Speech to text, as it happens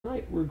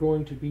Tonight we're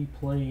going to be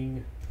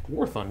playing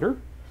Warthunder.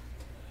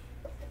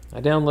 I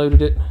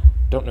downloaded it,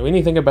 don't know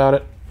anything about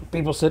it.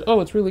 People said, oh,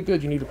 it's really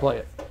good, you need to play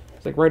it.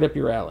 It's like right up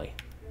your alley.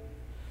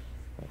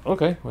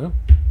 Okay, well,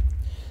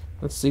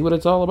 let's see what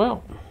it's all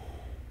about.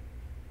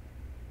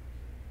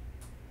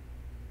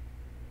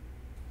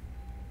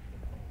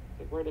 It's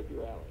like right up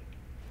your alley.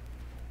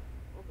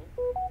 Okay.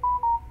 Let's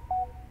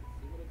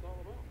see what it's all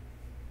about.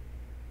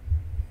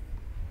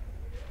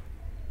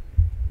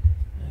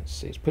 Let's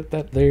see, let's put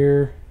that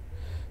there.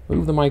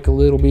 Move the mic a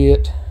little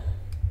bit.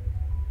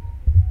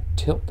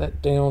 Tilt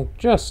that down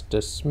just a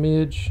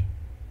smidge.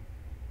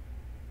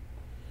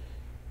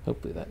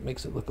 Hopefully that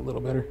makes it look a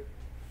little better.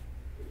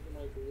 Move the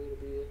mic a little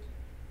bit. Tilt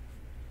that down just a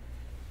smidge.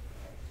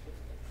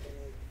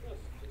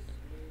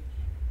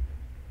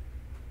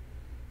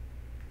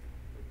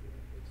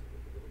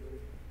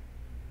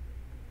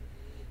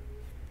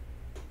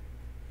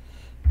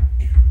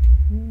 Hopefully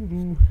that makes it look a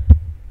little better.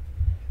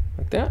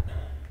 Like that?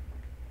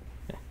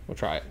 Yeah, we'll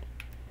try it.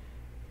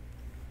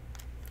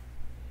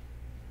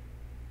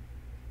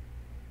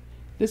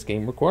 This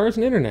game requires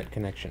an internet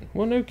connection.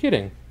 Well, no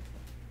kidding.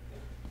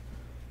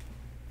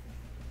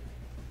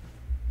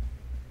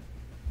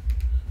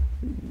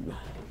 Ooh.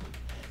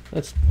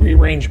 Let's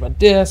rearrange my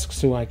desk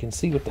so I can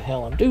see what the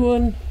hell I'm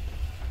doing.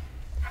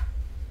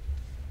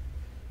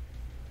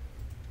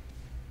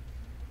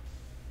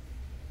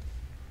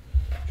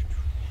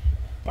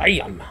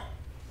 Bam!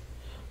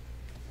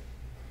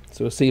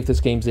 So we'll see if this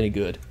game's any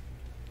good.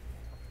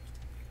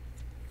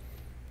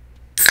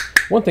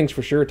 One thing's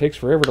for sure, it takes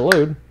forever to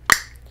load.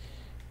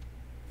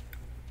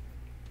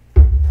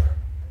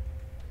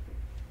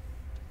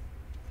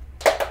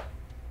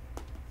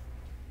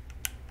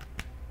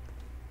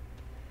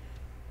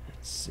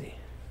 Let's see.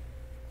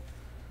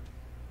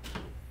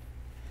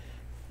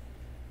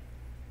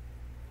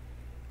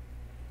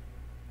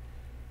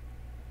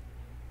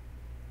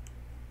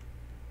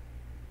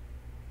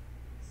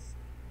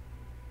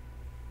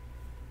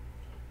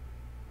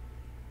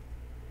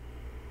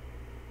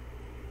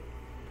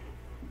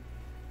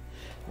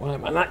 Why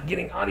am I not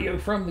getting audio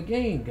from the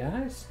game,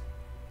 guys?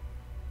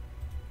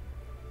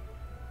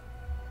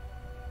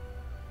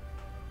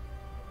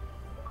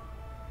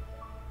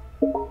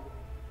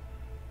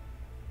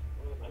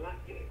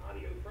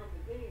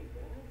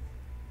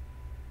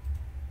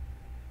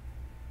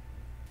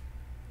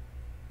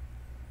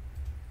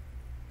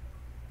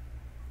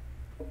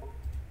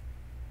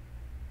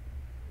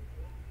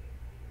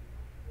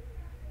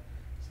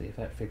 See if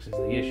that fixes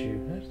the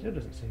issue. That still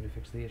doesn't seem to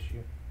fix the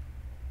issue.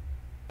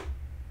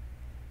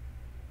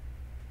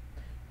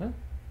 Huh?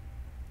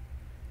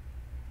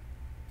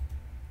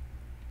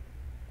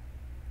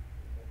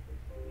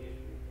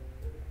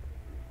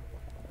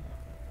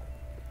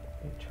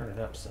 Let me turn it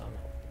up some.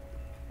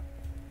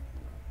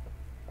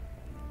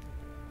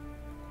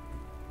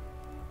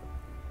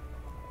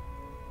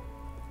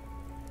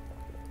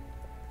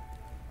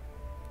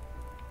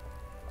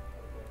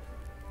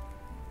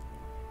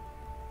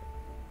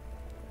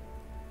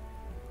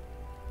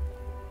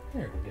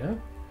 There we go.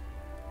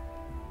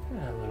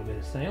 A little bit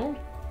of sound.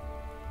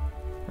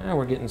 Now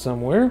we're getting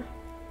somewhere.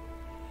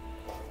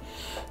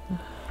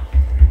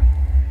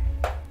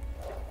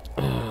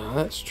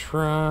 Let's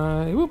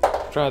try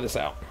this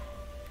out.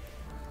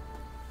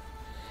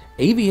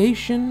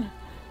 Aviation,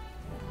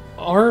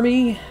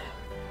 Army,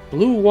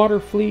 Blue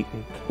Water Fleet,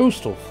 and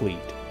Coastal Fleet.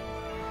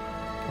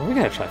 Well, we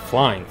gotta try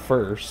flying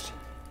first.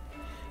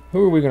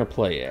 Who are we gonna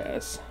play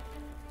as?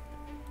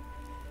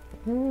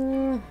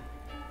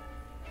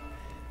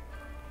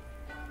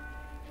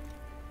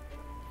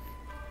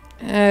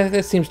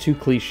 That seems too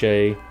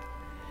cliche.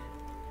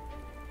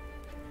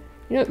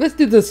 Yeah, let's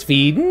do the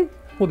Sweden.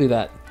 We'll do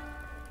that.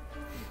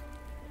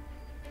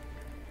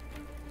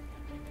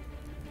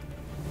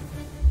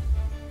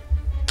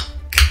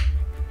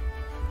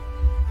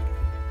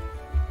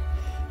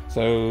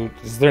 So,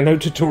 is there no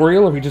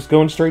tutorial? Are we just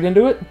going straight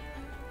into it?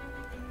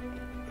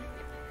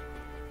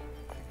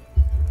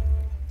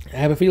 I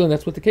have a feeling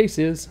that's what the case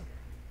is.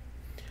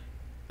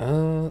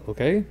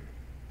 Okay.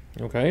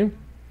 Okay.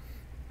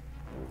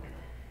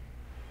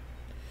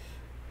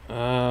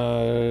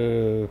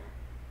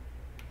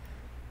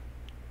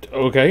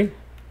 Okay.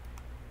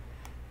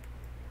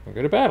 We'll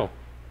go to battle.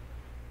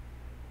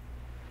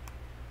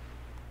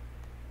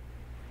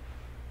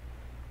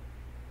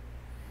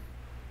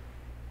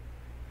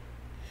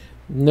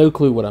 No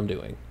clue what I'm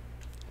doing.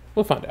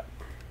 We'll find out.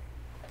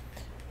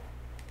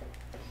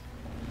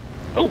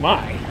 Oh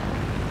my.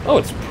 Oh,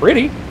 it's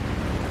pretty.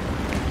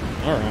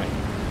 Alright.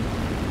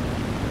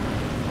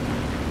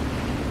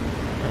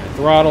 Alright,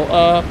 throttle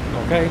up.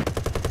 Okay.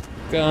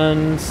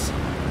 Guns.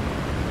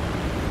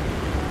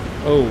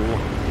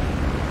 Oh.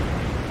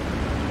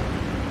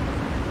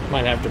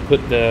 Might have to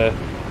put the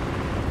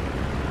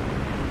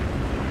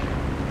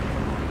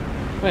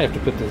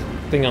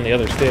thing on the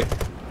other stick.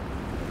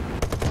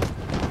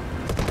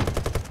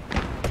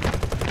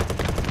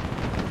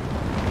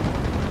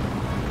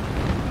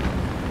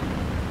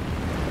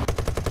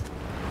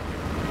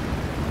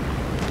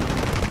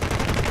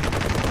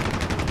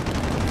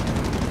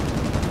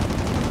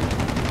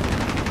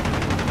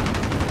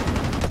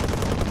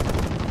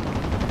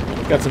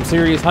 got some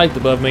serious height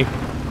above me.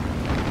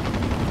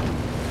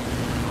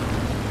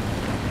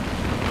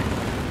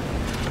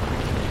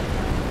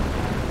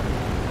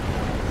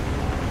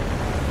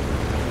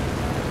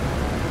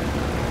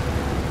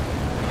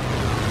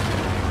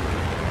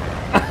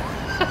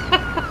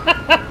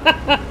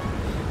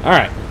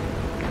 Alright.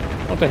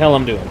 What the hell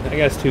I'm doing? That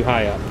guy's too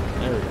high up.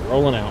 There we go.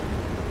 Rolling out.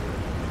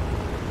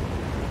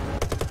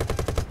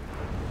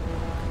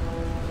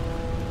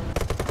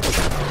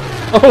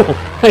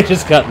 Oh! I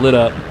just got lit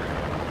up.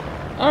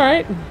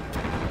 Alright.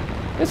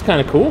 That's kind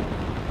of cool.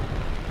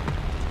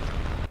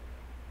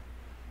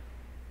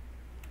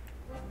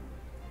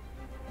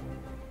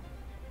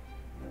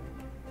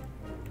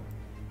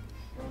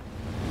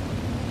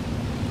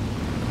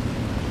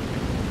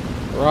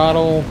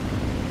 Throttle.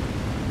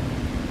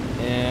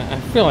 Yeah, I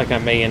feel like I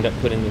may end up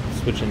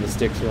switching the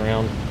sticks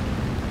around.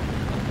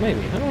 Maybe,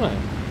 I don't know.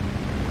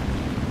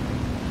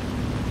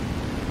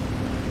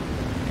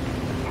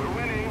 We're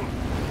winning.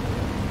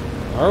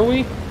 Are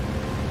we?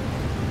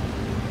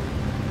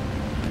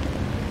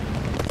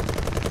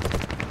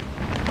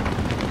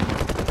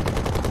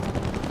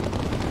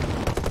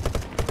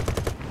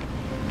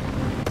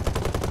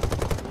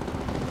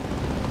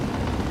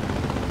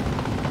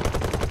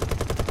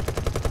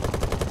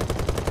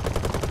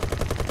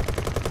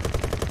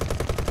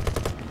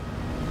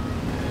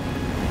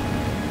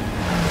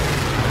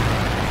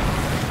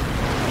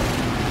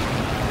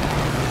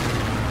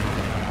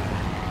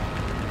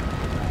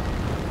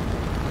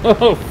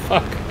 Oh,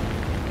 fuck.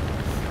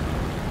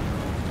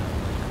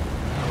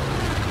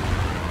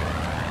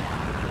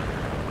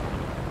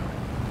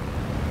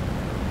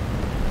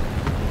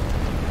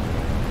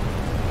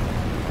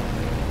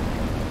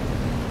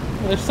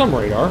 There's some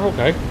radar,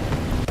 okay.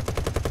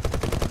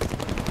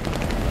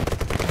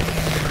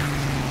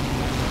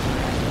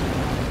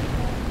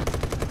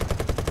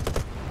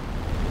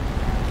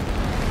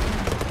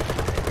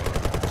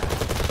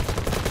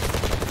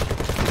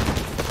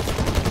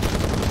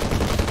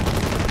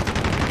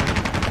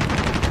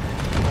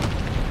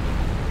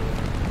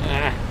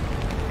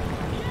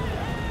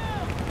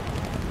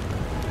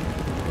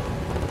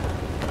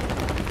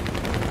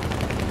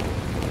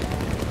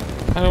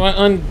 How do I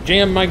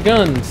unjam my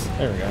guns?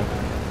 There we go.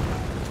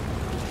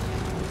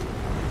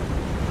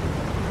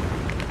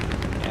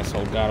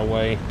 Asshole got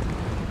away.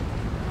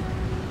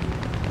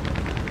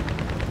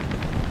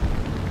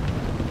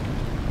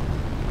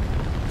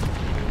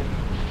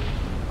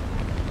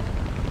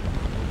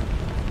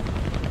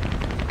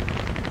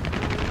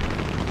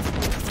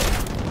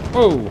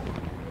 Whoa!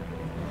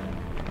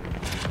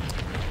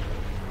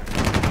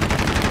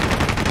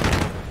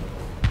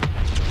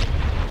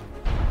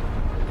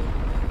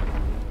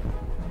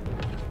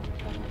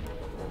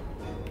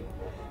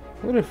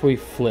 What if we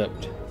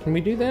flipped? Can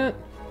we do that?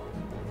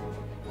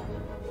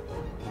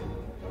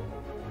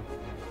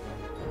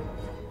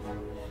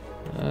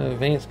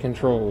 Advanced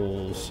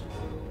controls.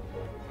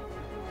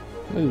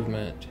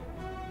 Movement.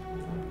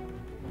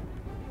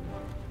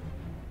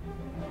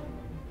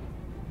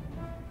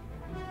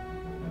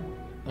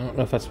 I don't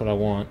know if that's what I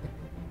want.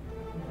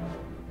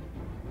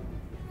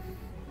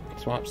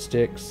 Swap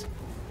sticks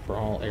for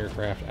all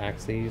aircraft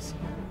axes.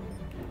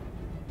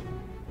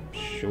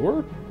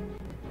 Sure.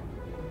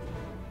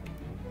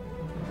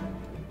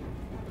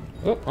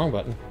 Oh, wrong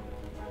button.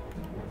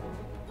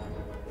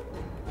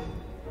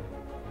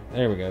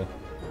 There we go.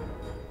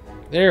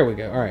 There we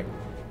go. Alright.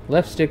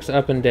 Left stick's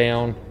up and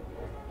down.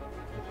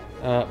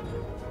 Up.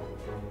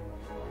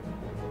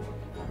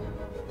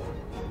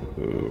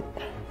 Ooh.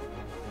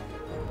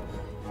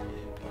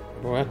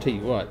 Boy, I'll tell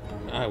you what.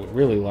 I would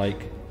really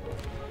like...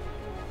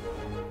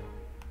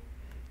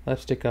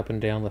 Left stick up and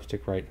down, left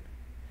stick right.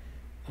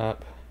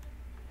 Up.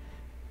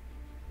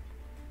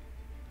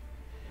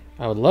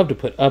 I would love to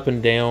put up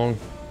and down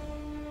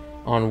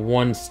on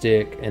one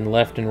stick and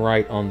left and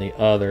right on the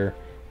other,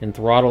 and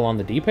throttle on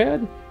the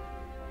D-pad?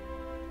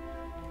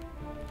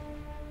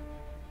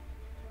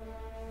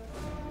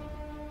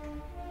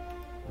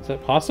 Is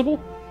that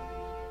possible?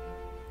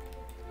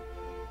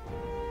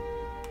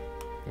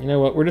 You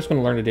know what, we're just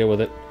going to learn to deal with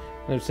it.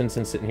 No sense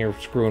in sitting here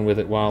screwing with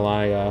it while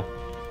I,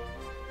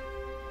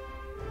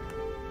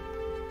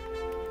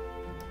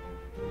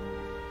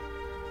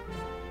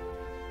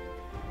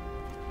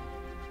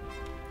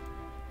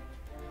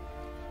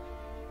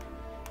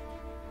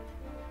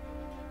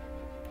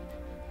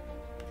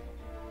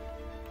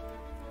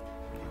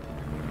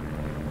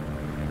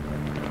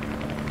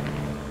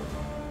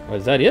 Oh,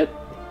 is that it?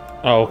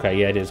 Oh, okay,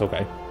 yeah, it is,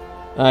 okay.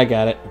 I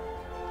got it.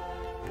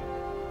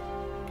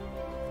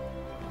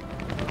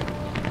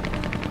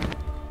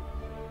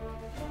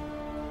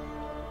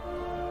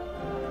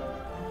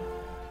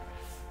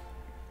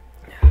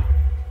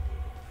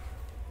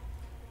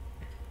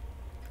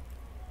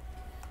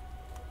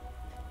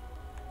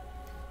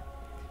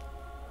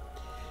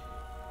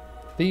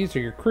 These are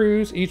your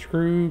crews. Each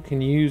crew can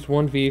use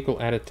one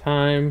vehicle at a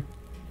time.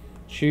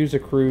 Choose a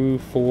crew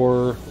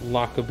for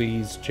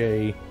Lockaby's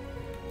J.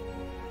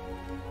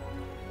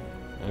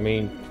 I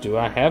mean, do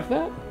I have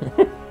that?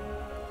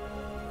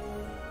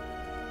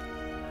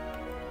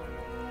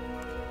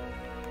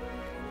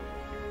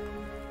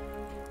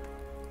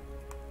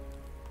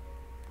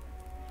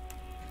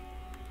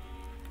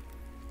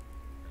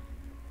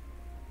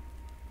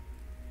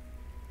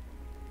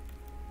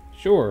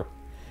 Sure.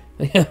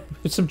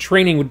 Some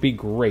training would be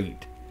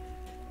great.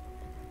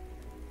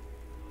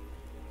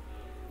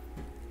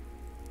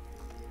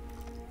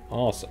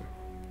 Awesome.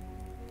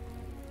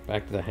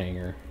 Back to the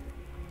hangar.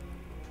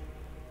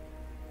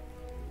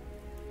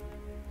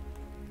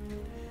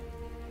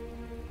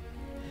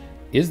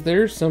 Is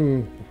there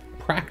some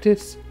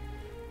practice?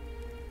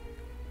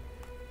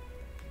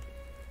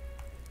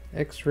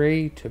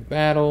 X-ray to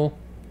battle.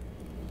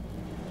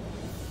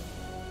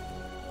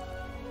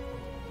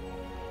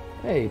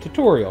 Hey,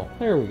 tutorial.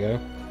 There we go.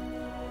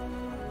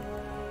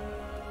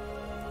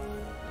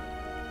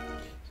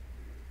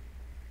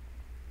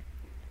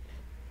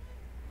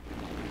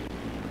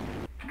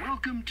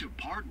 Welcome to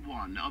part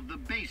 1 of the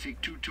basic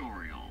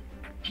tutorial.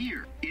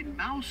 Here, in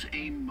mouse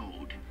aim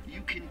mode,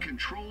 you can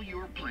control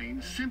your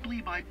plane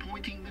simply by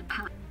pointing the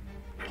cursor.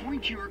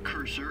 Point your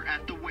cursor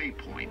at the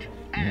waypoint,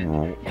 and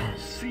you'll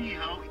see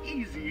how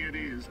easy it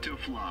is to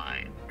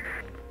fly.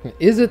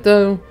 Is it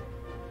though?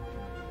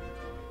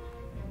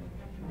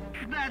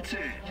 That's it.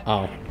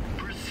 Oh.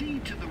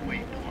 Proceed to the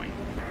waypoint.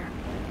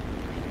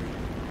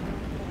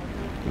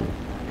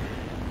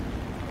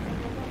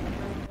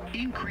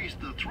 Increase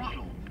the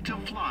throttle to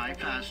fly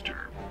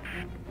faster.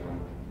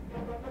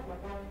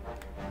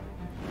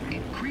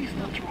 Increase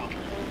the throttle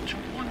to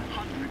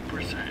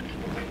 100%.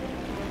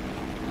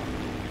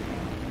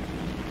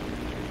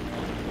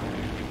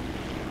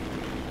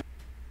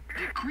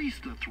 Decrease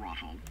the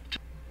throttle to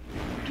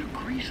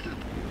decrease the...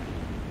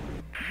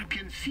 You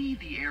can see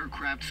the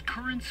aircraft's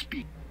current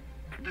speed.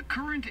 The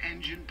current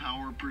engine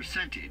power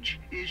percentage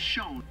is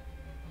shown.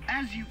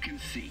 As you can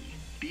see,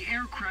 the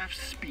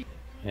aircraft's speed.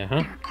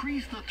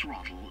 Increase the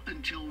throttle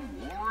until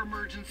war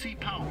emergency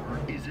power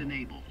is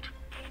enabled.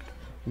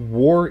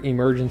 War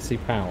emergency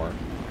power.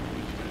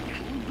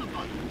 Hold the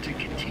button to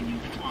continue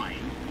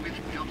flying with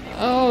WEP.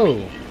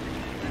 Oh!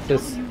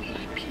 This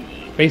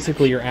WEP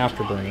basically your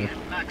afterburner.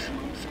 at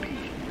maximum speed.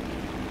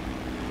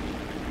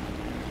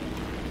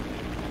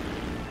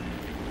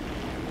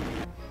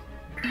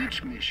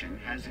 Each mission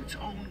has its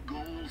own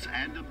goals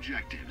and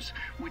objectives,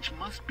 which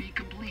must be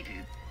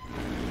completed.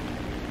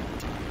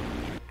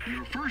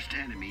 Your first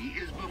enemy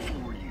is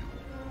before you,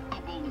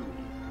 a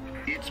balloon.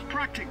 It's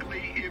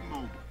practically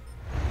immobile.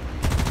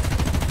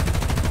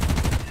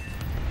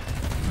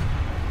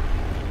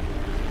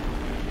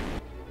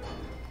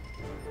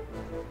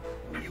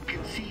 You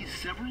can see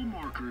several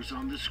markers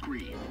on the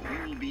screen.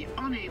 You will be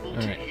unable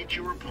to hit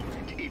your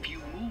opponent if you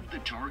move the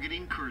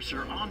targeting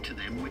cursor onto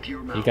them with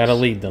your mouse. You gotta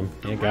lead them.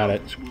 You got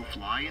it. The rounds will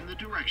fly in the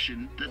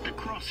direction that the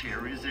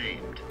crosshair is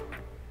aimed.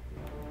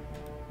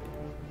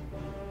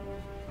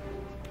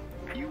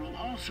 You will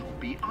also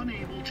be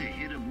unable to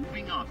hit a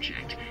moving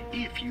object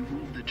if you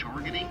move the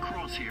targeting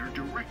crosshair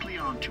directly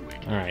onto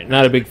it. Alright,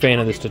 not a big fan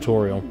of this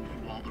tutorial.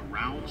 While the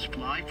rounds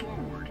fly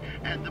forward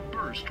and the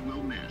burst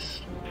will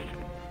miss.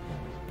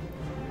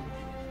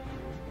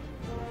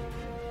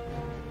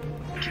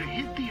 To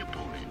hit the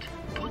opponent,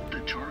 put the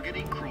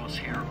targeting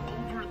crosshair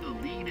over the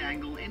lead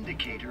angle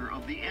indicator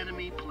of the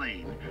enemy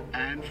plane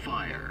and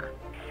fire.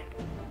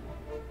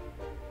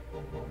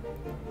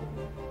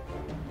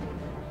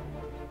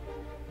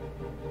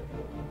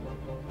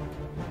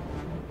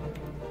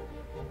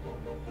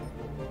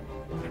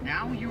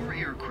 Now your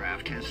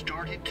aircraft has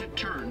started to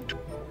turn to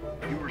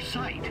your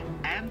sight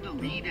and the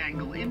lead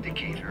angle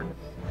indicator.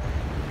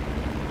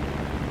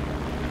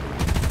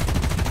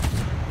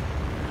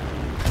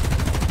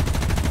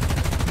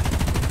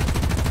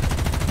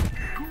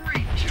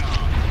 Great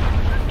job!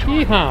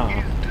 The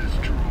target is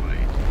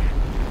destroyed.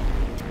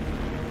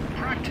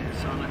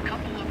 Practice on a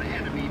couple of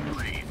enemy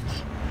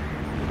planes.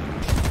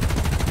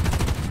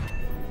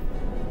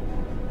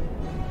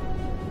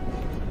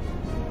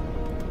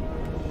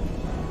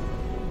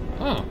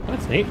 Oh,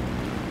 that's neat.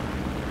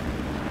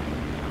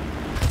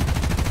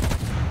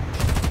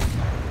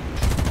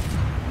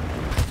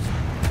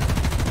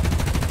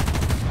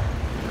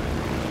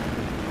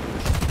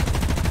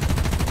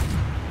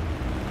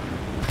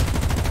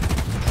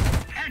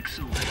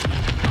 Excellent.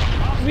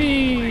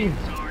 Whee!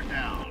 Planes are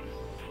down.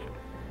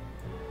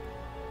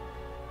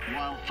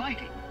 While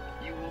fighting,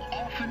 you will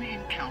often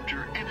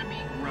encounter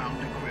enemy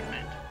ground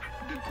equipment.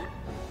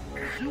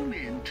 Zoom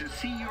in to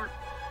see your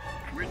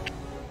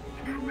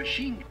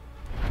machine.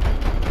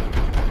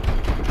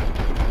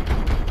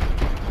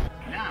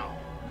 Now,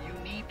 you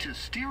need to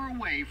steer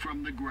away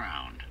from the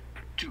ground.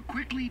 To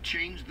quickly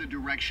change the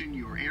direction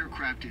your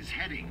aircraft is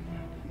heading,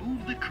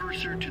 move the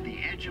cursor to the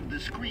edge of the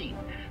screen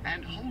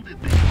and hold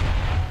it there.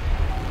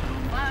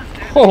 The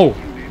last enemy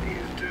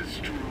unit is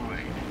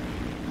destroyed.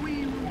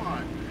 We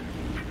won.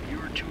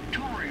 Your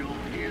tutorial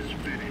is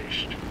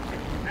finished.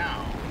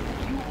 Now,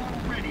 you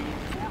are ready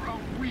for a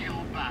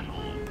real battle.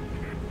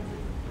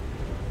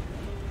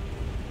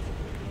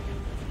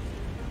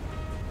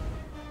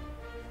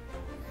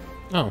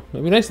 Oh,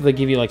 it'd be nice if they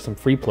give you like some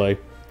free play.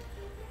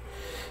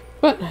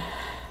 But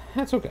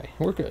that's okay.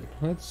 We're good.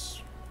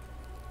 What's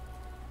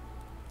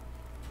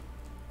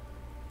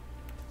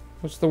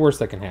the worst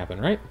that can happen,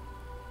 right?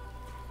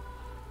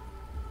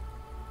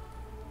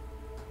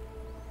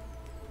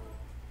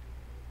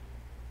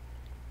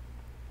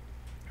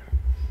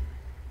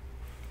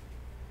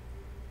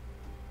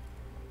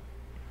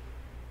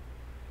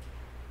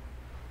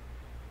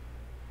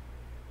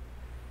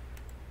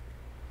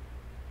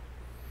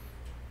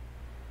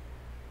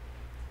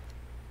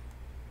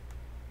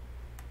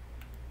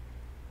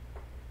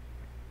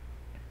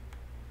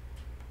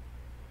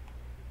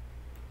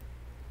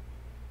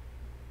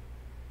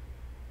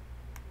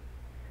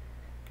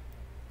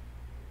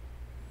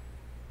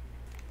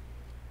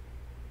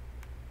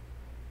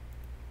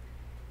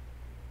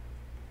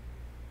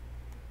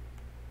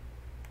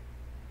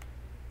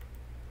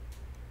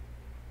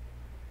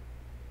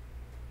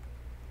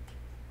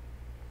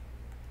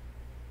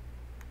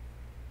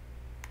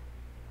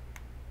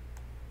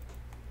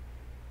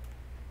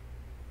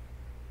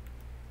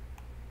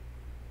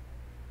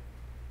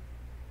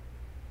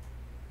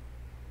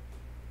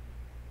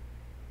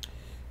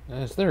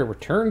 Is there a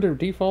return to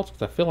defaults?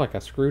 Because I feel like I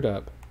screwed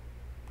up.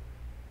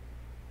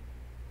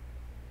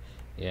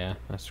 Yeah,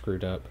 I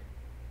screwed up.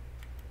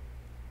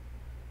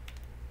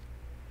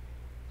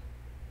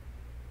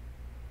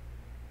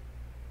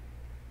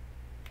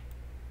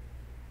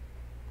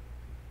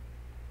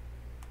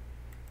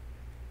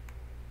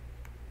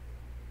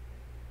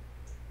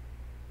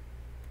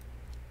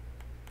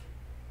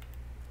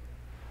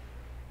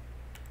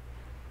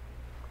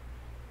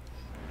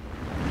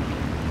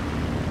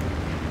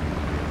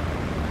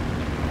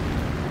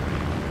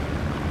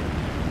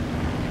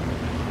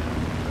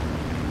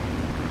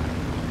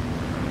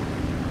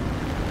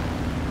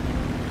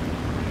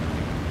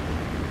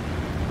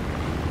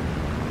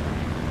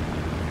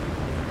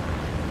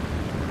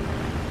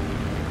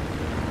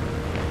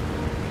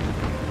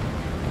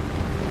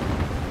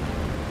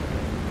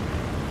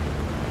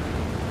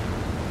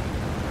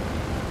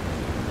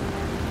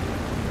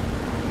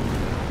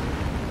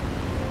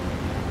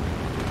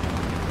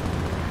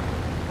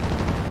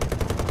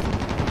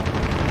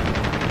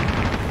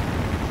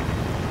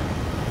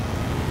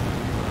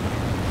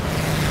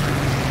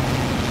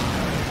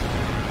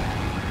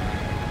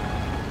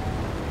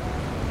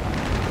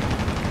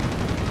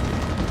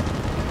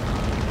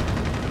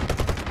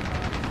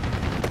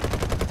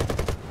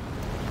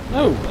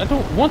 No, I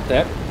don't want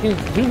that. Can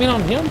you zoom in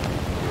on him?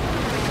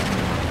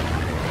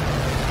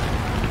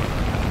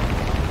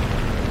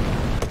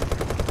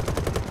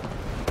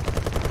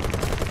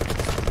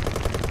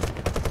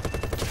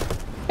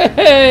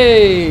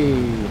 Hey!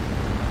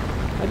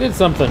 I did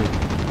something.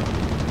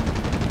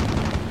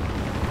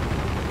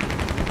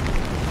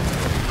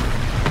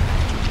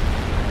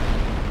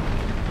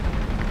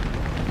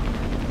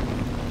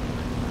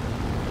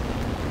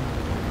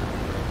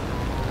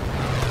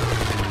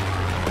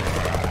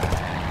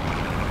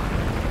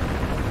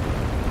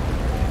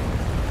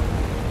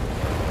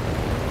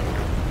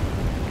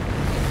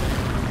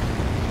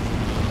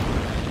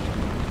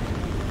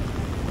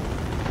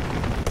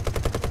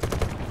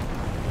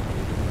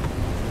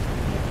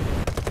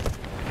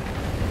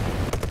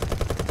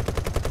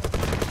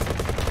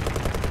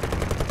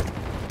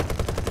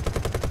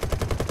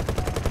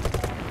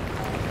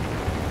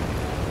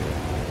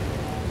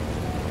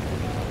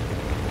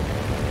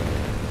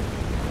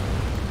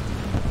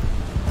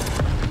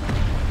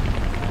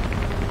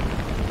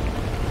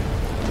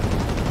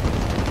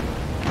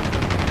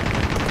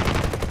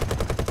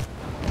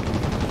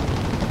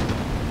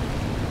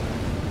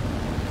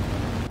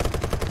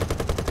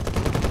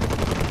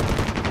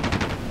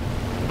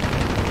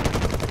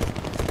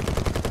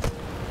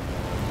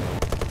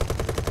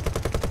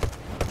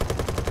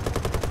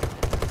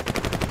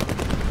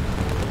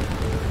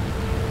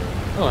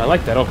 Oh, I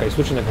like that. Okay,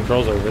 switching the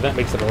controls over. That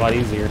makes it a lot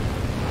easier.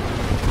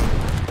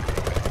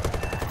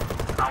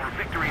 Our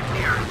victory is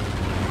near.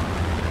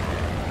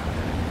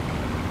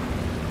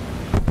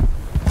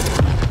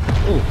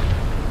 Ooh.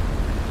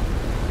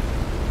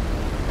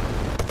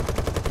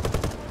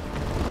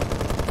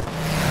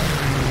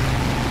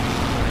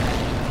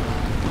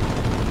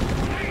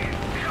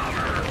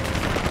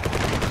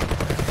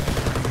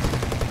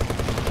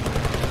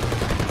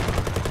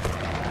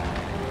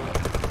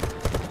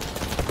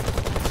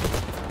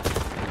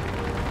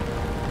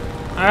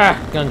 Ah,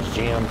 gun's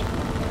jammed.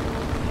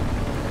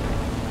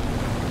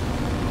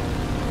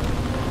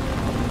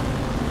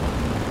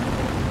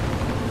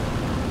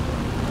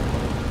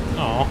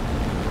 Aw.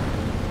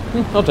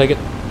 I'll take it.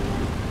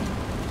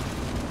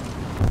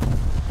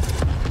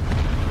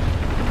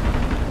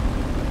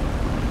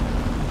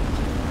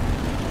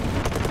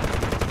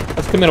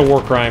 Let's commit a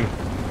war crime.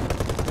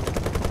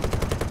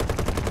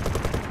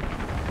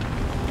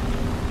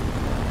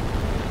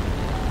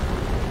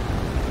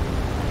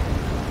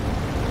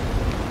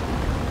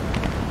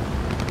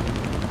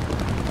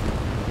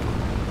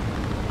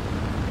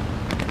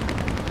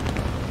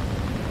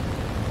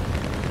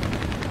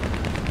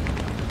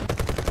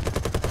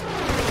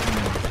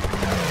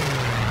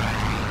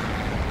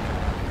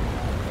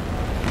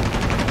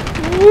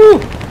 Woo!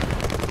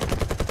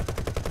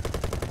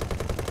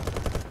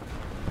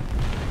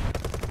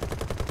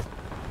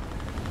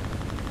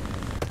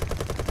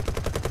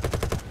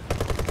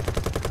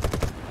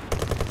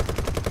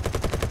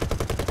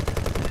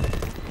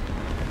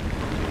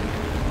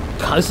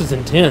 God, this is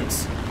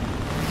intense.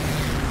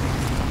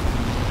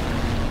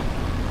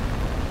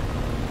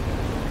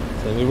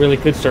 So we really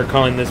could start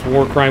calling this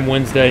War Crime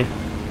Wednesday.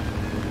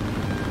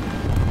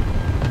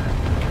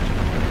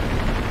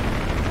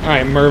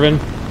 Alright, Mervin.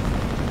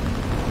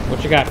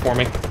 What you got for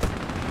me?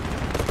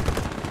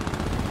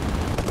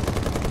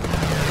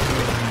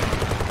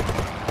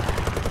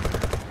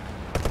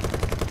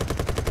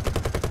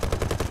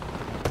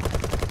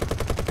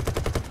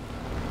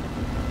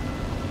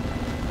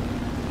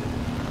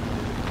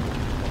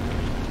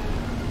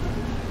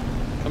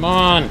 Come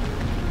on!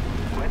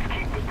 Let's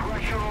keep the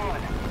pressure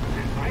on.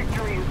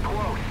 Victory is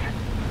close.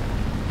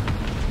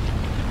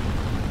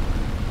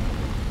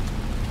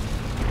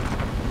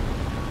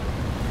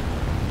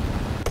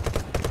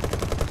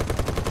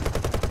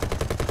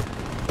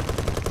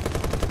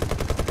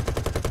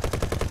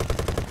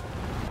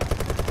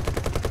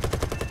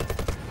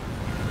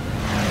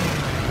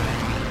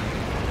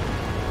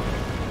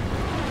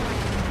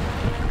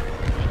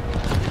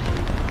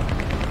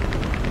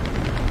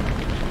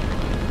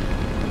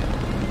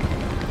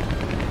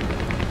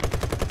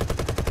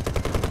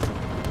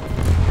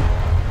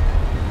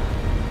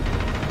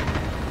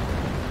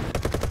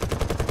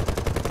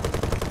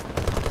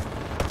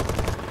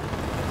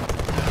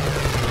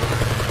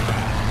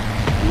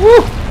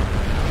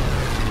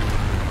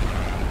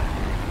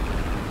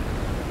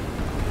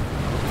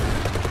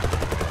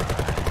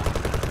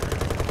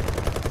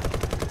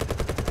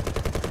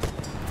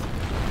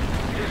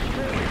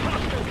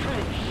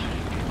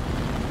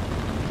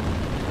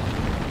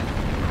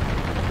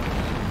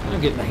 I'm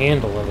getting the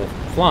handle of the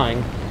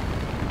flying.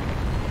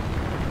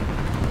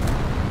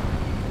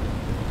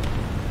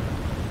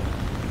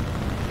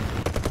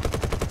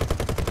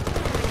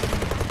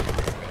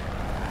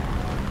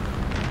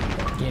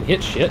 Can't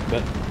hit shit,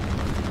 but...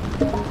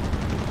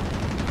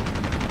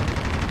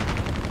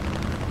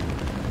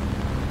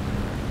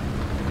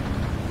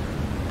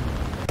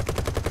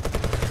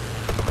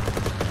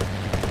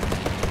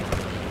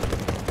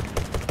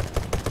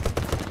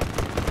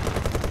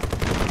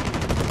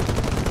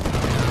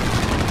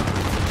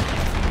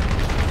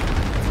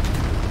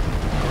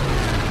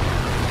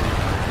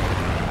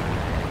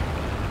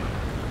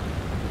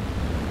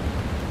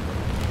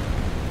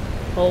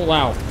 Oh,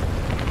 wow.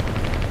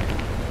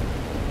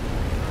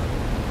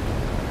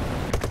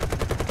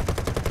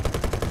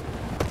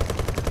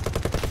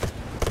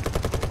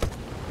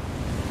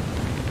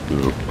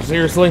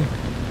 Seriously? You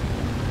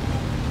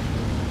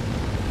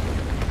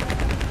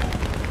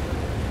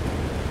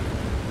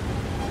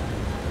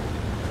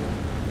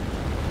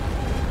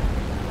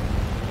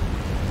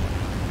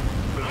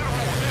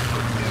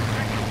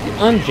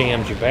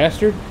unjammed, you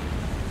bastard.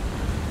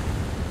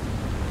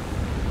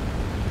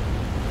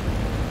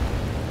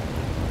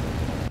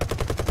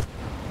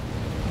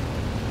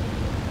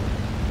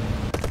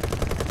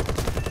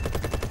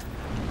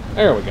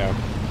 There we go.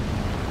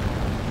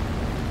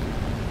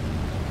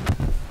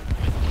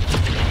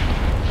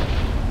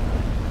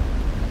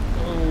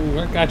 Oh,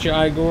 I got you,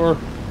 Igor.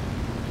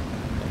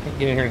 I can't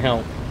get in here and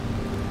help.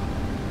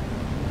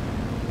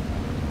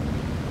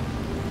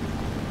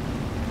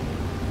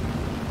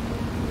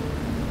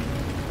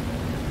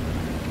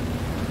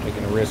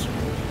 Taking a risk,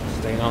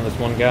 staying on this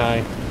one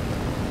guy.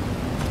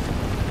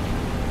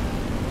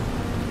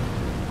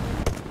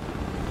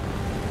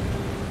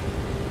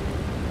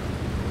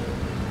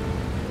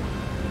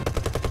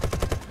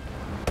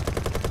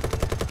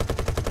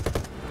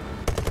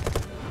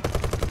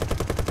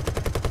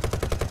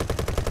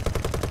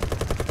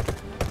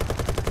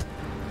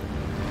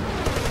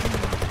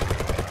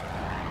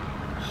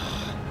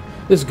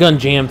 This gun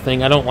jam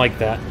thing, I don't like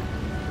that.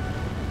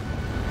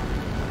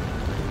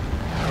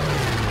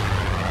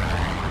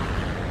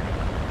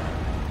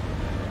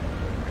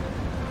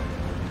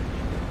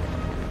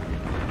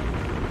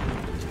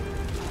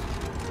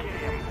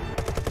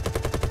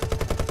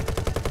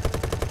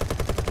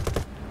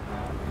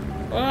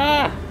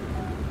 Ah!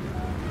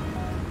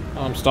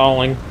 Oh, I'm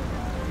stalling.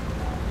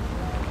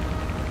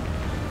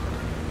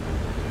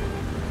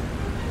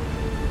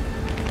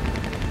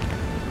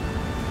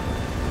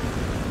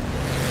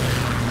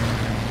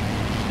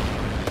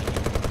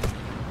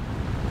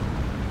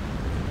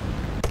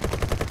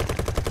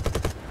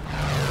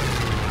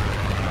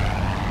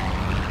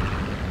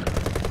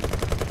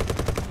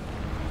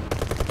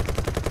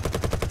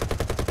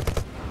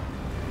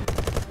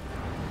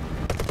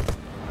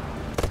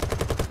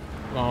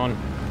 On.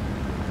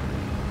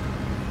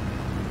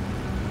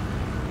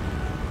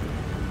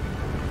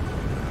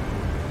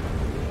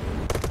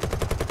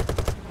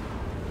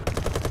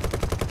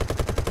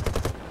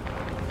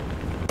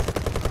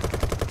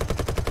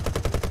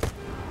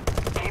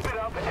 Keep it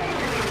up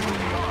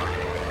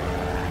and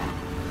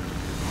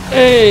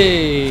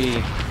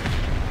Hey!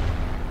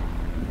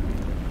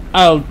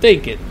 I'll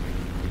take it.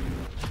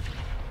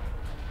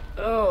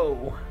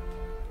 Oh.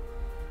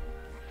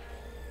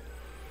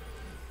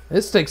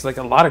 This takes like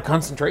a lot of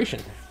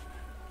concentration.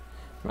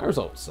 My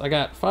results. I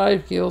got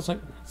 5 kills.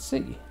 Let's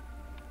see.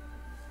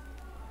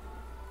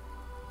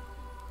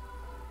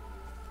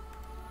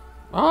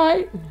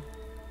 Alright.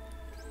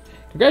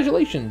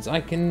 Congratulations.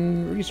 I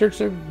can research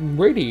the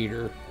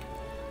radiator.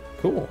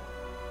 Cool.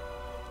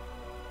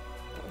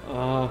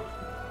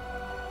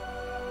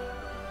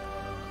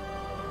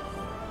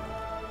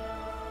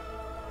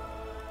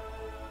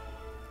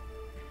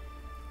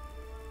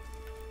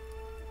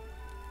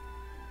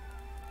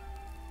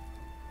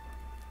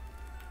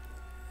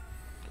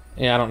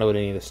 Yeah, I don't know what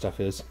any of this stuff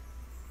is.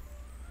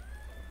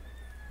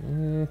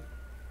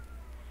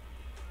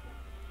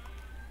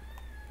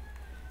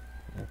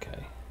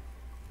 Okay.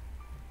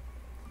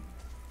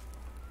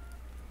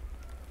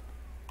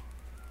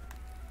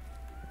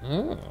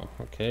 Oh,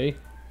 okay.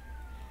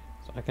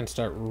 So I can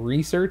start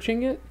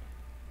researching it?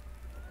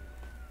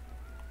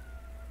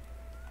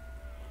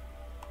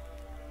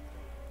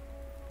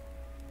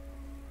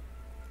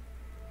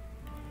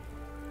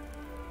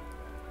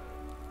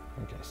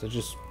 Okay, so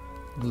just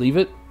leave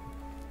it.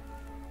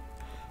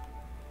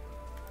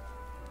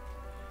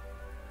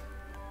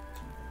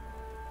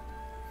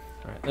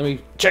 Alright, let me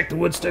check the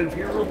wood stove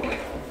here real quick.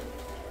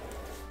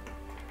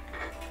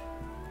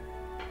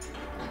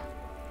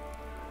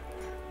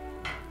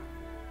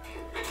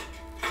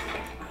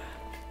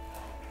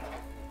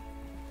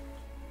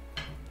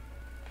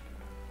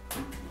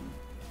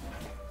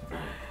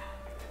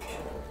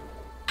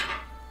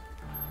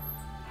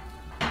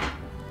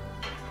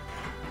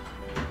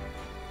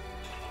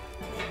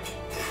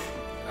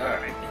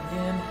 Alright, and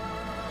then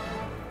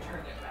turn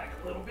it back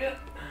a little bit.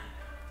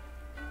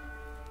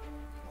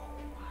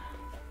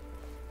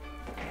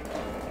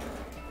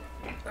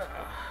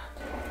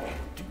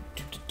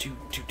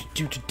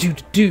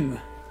 do.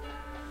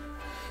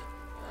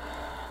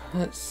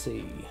 Let's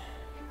see.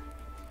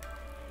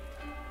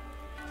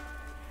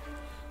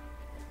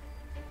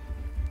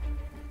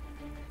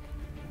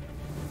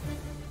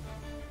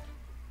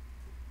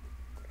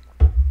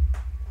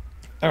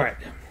 All right.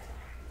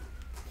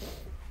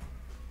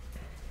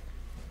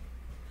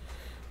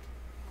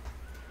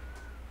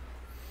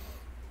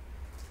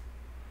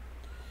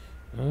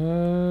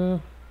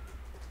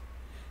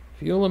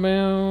 Fuel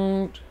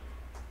amount.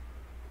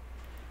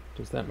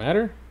 Does that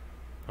matter?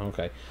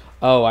 Okay.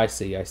 Oh, I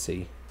see.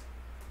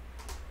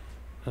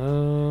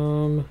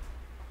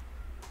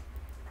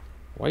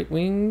 White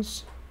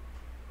wings.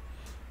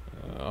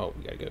 Oh,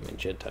 we gotta go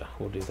magenta.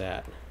 We'll do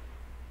that.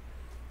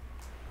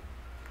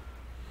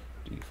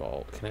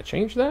 Default. Can I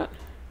change that?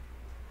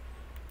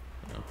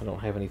 No, I don't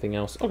have anything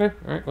else. Okay.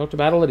 All right. Well, to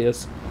battle it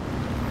is.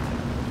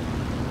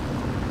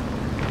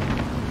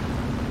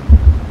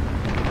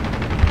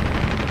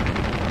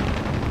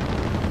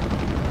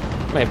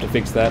 Might have to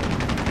fix that.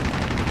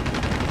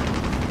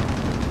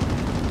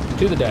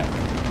 To the deck.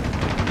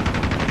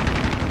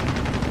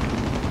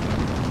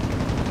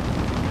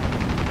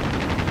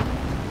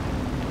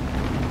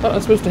 I thought I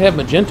was supposed to have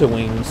magenta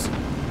wings.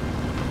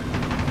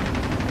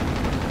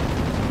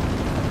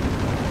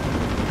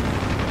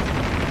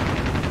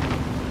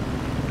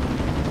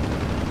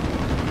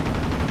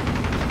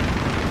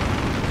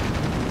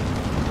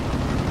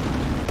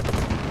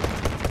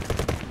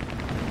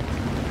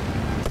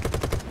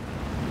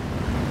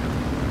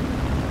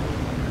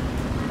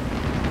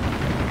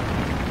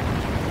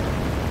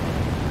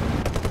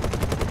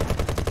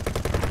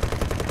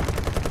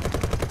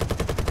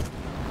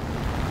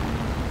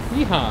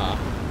 Yeehaw.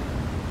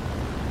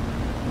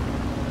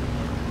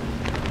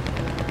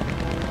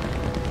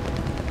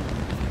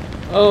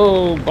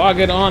 Oh, bog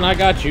it on, I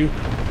got you.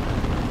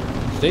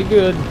 Stay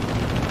good.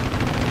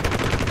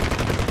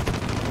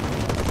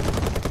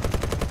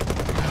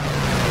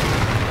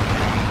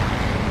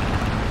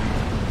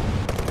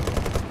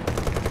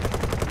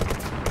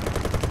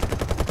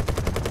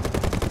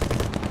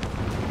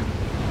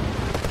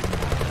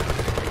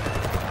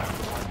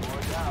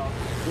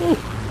 Ooh.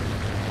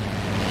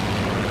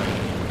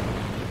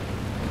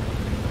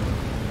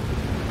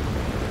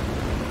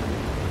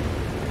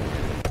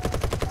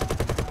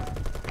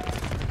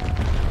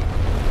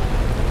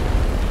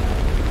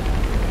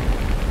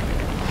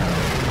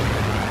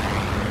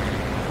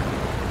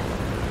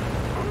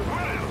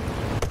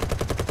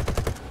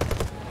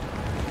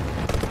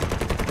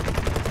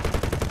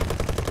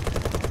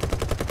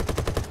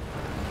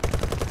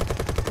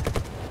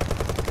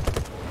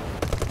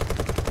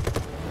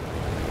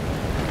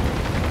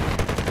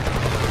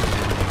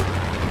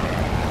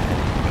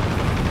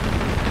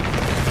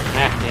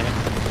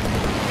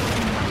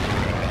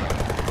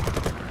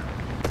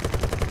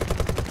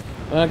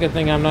 Well, good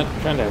thing I'm not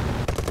trying to...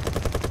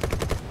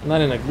 I'm not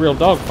in a real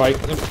dogfight.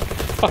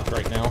 Fuck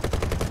right now.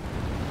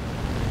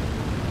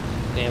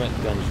 Damn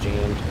it, gun's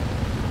jammed.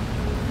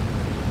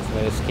 So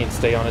I just can't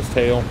stay on his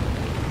tail.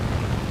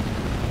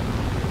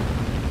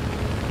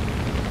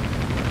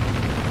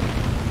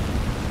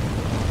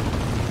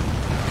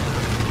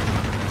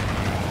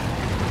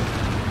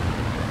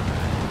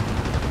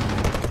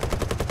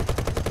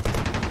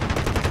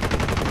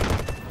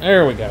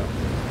 There we go.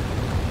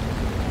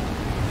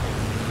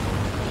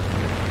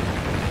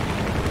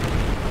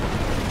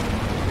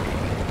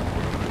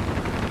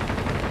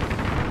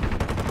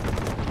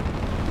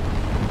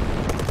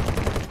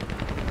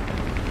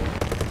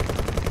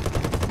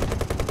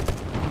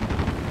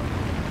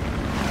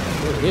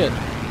 Hit.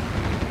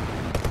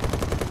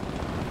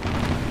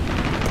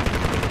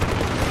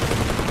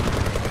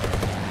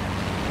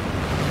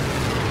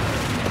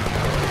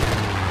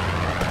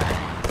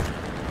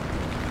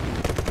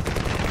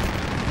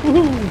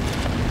 Woohoo!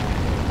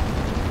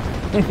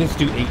 Let's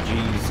do 8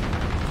 Gs.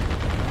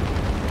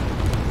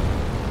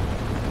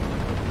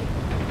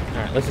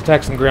 Alright, let's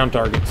attack some ground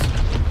targets.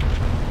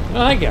 Oh,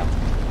 thank you.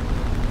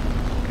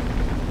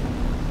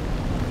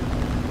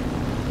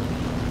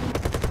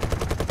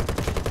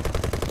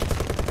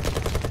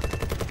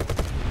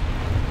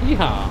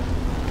 Yeehaw.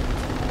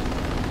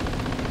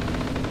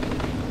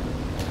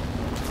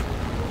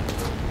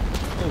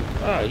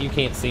 Oh, you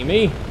can't see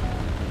me.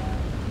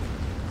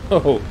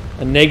 Oh,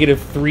 a negative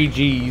 3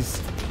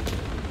 Gs.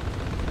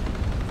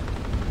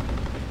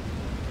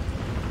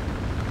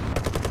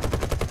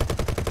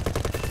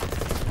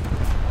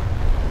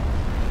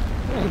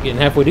 I'm getting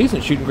halfway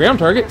decent shooting ground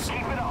targets.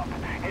 Keep it up,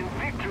 and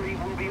victory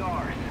will be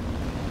ours.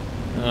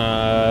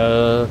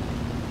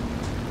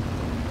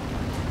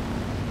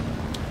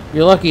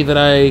 You're lucky that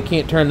I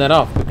can't turn that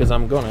off because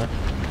I'm gonna.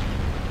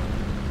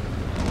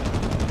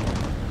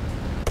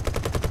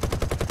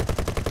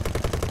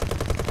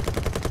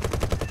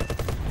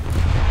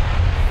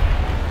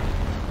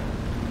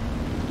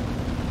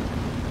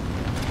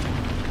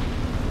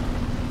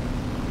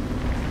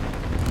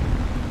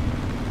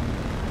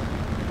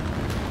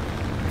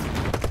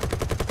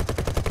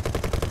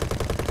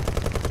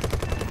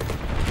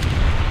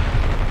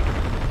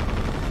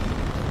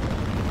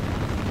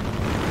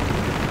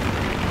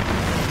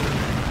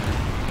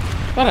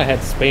 Thought I had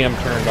spam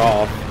turned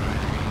off,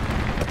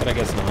 but I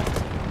guess not.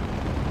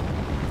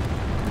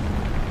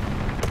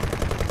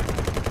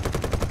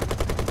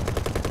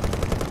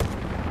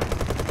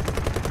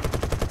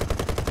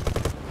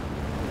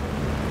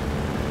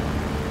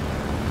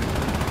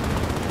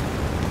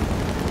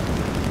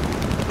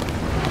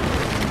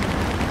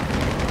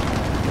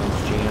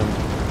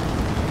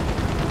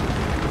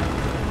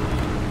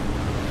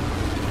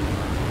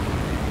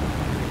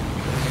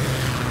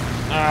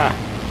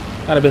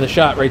 That'd have been the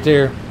shot right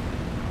there.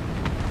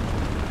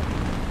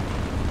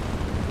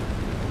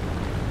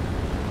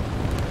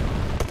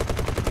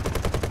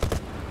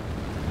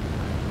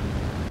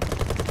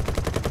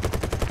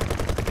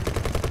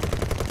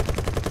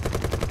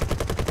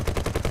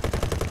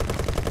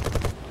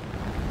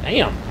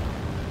 Damn.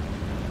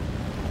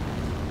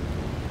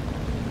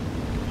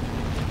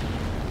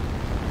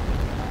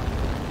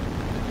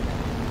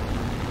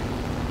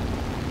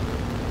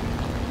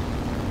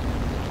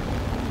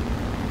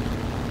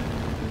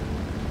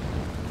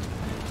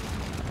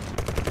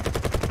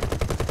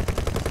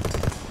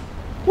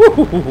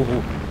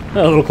 Woo!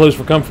 A little close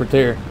for comfort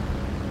there.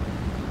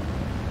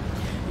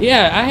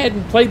 Yeah, I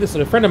hadn't played this,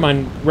 and a friend of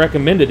mine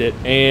recommended it,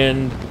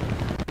 and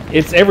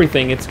it's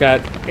everything. It's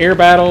got air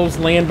battles,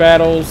 land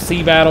battles,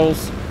 sea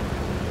battles.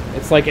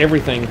 It's like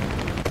everything.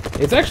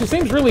 It actually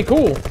seems really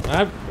cool.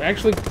 I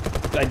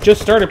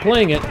just started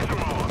playing it,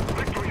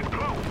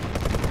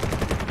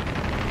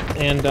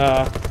 and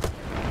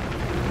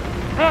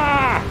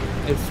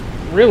it's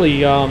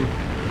really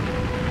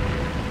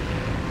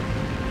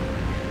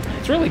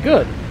it's really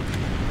good.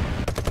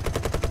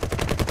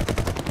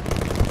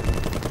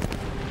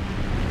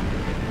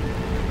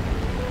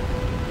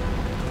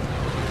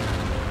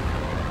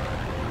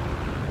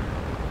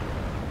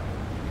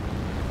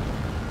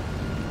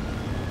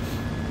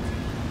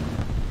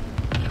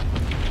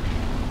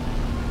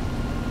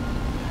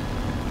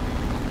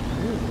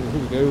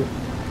 Go.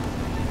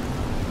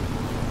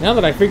 Now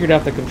that I figured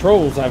out the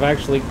controls, I've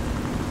actually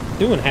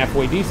doing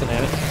halfway decent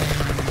at it.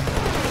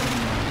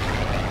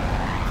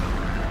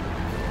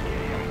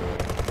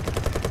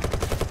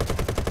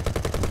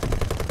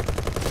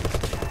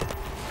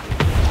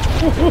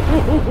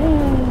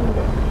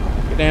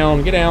 Get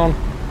down, get down.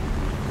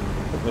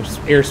 Put my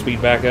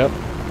airspeed back up.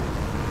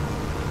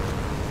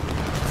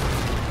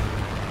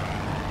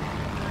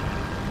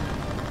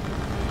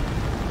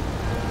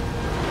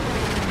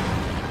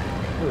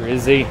 Where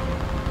is he?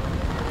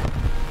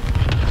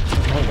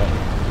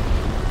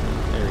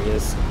 There he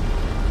is.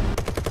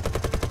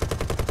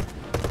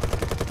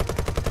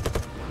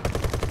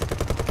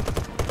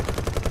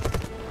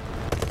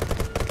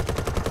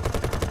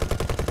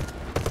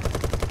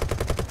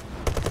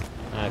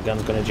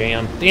 Gun's gonna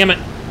jam. Damn it!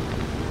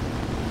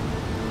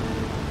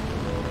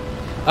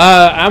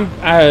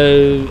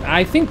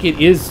 I think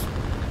it is.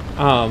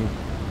 I'm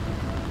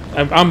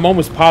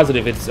almost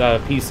positive it's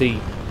PC.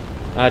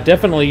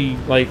 Definitely,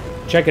 like,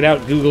 check it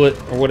out, Google it,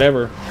 or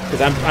whatever,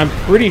 because I'm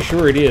pretty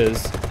sure it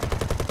is.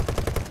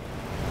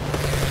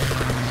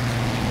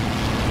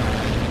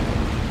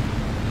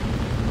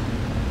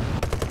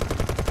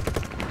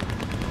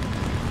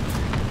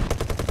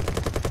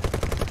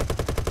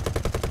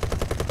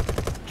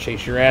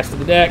 Chase your ass to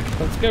the deck.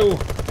 Let's go.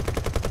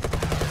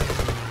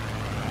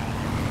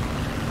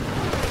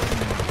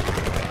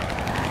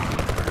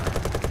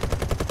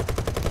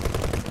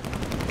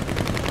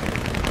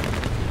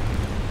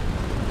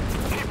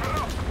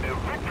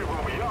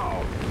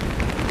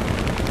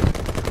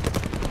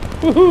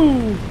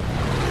 Woohoo!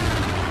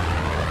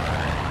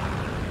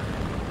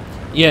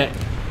 Yeah,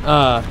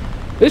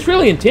 it's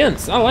really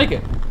intense. I like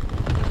it.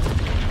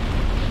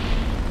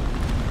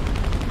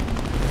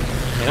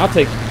 And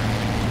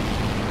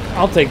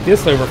I'll take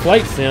this over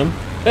Flight Sim.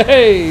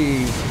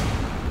 Hey!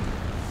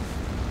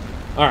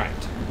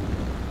 Alright.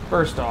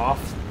 First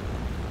off,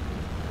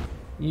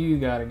 you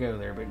gotta go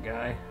there, big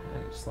guy. I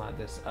need to slide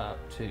this up,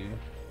 too.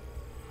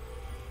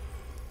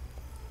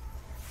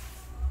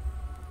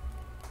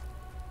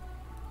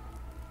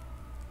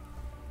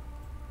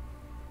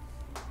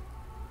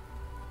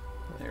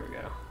 There we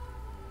go.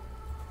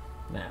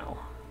 Now,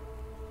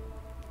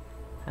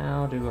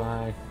 how do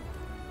I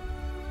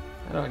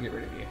get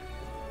rid of you?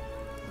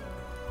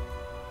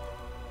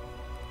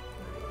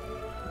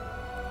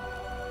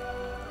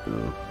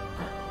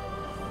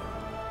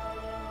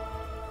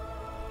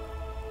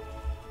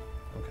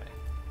 Okay.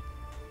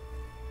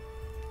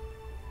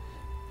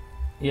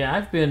 Yeah,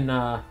 I've been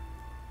I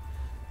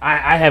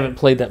haven't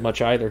played that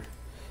much either.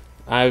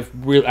 I've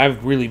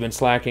really been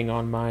slacking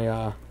on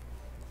my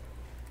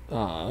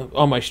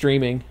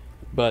streaming,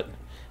 but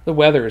the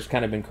weather has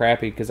kind of been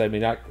crappy because I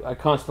mean I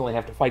constantly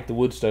have to fight the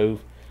wood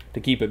stove to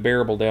keep it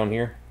bearable down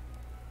here.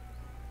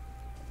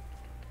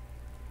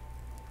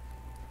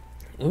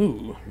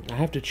 Ooh, I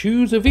have to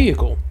choose a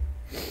vehicle.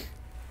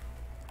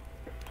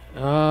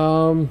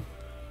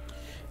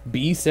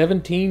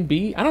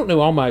 B-17B? I don't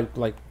know all my,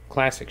 like,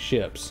 classic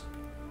ships.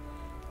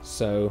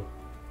 So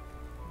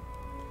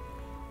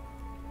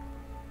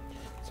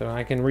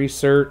I can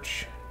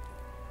research.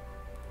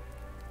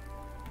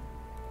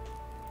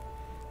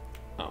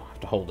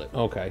 hold it.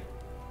 Okay.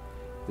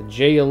 The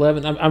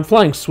J11. I'm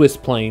flying Swiss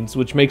planes,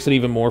 which makes it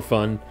even more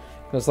fun.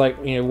 It's like,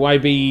 you know,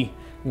 YB,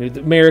 you know,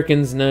 the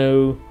Americans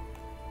know.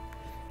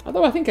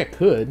 Although I think I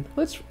could.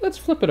 Let's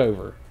flip it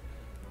over.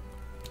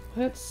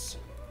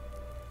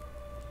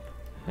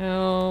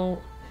 How...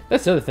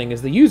 That's the other thing,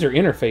 is the user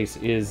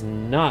interface is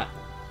not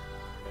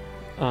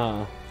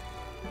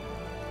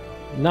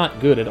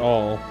good at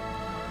all.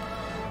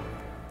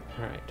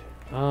 Alright.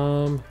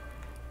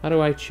 How do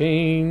I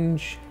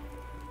change?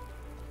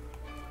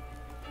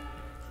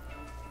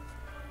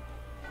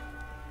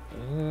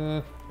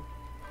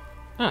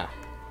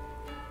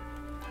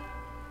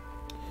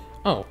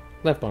 Oh,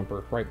 left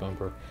bumper, right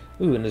bumper.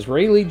 Ooh, an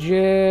Israeli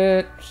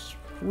jet,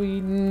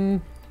 Sweden.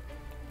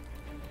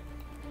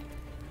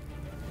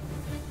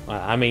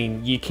 I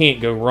mean, you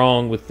can't go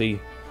wrong with the,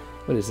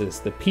 what is this?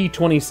 The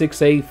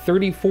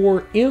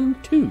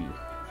P-26A-34M2.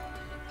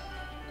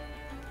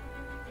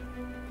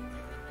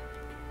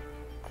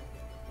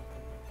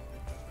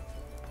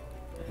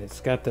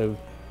 It's got the,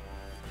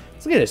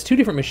 let's look at this, 2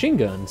 different machine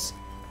guns.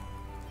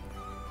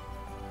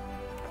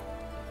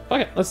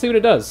 Okay, let's see what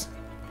it does.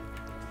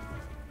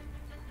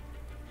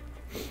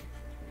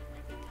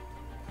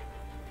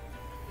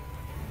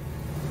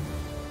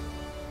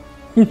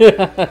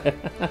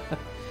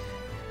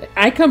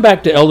 I come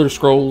back to Elder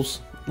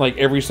Scrolls like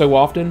every so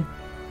often.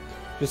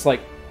 Just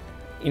like,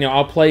 you know,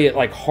 I'll play it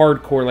like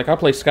hardcore. Like I'll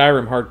play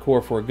Skyrim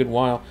hardcore for a good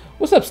while.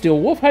 What's up, Steel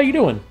Wolf? How you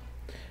doing?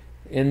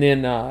 And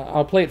then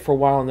I'll play it for a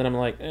while, and then I'm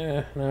like,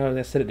 no,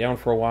 I set it down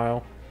for a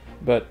while.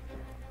 But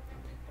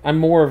I'm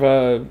more of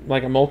a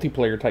like a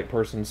multiplayer type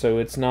person, so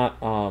it's not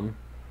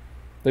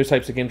those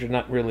types of games are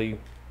not really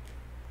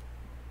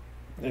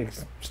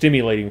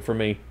stimulating for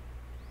me.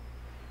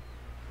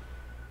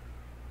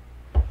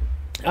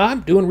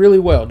 I'm doing really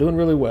well, doing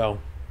really well.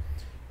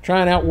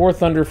 Trying out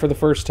Warthunder for the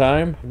first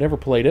time. I've never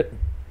played it.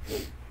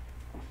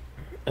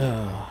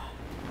 I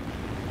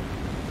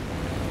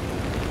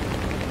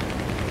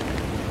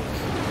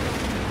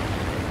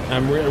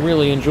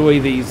really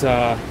enjoy these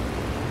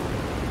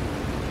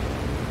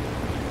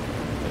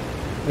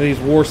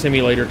war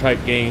simulator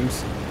type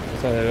games.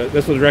 So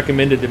this was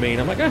recommended to me,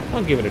 and I'm like,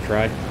 I'll give it a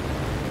try.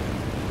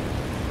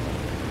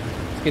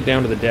 Let's get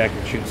down to the deck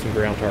and shoot some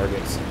ground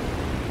targets.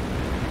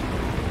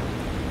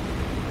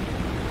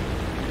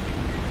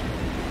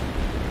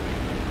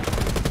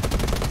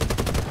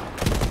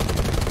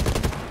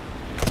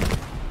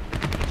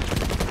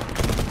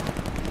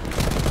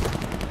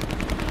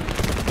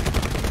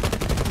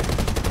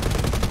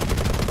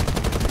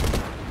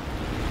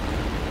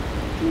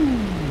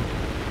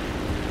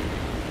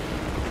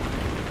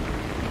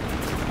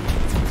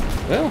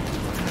 Well,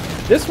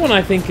 this one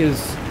I think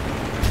is...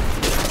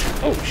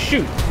 Oh,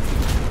 shoot.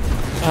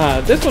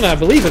 This one I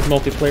believe is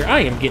multiplayer. I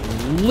am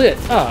getting lit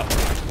up.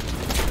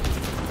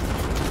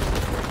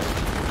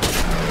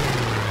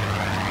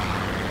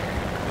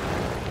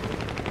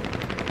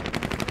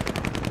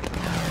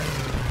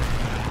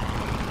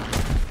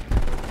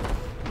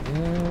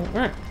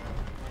 Alright.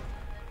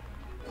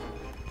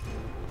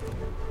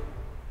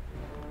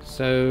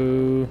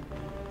 So...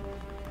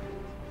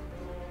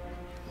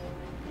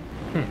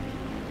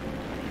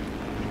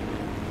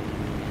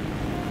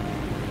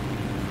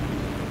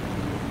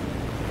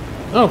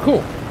 Oh,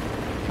 cool.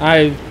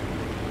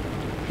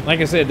 Like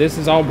I said, this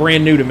is all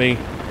brand new to me.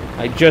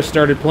 I just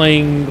started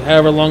playing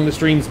however long the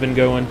stream's been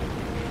going.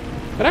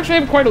 But actually I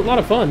have quite a lot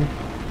of fun.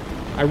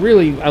 I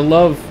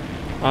love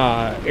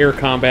air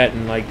combat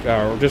and like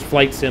or just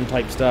flight sim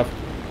type stuff.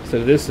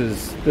 So this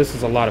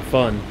is a lot of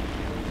fun.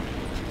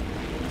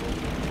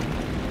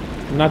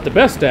 I'm not the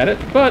best at it,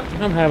 but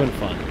I'm having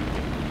fun.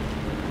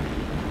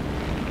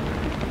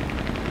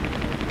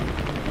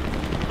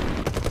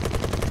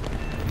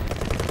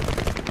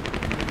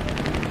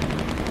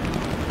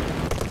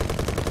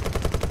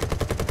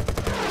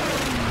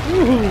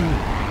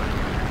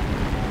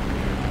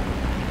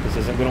 This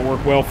isn't going to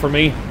work well for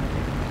me.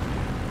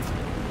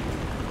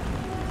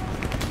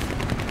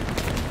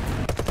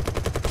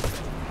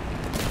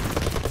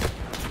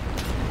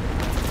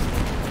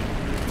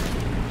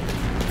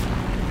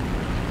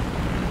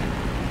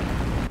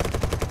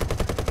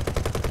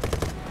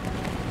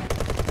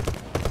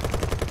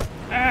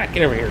 Ah,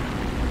 get over here.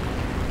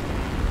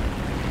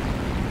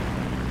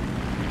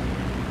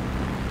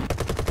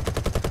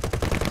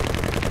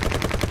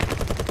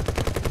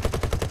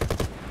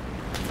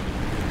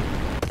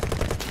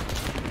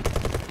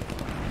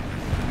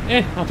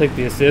 I'll take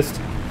the assist.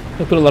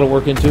 I'll put a lot of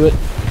work into it.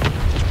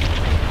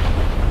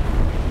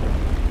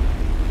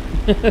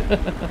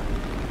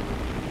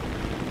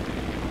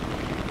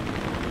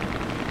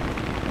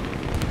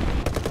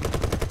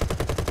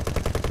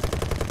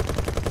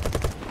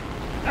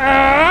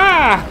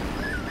 Ah!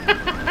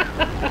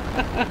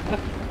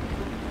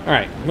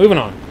 Alright, moving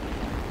on.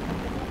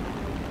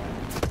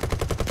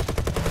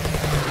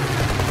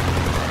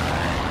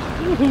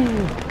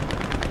 Woohoo!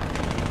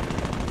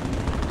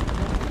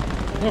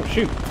 Oh,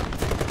 shoot.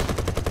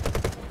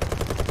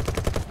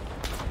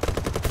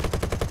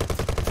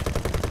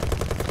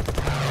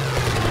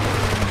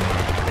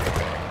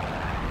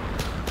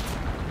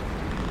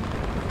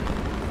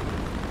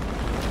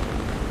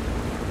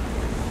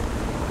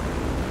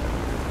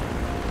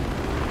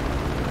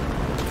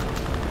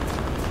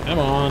 Come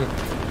on.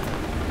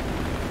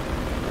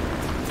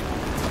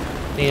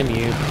 Damn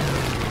you.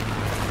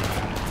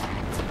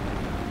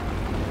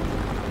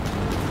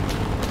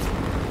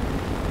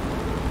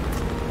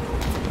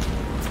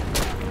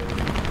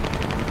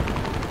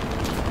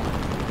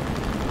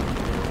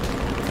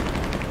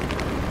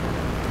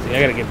 See, I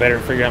gotta get better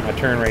at figuring out my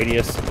turn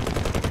radius.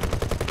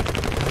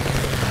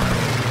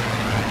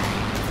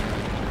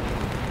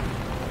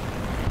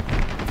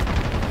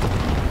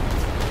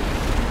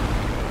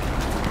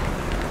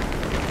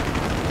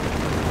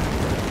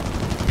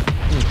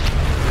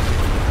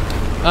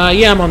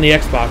 Yeah, I'm on the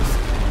Xbox.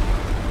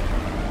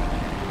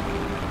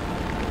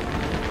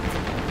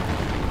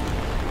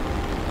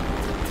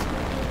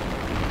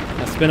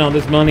 I spent all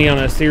this money on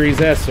a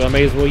Series S, so I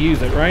may as well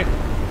use it, right?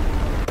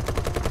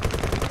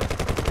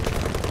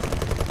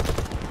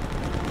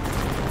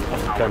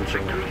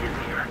 Punching.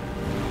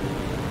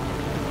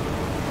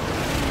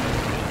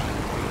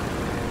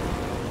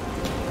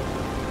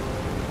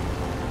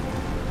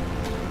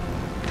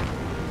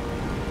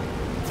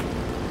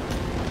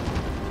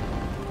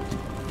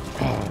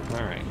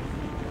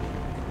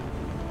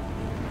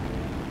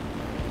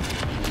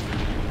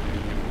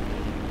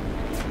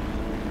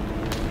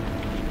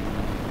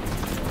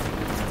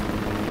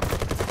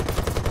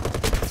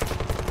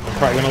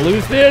 Probably gonna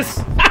lose this.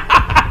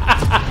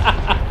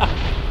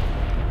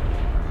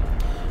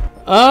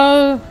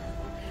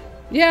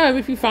 Yeah,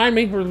 if you find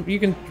me, or you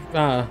can,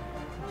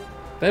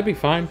 that'd be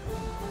fine.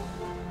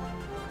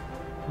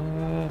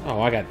 Oh,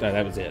 I got that.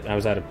 That was it. I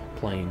was out of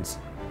planes.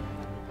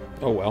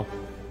 Oh well.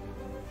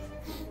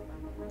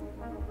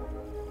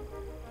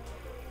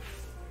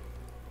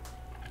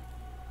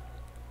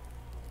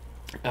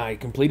 I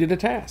completed a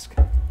task.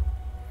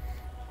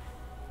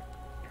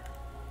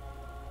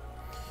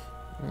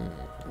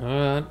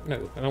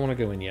 No, I don't want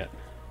to go in yet.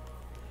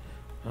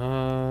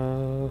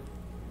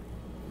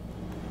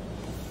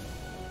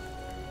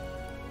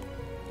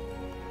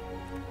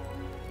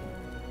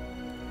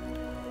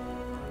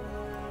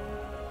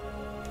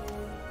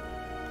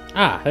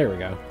 Ah, there we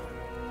go.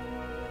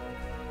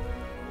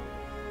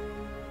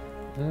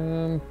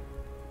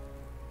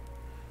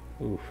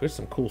 Ooh, there's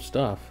some cool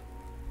stuff.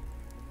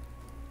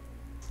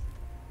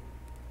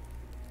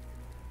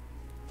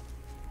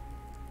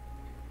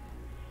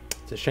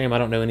 It's a shame I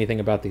don't know anything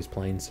about these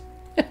planes.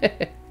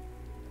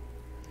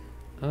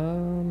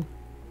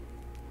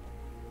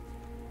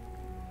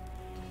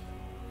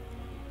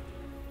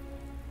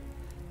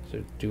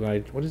 So do I...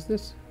 What is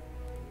this?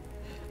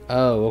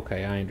 Oh,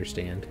 okay, I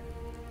understand.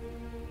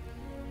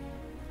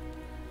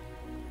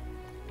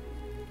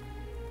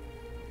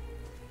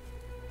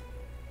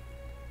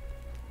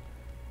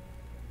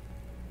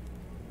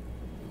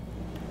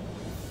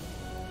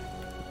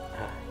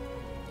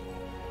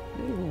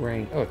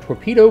 Oh, a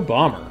torpedo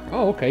bomber.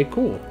 Oh, okay,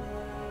 cool.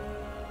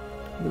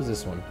 What is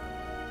this one?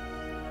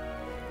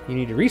 You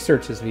need to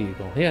research this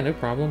vehicle. Yeah, no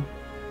problem.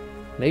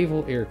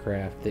 Naval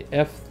aircraft. The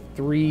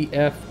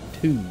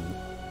F3F2.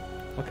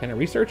 Oh, can I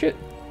research it?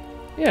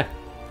 Yeah.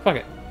 Fuck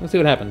it. Let's see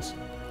what happens.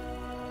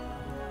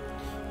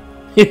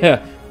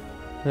 Yeah.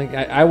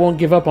 I won't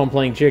give up on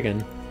playing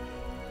chicken.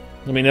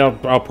 I mean,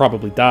 I'll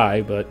probably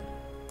die, but...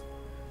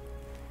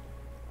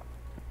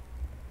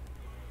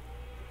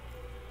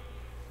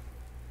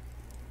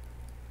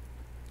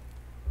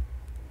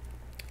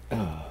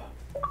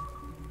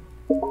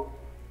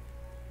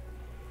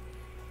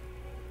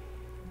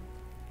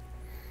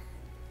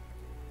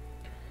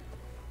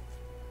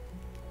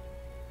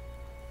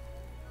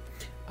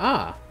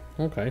 Ah,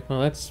 okay.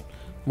 Well, that's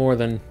more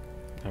than...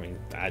 I mean,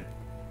 I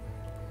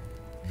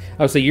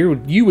would say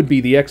you would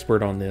be the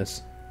expert on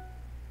this.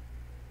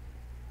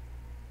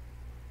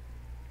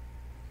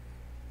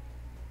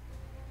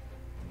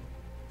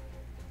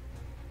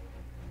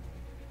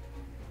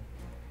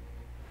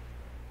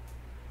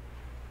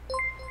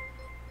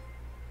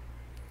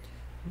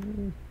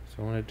 So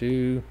I want to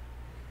do...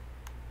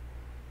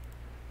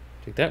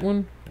 Take that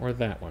one or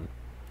that one?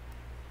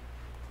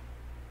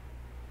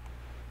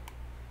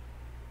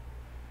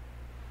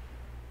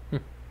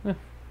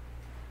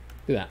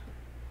 Do that.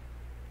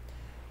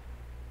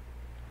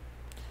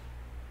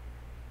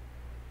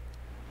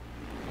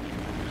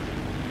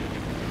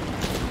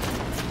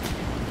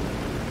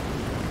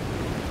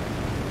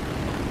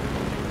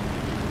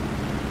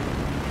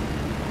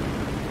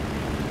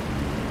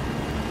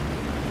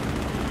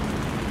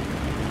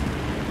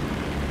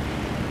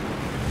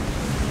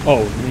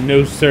 Oh,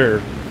 no,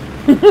 sir.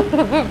 Get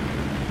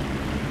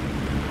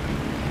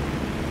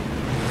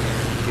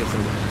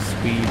some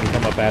speed and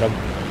come up at him.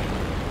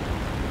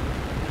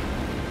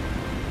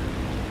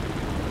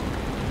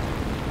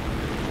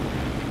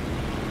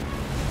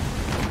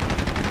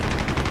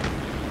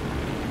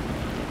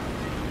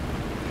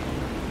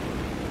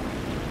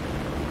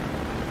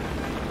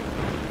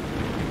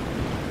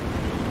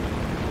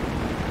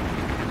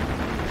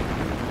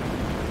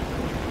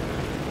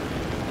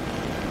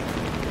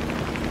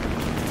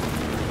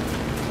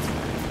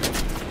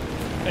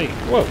 Hey,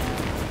 whoa.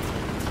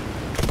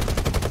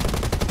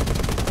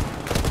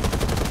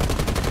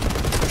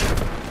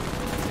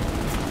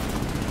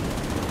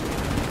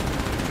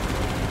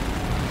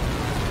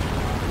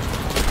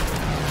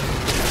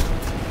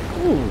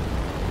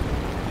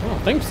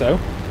 don't think so.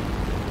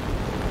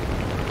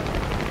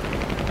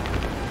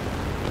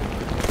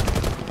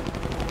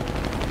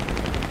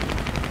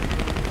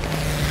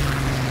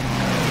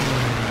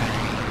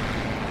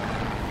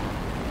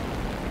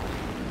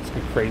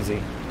 It's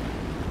crazy.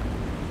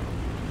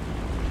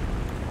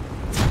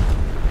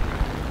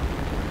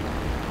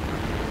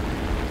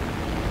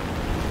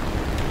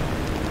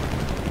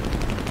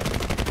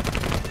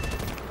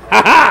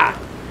 Ha ha!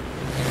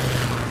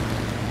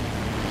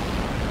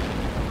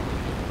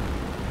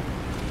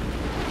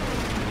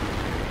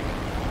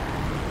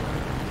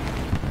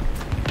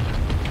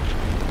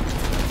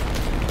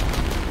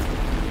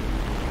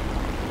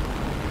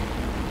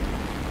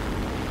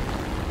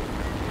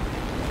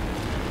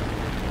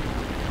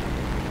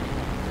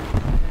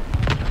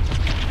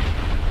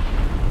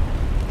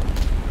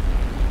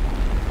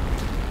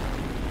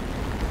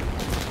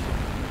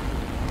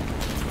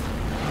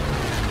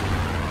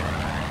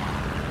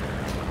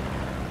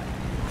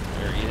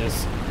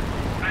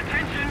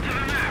 Attention to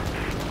the map.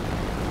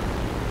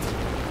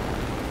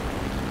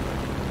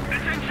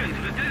 Attention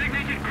to the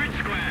designated grid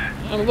square.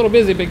 I'm a little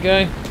busy, big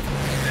guy. Attention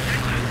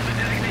to the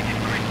designated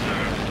grid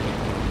zone.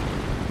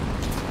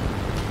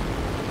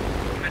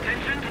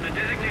 Attention to the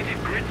designated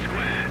grid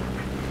square.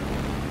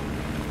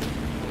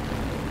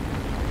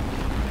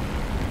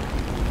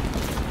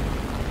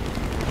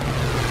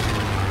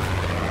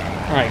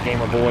 Alright,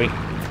 gamer boy.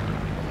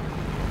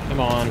 Come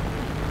on.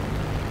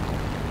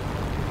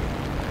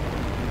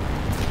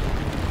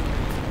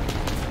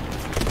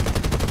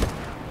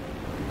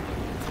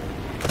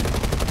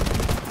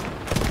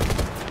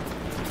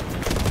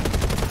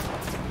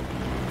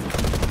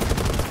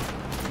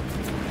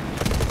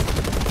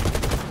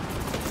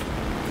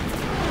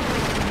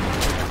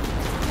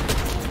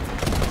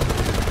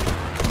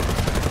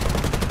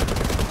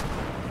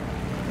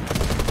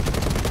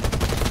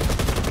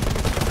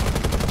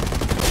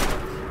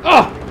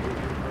 Oh!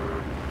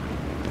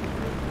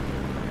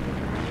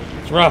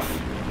 It's rough.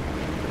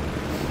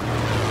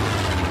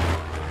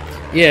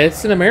 Yeah,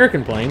 it's an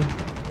American plane.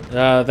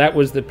 That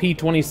was the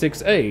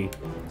P-26A.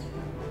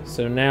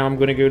 So now I'm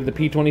going to go to the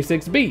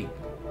P-26B.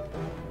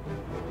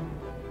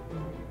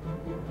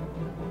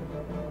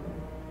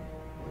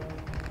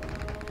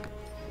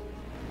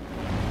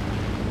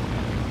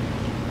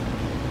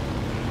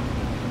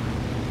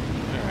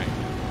 Alright.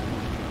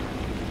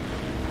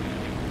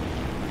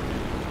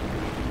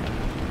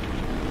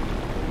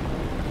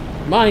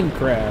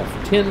 Minecraft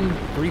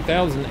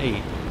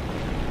 10-3008.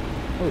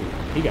 Oh,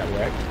 he got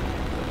wrecked.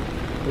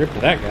 Rip to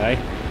that guy.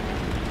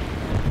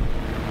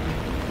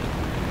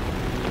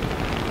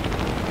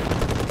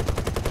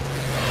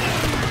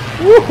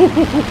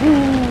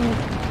 Woo-hoo-hoo-hoo-hoo.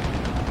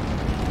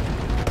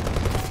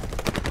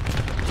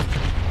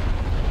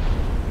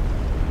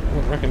 I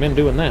wouldn't recommend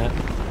doing that.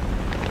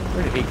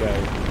 Where did he go?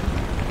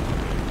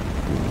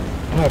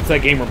 Oh, it's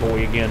that gamer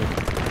boy again.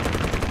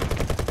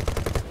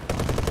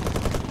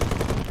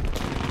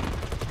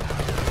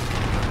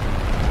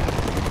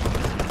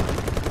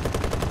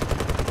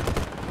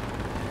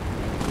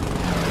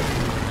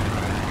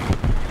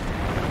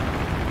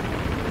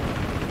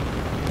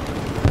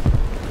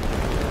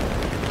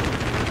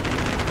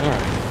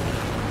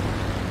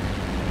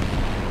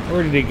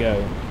 Where did he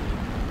go?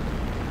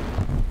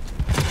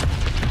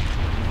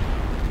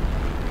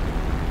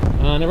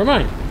 Never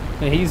mind.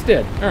 He's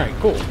dead. Alright,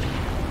 cool.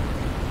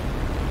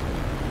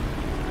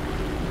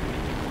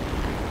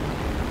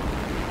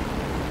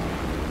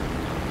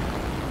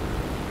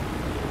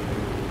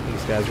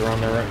 These guys are on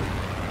their own.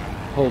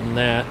 Holding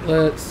that.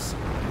 Let's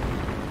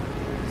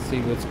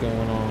see what's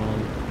going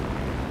on.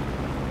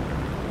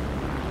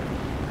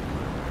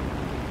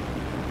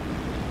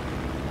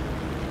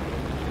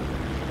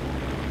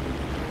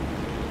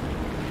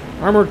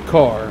 Armored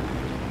car.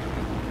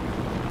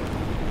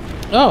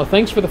 Oh,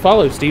 thanks for the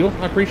follow, Steel.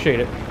 I appreciate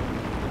it.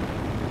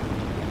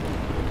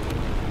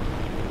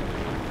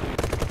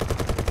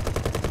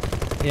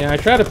 Yeah, I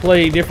try to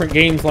play different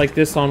games like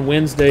this on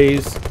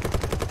Wednesdays,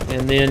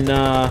 and then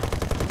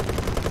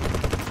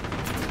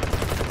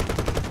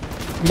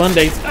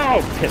Mondays.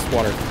 Oh, piss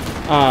water.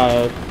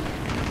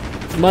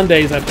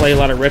 Mondays I play a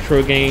lot of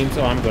retro games.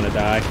 Oh, I'm gonna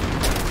die.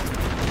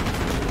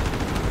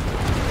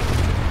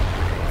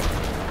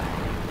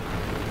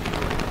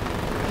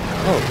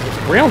 Oh,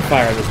 it's ground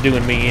fire that's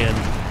doing me in.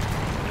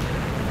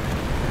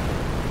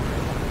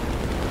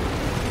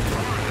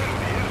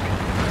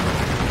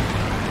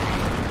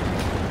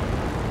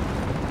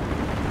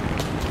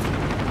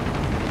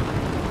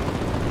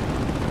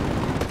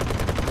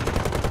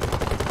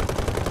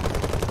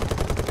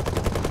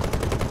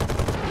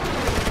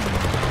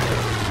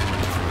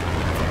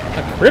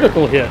 A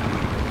critical hit.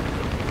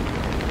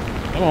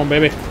 Come on,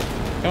 baby.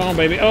 Come on,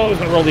 baby. Oh, it was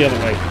gonna roll the other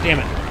way. Damn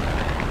it.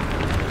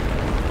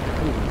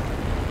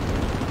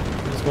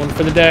 Going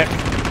for the deck.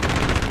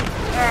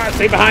 Ah,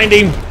 stay behind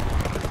him.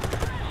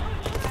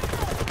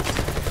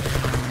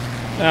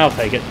 I'll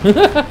take it.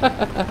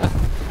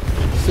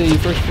 See,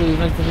 first blue,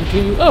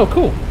 952. Oh,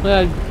 cool.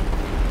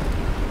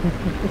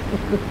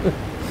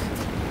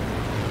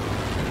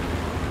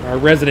 Our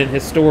resident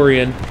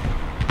historian.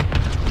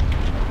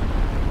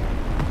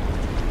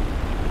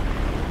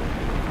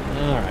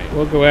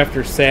 we'll go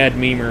after Sad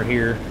Memer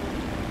here.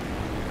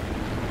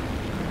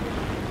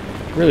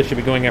 Really should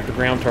be going after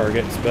ground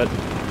targets, but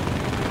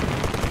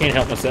can't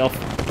help myself.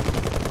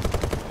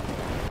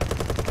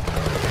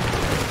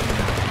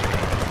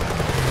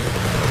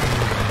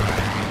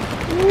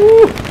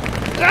 Woo!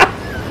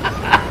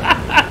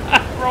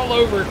 Roll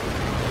over.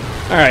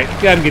 Alright,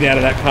 gotta get out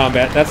of that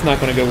combat. That's not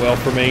going to go well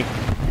for me.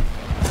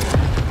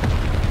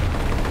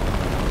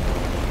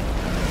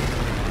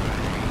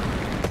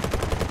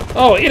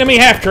 Oh, enemy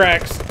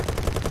half-tracks!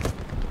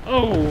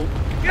 Oh,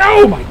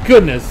 oh my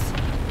goodness!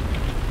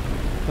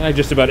 I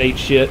just about ate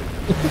shit.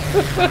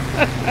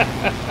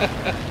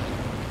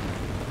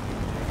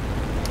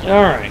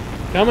 Alright,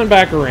 coming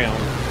back around.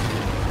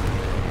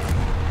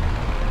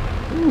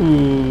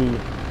 Ooh,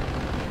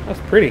 that's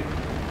pretty.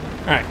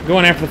 Alright,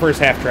 going after the first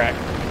half-track.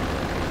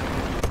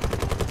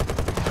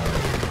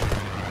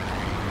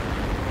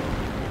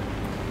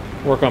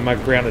 Work on my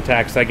ground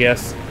attacks, I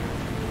guess.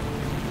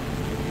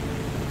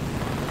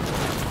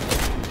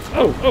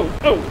 Oh, oh,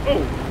 oh,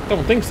 oh!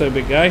 Don't think so,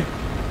 big guy.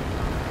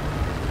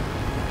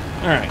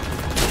 Alright.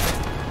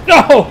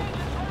 No!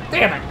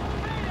 Damn it!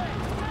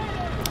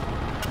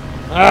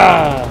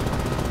 Ah!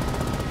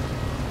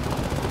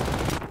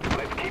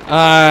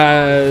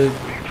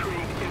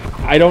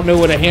 I don't know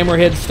what a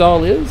hammerhead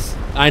stall is.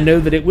 I know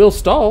that it will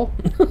stall.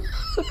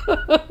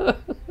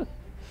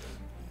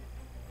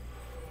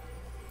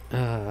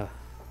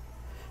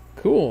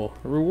 Cool.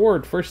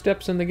 Reward. First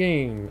steps in the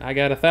game. I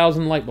got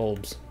 1,000 light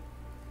bulbs.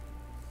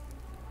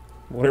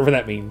 Whatever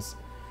that means.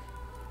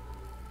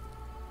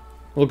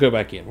 We'll go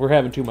back in. We're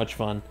having too much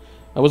fun.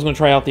 I was going to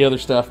try out the other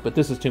stuff, but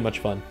this is too much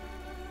fun.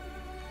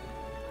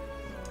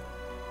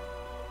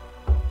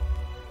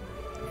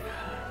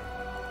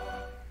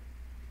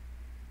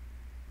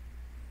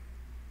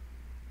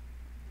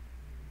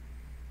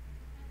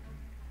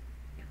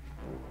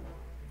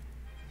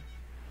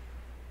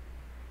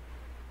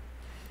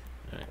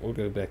 Alright, we'll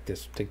go back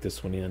take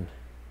this one in.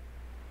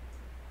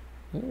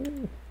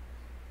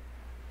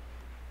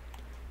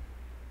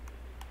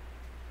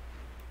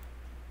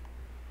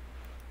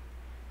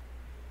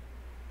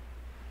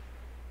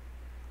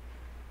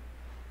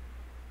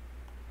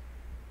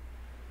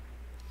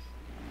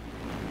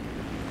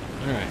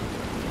 Alright.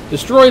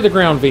 Destroy the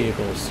ground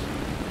vehicles.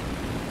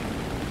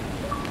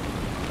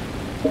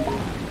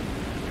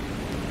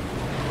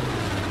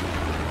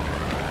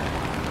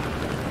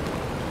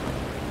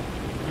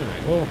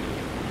 Alright, well,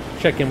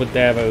 check in with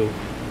Davo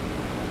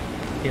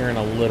here in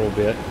a little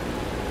bit.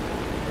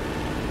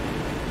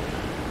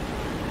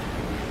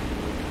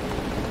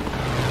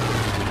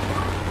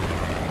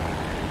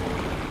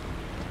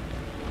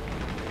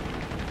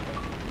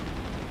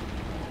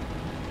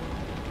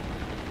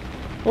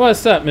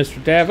 What's up,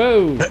 Mr.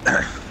 Davo?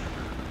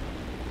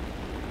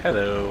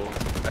 Hello.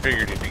 I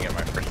figured you didn't get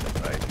my first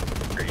invite.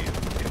 For you.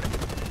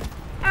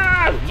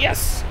 Ah,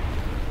 yes!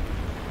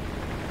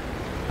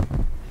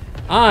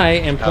 I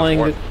am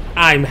playing...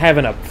 I'm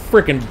having a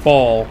frickin'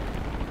 ball.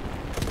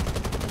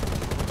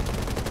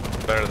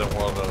 Better than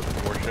World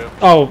of Warship?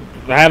 Oh,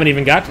 I haven't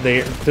even got to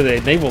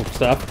the naval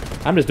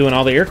stuff. I'm just doing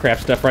all the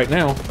aircraft stuff right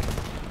now.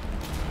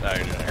 Now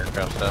you're doing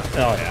aircraft stuff?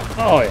 Oh, yeah.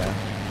 Oh, yeah.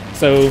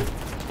 So...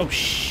 Oh,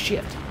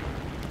 shit.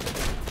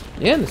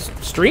 Yeah, the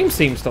stream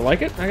seems to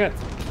like it. I got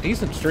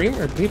decent stream,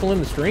 or people in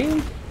the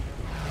stream.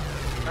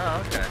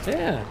 Oh, okay.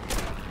 Yeah.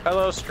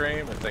 Hello,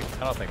 stream. I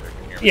don't think they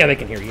can hear me. Yeah, they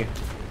can hear you.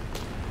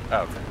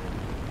 Oh, okay.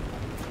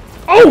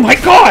 Oh my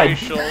god!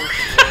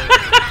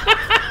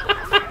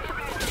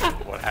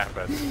 What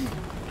happened?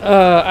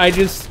 I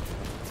just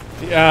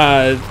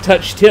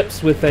touched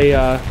tips with a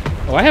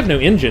oh, I have no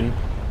engine.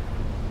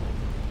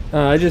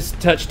 I just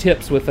touched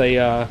tips with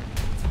a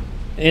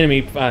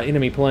enemy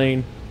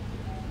plane.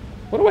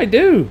 What do I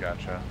do?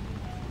 Gotcha.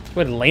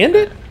 Would land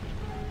it?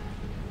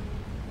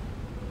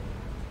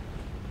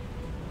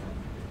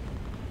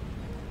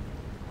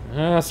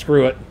 Ah,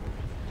 screw it.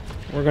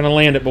 We're gonna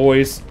land it,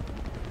 boys.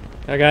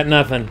 I got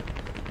nothing.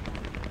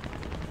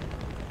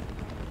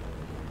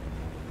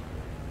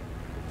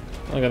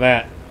 Look at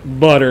that.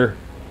 Butter.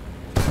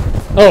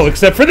 Oh,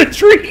 except for the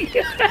tree!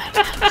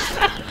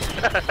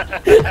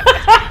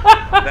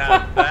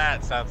 Now,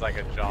 that sounds like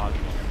a John.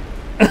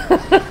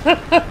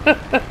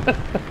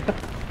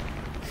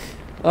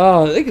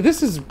 Oh,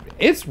 this is...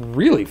 It's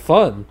really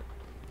fun.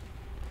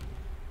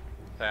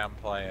 I'm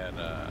playing,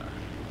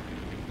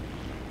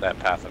 the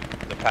Path of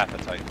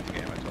Titans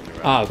game I told you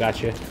about. Oh,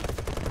 gotcha.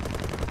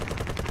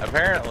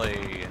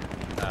 Apparently,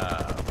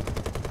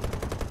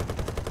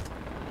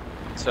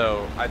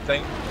 so I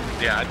think,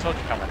 yeah, I told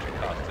you how much it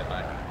cost, didn't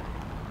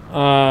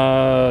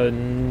I?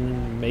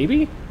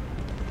 Maybe?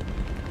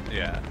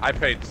 Yeah, I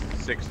paid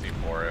 60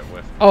 for it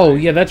with... Oh,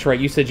 yeah, that's right.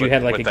 You said you with-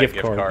 had like a with that gift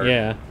gift card. card.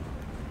 Yeah.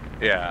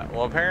 Yeah,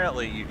 well,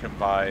 apparently you can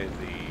buy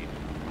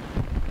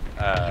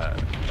the,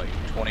 like,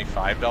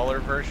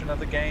 $25 version of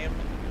the game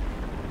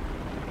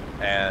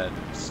and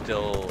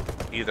still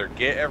either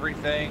get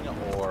everything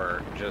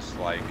or just,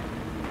 like,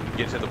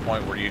 get to the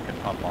point where you can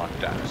unlock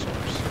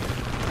dinosaurs.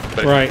 But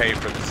if Right. you pay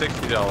for the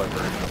 $60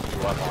 version, you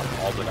unlock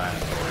all the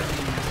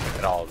dinosaurs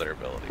in all of their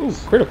abilities.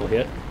 Ooh, critical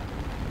hit.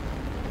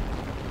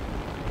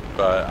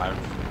 But I'm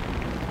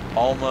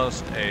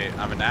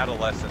an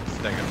adolescent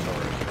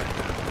Stegosaurus right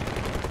now.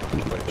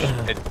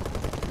 Which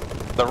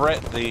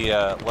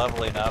the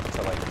leveling up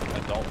to like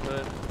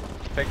adulthood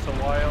takes a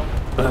while.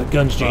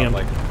 Guns jam.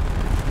 But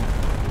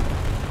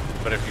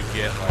if you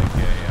get like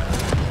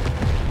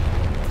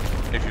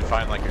if you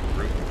find like a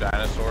group of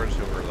dinosaurs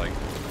who are like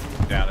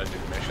down to do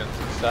missions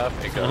and stuff,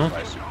 it goes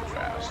by super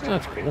fast.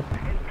 That's cool.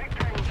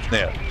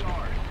 Yeah.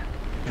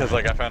 Because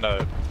like I found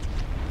a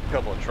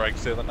couple of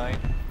trikes the other night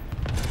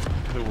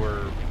who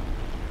were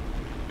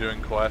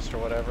doing quests or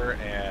whatever,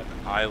 and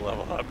I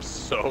level up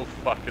so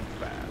fucking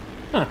fast.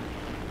 Huh.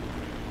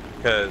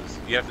 Because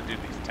you have to do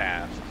these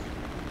tasks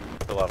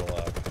to level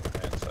up,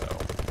 and so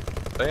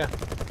yeah.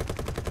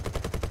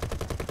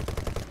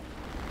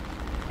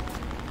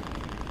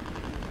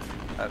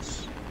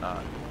 That's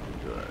not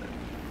good.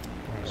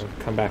 Right,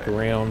 come back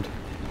around.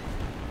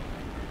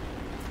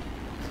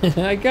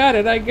 I got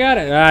it, I got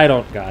it. I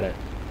don't got it.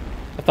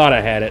 I thought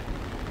I had it.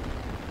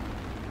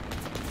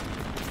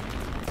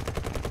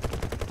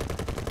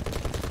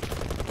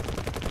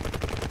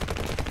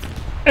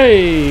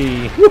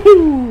 Hey!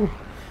 Woohoo!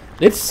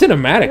 It's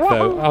cinematic,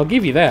 though. I'll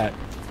give you that.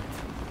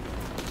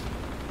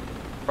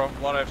 From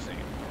what I've seen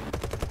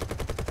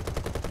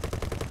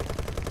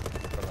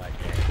from that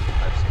game,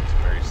 I've seen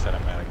some very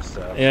cinematic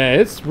stuff. Yeah,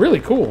 it's really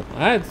cool.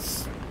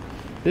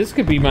 This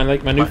could be my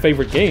new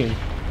favorite game.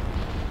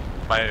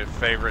 My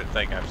favorite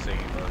thing I've seen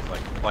was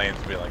like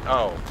planes be like,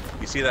 "Oh,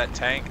 you see that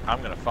tank?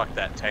 I'm gonna fuck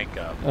that tank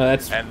up."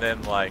 And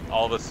then like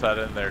all of a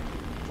sudden their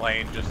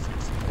plane just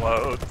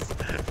explodes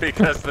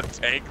because the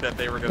tank that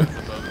they were gonna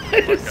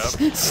supposedly fuck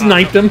up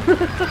sniped them.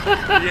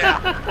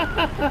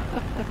 Yeah,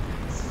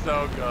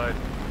 so good.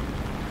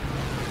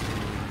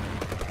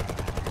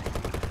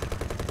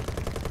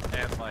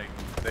 And like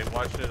they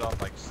watched it on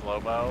like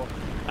slow-mo,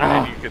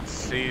 and you could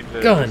see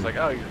that it's like,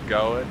 oh, you're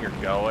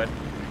going,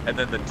 and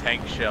then the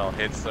tank shell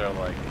hits their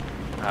like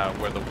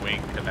where the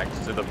wing connects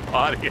to the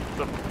body of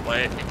the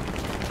plane.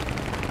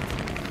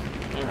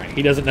 All right,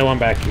 he doesn't know I'm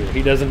back here.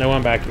 He doesn't know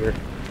I'm back here.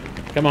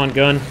 Come on,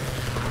 gun.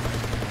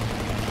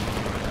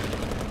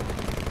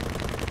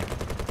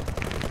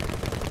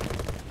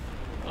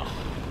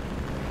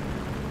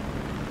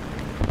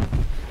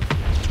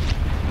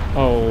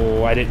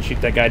 Oh, I didn't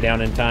shoot that guy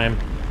down in time.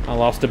 I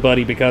lost a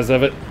buddy because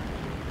of it.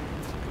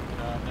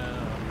 Oh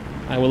no.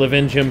 I will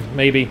avenge him,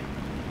 maybe.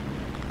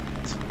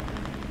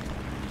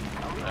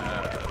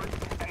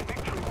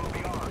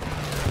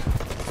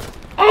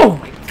 Oh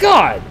my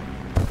god!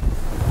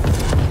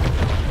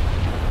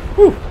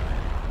 Whew.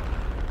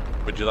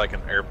 Would you like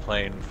an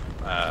airplane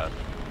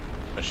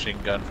machine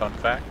gun fun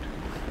fact?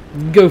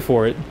 Go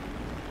for it.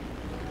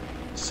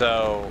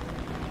 So,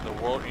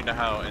 you know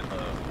how in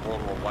the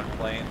World War I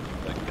planes,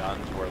 the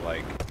guns were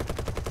like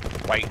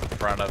right in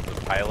front of the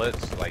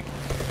pilots, like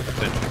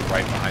essentially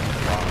right behind the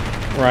prop?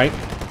 Right.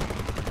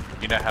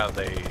 You know how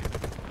they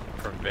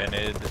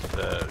prevented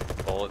the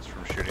bullets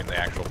from shooting the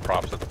actual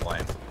props of the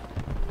plane?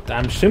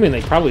 I'm assuming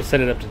they probably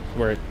set it up to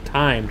where it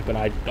timed, but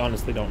I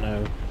honestly don't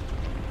know.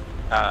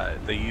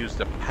 They used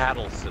a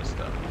paddle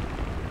system,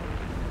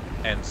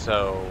 and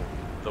so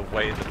the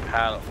way the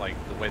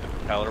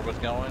propeller was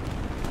going,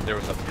 there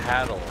was a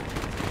paddle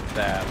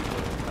that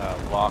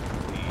would lock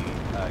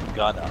the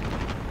gun up,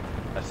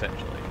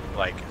 essentially,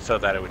 like so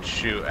that it would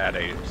shoot at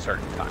a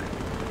certain time.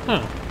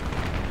 Huh.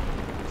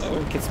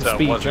 Oh, get some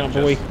speed, John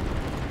boy.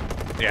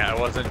 Yeah, it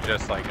wasn't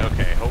just like,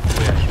 okay,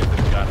 hopefully I shoot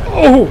this gun at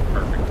the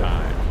perfect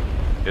time.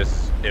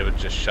 It would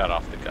just shut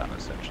off the gun,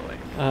 essentially.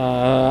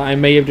 I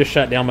may have just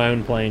shut down my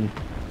own plane.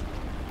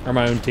 Or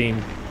my own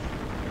team.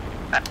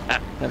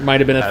 That might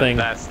have been a thing.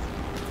 That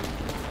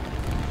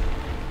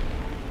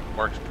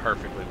works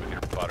perfectly with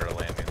your butter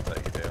landings that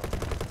you do.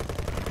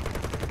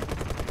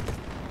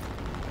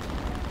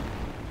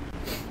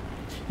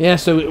 Yeah,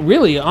 so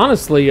really,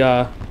 honestly,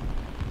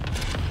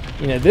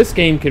 this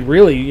game could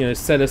really,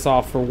 set us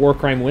off for War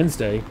Crime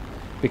Wednesday.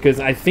 Because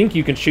I think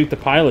you can shoot the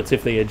pilots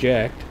if they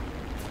eject.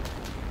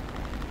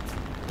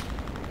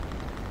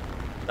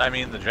 I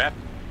mean, the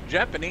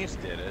Japanese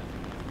did it.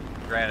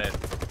 Granted,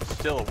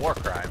 still a war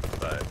crime,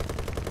 but...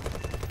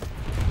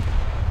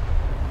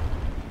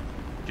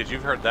 Because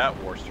you've heard that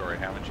war story,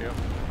 haven't you?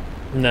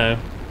 No.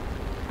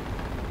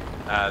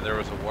 There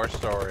was a war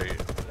story.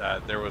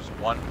 There was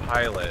one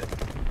pilot.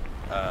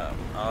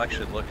 I'll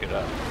actually look it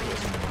up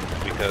just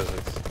because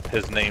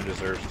his name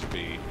deserves to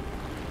be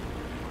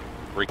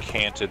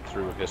recanted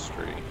through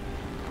history.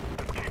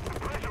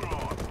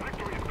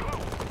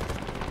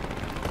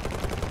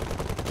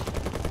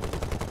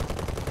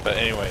 But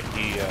anyway,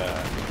 he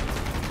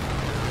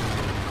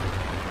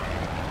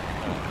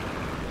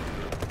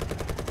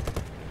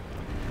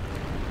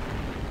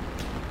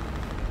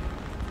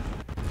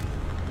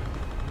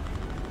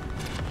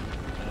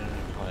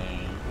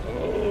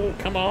oh,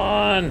 come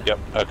on! Yep,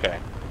 okay.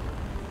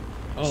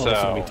 Oh, so,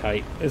 it's gonna be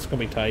tight. It's gonna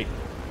be tight.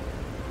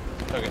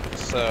 Okay,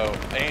 so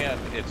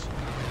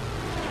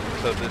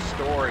this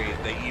story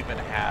they even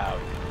have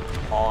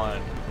on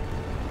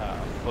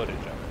footage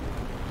of it.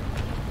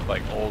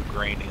 like old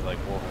grainy like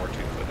World War II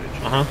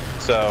footage. Uh-huh.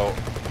 So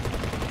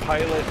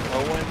pilot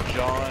Owen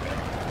John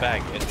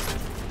Baggett,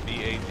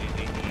 Baggett,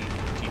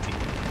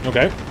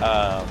 Okay.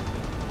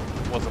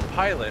 was a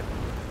pilot,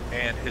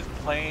 and his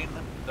plane,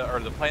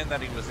 the plane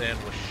that he was in,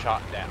 was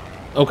shot down.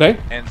 Okay.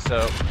 And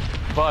so,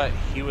 but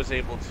he was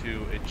able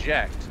to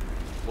eject.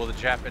 Well, the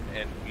Japan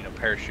and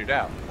parachute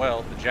out.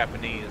 Well, the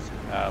Japanese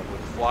would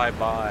fly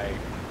by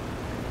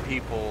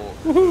people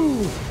who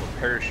were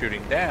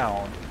parachuting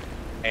down,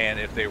 and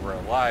if they were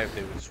alive,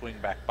 they would swing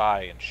back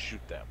by and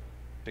shoot them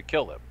to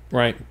kill them.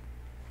 Right.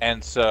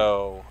 And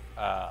so,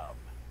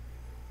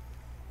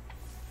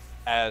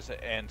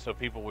 so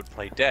people would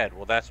play dead.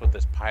 Well, that's what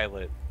this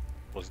pilot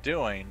was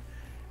doing,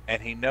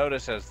 and he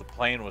noticed as the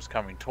plane was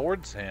coming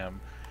towards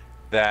him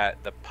that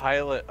the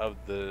pilot of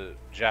the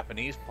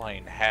Japanese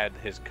plane had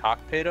his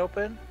cockpit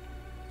open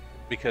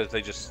because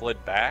they just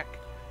slid back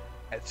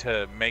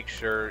to make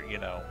sure,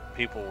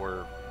 people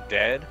were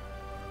dead.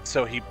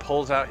 So he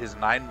pulls out his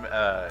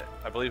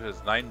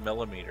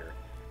 9mm,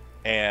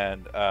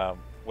 and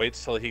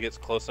waits till he gets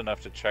close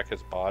enough to check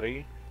his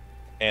body,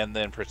 and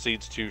then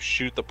proceeds to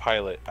shoot the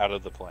pilot out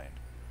of the plane.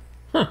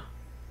 Huh.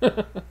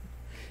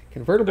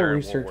 Convertible During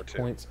World research War II.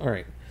 points. All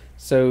right.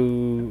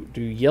 So,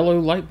 do yellow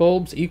light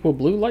bulbs equal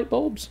blue light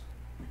bulbs?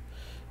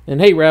 And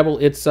hey, Rabble,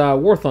 it's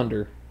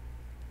Warthunder.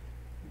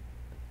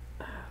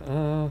 I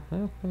don't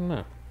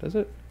know. Does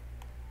it?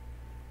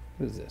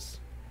 What is this?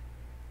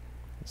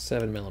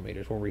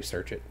 7mm. We'll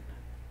research it.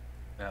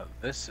 Now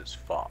this is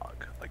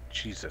fog. Like,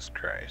 Jesus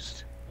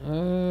Christ.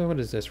 What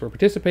is this? We're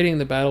participating in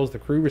the battles. The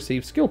crew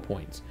receives skill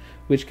points,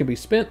 which can be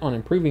spent on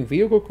improving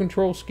vehicle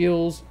control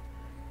skills,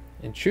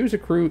 and choose a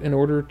crew in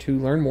order to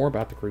learn more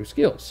about the crew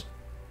skills.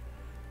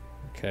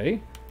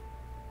 Okay.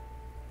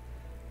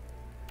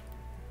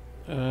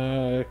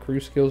 Crew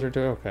skills are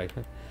okay.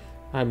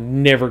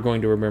 I'm never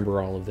going to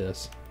remember all of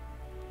this.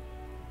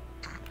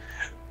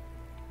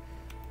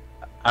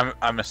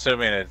 I'm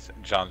assuming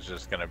John's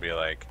just gonna be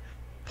like,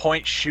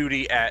 point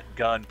shooty at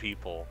gun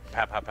people.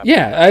 Pap, pap, pap,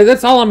 Yeah, pap.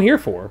 that's all I'm here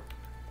for.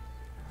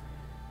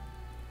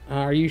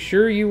 Are you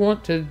sure you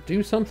want to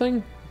do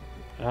something?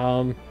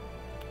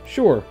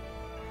 Sure.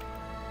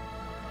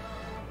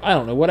 I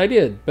don't know what I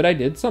did, but I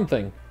did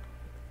something.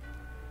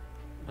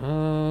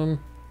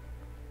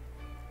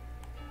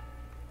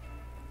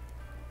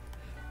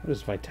 What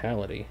is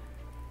vitality?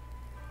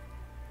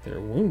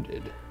 They're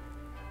wounded.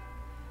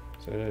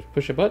 So just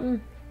push a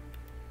button.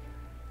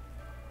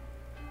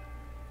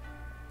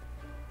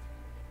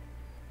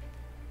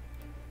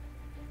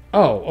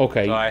 Oh,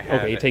 okay. So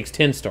Okay, it takes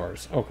 10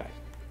 stars. Okay.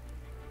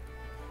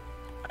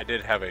 I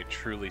did have a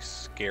truly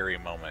scary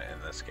moment in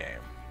this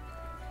game.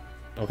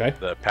 Okay.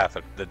 The Path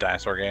of the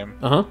Dinosaur game.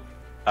 Uh-huh.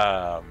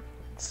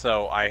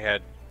 So I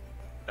had,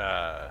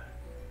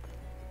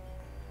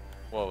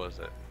 what was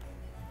it?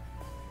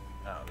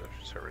 Oh, the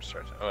server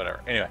starts. Oh,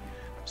 whatever. Anyway,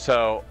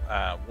 so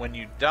when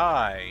you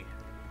die,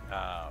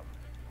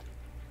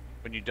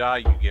 you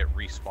get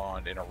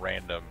respawned in a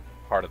random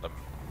part of the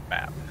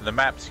map, and the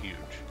map's huge.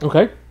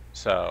 Okay.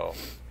 So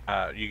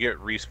you get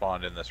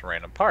respawned in this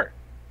random part.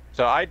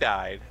 So I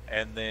died,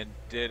 and then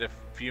did a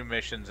few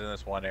missions in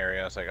this one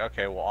area. I was like,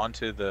 okay, well, on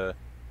to the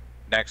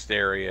next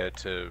area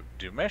to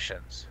do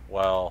missions.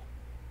 Well,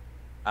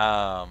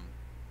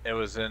 it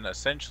was in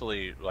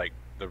essentially like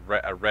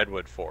a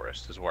redwood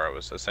forest is where I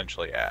was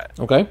essentially at.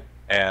 Okay.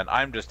 And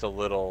I'm just a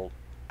little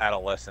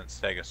adolescent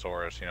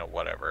stegosaurus,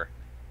 whatever.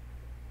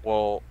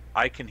 Well,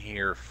 I can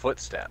hear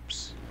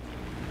footsteps,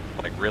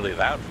 like really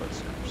loud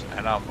footsteps,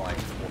 and I'm like,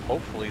 well,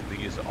 hopefully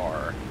these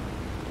are,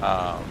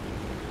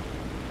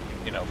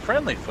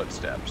 friendly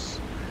footsteps.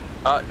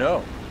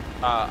 No.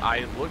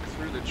 I look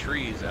through the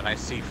trees and I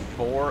see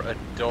 4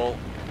 adult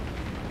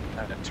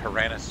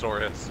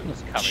Tyrannosaurus coming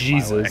my way.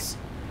 Jesus.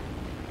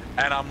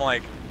 And I'm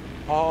like,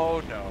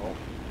 oh no.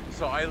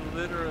 So I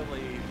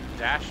literally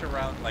dash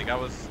around, like I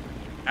was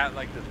at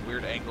like this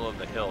weird angle of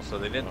the hill, so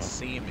they didn't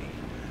see me.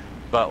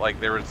 But like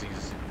there was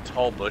these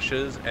tall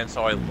bushes, and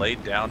so I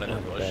laid down in I the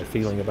have a bushes. bad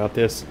feeling about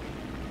this.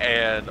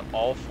 And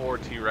all 4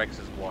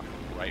 T-Rexes walked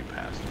right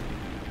past me.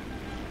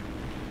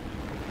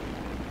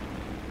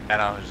 And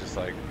I was just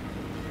like,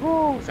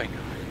 oh, thank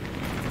God.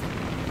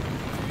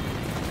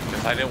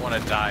 Because I didn't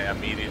want to die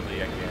immediately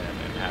again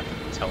and have to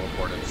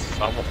teleport it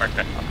somewhere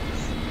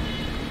else.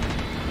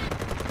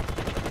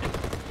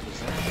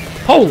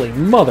 Holy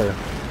mother!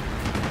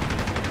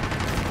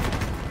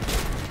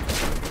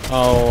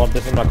 Oh,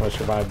 I'm not going to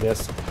survive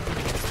this.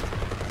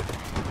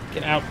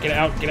 Get out, get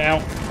out, get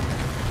out!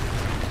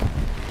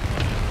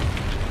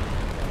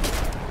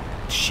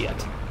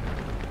 Shit.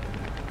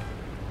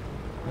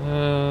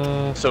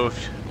 So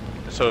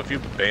if you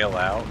bail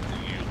out,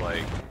 do you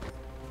like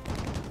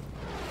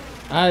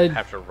I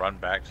have to run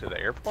back to the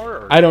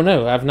airport? Or? I don't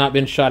know. I've not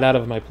been shot out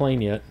of my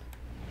plane yet.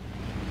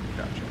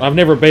 Gotcha. I've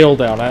never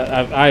bailed out.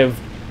 I have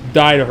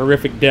died a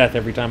horrific death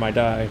every time I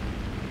die.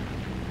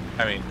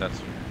 I mean,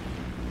 that's...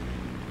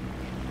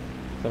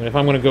 I mean, if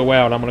I'm going to go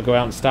out, I'm going to go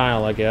out in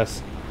style, I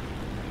guess.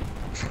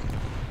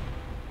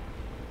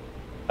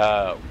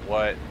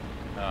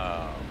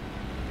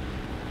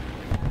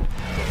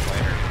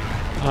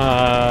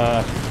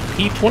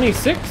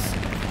 P-26.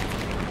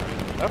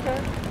 Okay.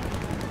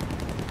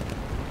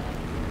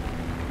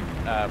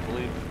 I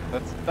believe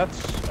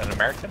that's an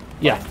American?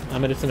 Yeah, I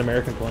mean it's an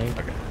American plane.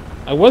 Okay.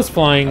 I was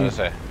flying. I was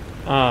gonna say.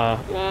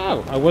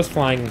 Oh, I was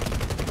flying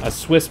a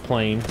Swiss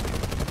plane,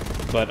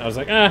 but I was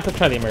like, let's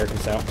try the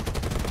Americans out.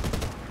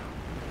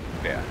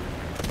 Yeah.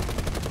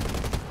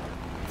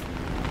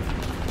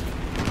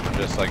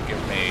 Just like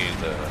give me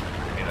the,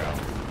 you know,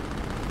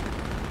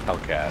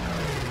 Hellcat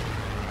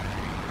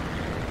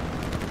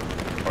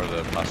or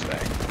the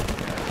Mustang.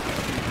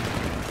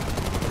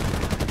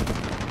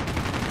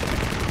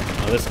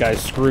 Oh, this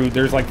guy's screwed.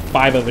 There's like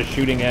 5 of us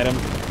shooting at him.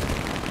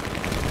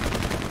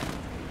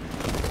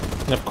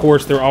 And of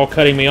course, they're all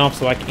cutting me off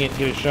so I can't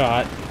get a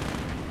shot.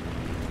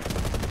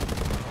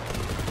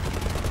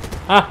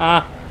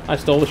 Haha! I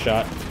stole the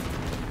shot.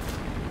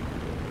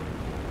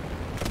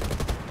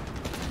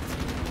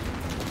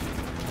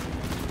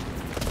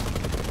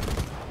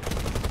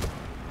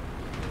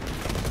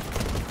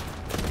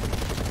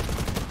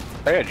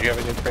 Oh yeah, did you have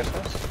a good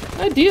Christmas?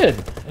 I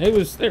did. It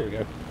was... There we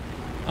go.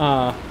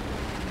 Oh,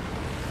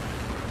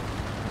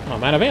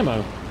 I'm out of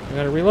ammo. I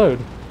gotta reload.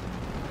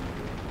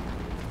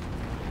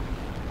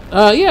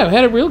 Yeah, I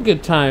had a real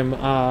good time.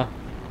 Yeah,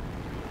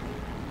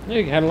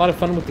 had a lot of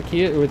fun with the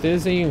kid, with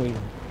Izzy, and we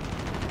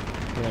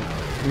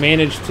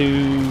managed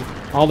to...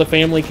 All the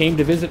family came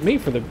to visit me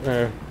for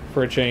the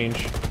for a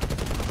change.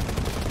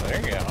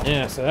 There you go.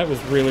 Yeah, so that was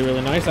really,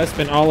 really nice. I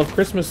spent all of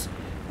Christmas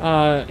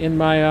in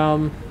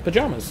my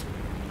pajamas,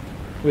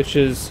 which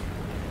is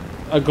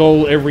a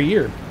goal every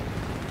year.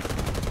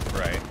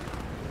 Right.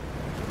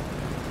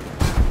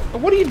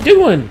 What are you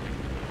doing?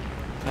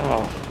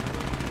 Oh.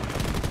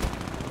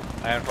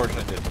 I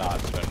unfortunately did not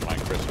spend my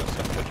Christmas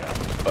in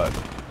pajamas, but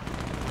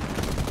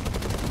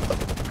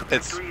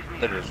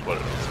it is what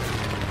it is.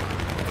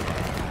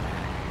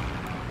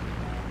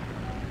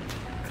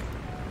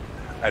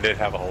 I did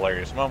have a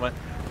hilarious moment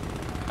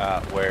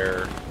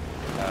where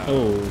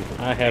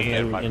I have me no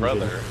and my engine.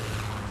 brother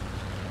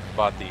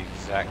bought the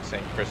exact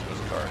same Christmas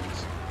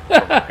cards for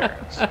my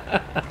parents.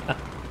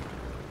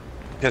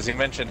 Because he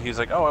mentioned, he's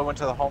like, oh, I went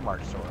to the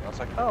Hallmark store. And I was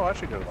like, oh, I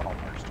should go to the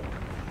Hallmark store.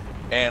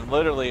 And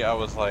literally, I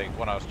was like,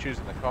 when I was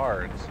choosing the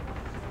cards,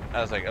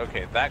 I was like,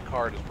 okay, that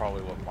card is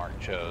probably what Mark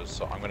chose,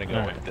 so I'm going to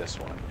go with this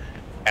one.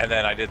 And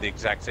then I did the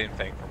exact same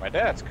thing for my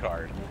dad's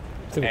card.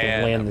 So we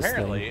can land this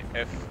thing.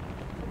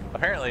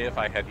 Apparently, if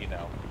I had,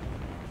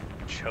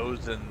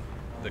 chosen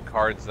the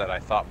cards that I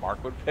thought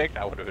Mark would pick,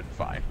 I would have been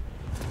fine.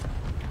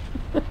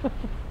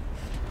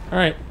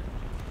 Alright.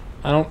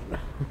 I don't...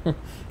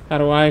 How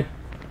do I...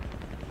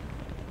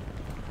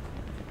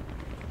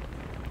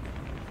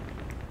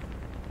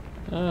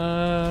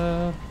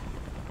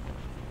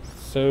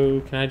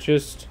 So, can I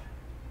just...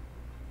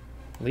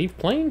 leave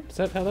plane? Is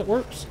that how that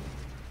works?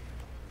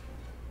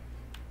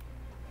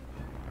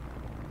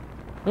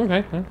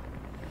 Okay. Huh.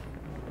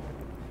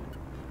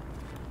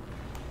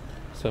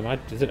 So,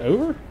 is it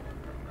over?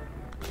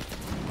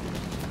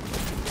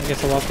 I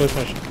guess I lost both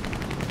my...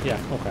 Yeah,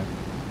 okay.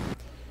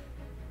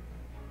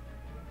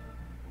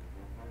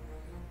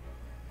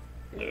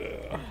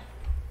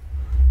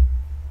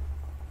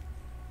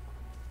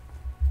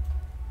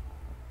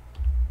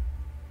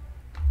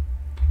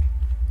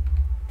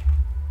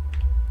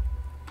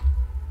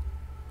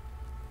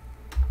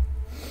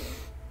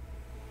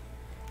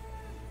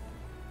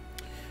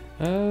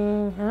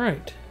 Ugh.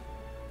 Alright.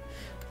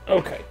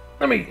 Okay.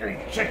 Let me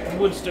check the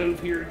wood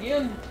stove here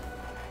again.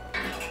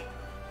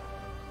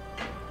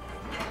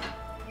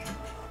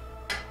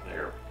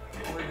 There.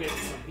 We're getting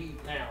some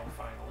heat now,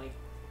 finally.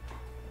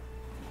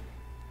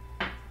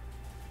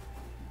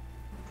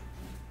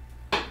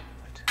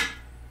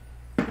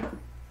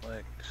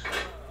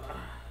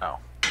 Oh.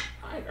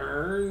 I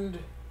earned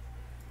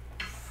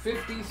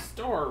 50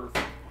 star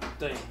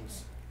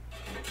things.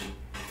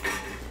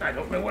 I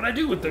don't know what I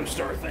do with those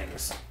star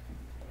things.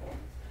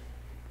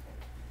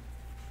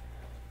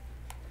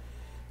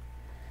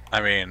 I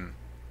mean,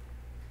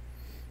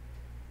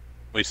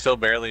 we still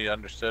barely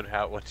understood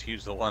what to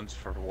use the ones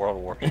for World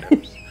of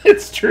Warships.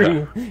 It's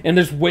true, and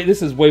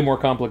this is way more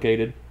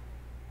complicated.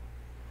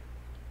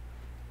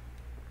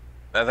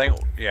 I think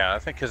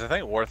because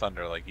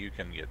Warthunder, like, you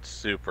can get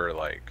super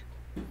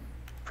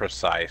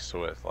precise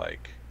with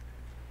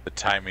the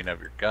timing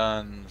of your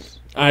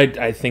guns.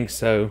 I think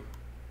so.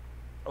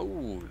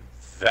 Oh,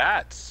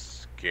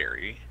 that's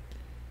scary.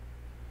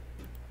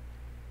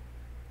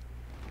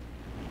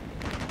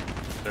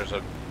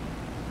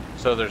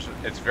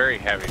 It's very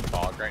heavy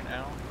fog right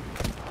now,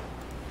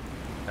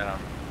 and I'm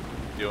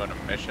doing a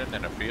mission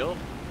in a field,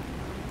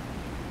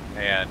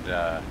 and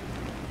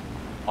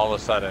all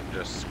of a sudden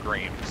just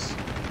screams.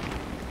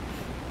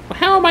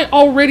 How am I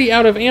already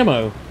out of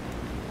ammo?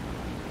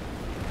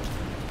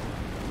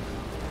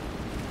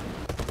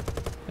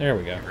 There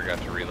we go. I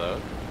forgot to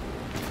reload.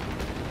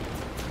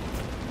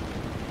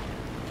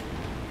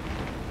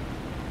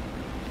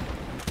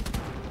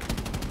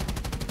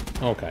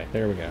 Okay,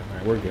 there we go.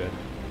 Alright, we're good.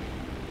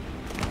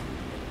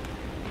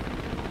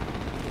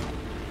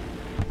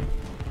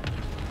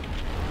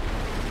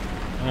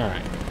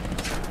 Alright.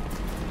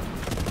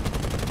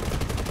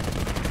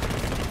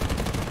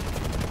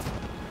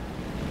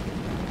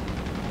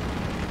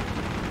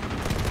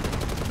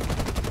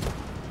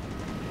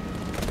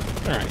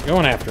 Alright,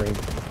 going after him.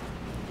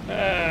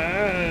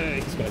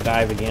 He's gonna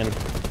dive again.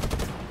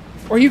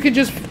 Or you could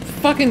just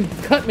fucking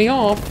cut me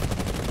off.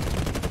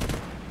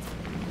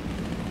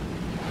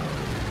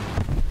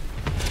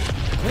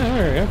 Oh,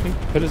 there we go. He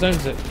put his own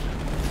zip.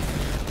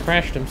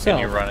 Crashed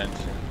himself. Can you run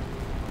into...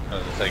 I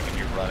was gonna say, can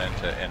you run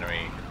into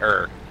enemy...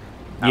 or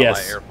ally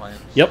Yes. airplanes?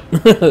 Yep.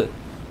 Yep.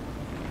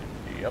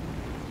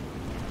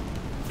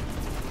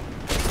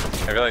 I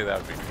feel like that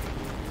would be...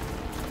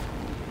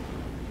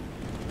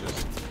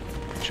 just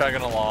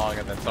chugging along,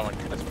 and then someone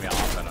cuts me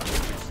off, and I'm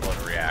too slow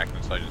to react,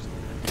 and so I just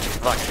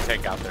fucking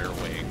take out their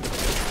wing.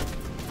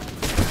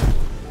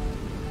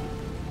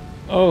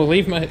 Oh,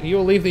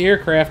 you'll leave the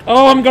aircraft.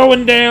 Oh, I'm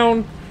going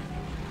down!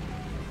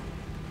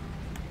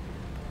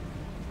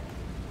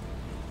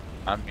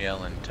 I'm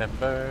yelling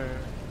timber.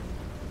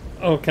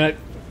 Oh, can I...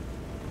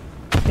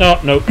 Oh,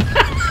 nope.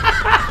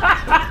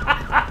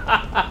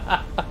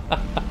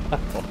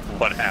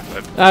 What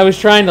happened? I was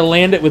trying to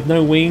land it with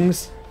no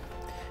wings,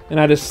 and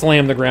I just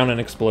slammed the ground and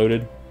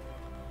exploded.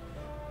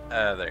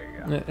 There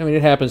you go. I mean,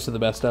 it happens to the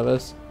best of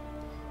us.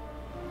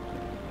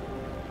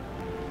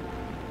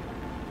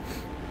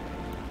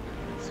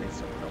 See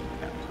some real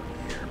caps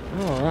over here.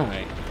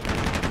 Alright.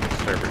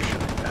 Server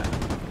shutting down.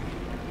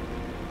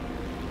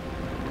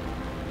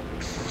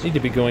 Need to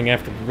be going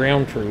after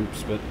ground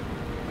troops, but...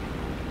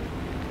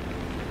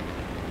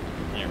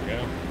 There we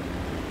go.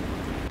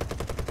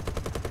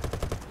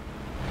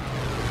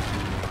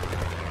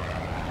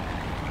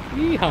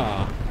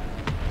 Yeehaw!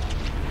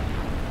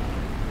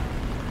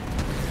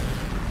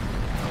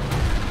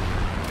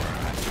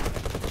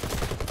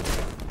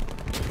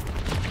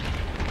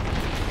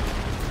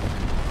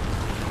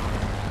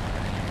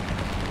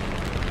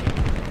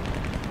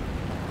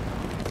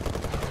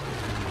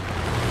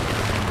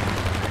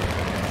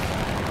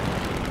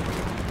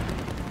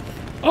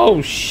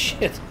 Oh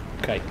shit!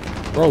 Okay,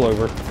 roll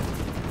over.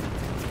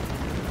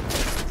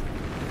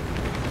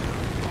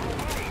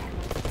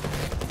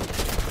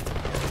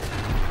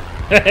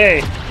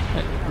 Hey!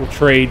 We'll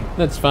trade.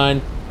 That's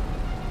fine.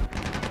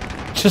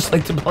 Just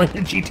like to play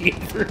in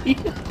GTA 3.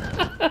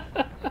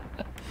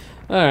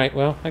 Alright,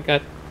 well, I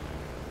got...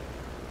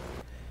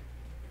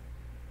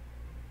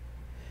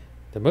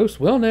 The most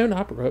well-known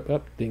opera...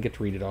 Oh, didn't get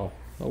to read it all.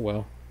 Oh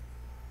well.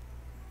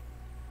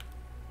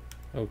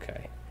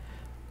 Okay.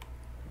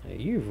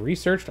 You've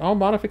researched all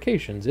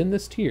modifications in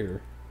this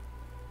tier.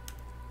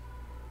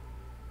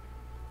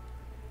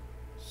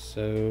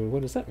 So,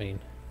 what does that mean?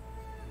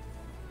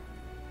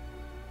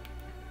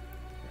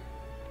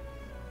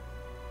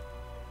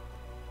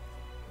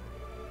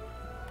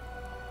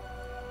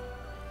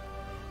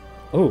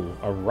 Oh,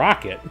 a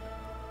rocket.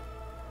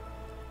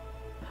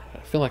 I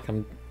feel like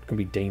I'm gonna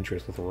be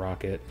dangerous with a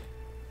rocket.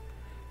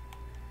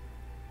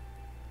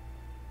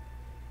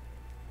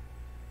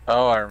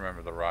 Oh, I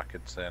remember the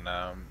rockets in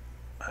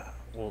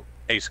well,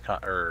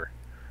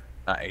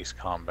 not Ace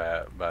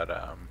Combat, but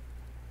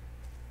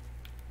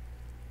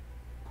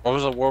what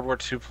was the World War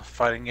II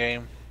fighting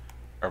game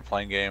or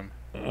playing game?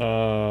 I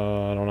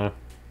don't know.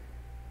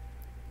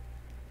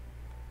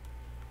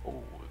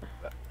 Oh,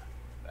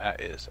 that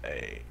is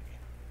a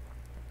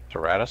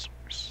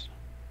Ceratosaurus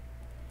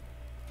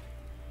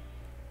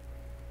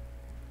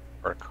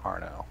or a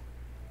Carno.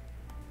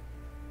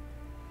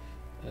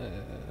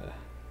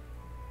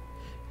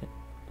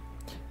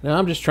 No,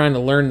 I'm just trying to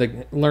learn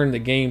the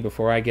game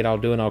before I get all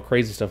doing all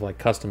crazy stuff like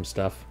custom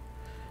stuff.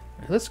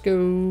 Let's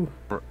go.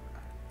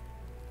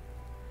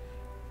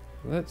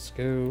 Let's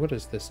go. What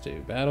does this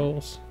do?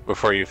 Battles.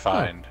 Before you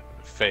find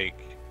fake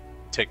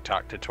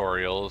TikTok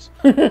tutorials.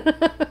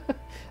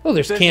 Oh,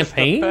 there's This is the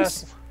campaigns.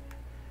 best.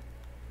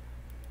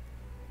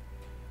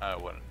 I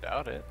wouldn't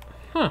doubt it.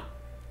 Huh.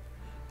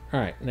 All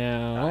right,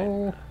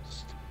 now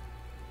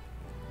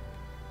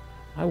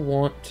I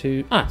want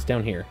to. Ah, it's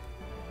down here.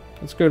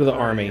 Let's go to the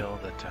army. All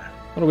the time.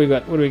 What do we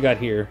got? What do we got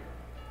here?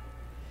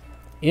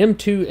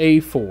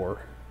 M2A4.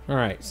 All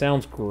right,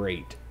 sounds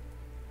great.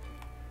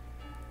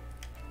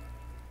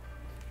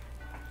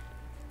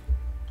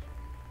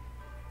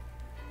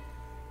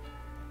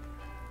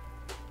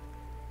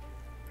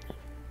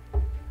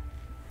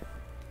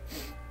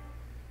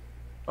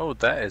 Oh,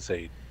 that is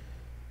a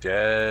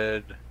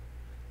dead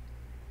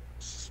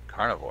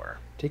carnivore.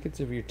 Tickets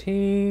of your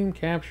team,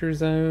 capture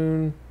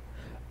zone.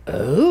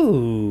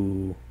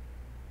 Oh.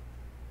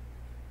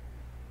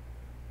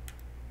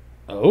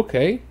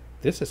 Okay,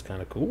 this is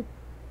kind of cool.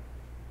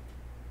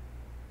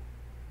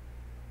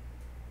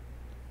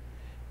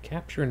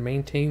 Capture and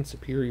maintain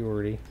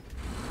superiority.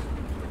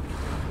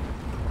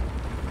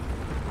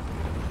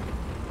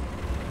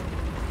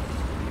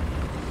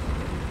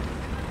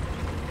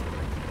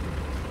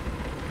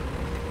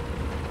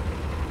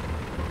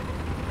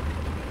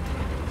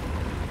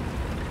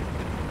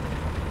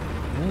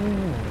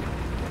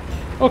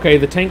 Okay,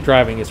 the tank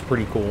driving is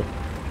pretty cool.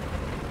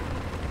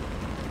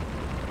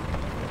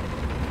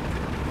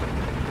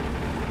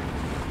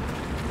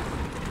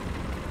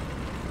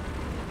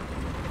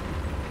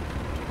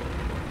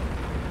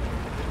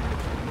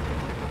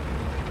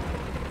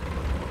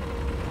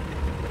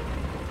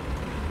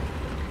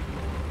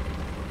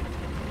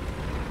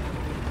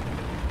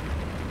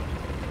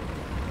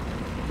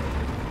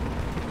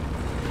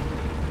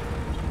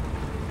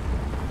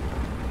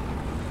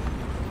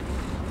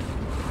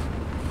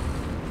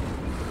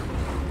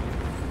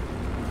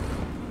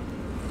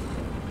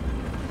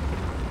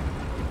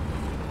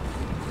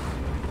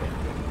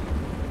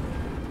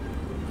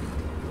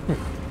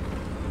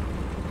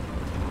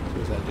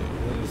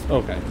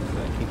 Okay,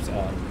 that keeps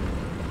up.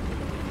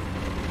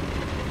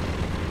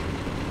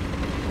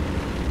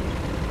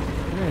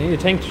 I need a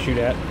tank to shoot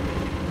at.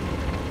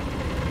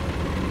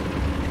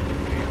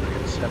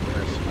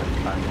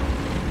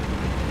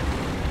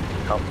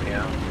 Help me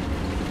out.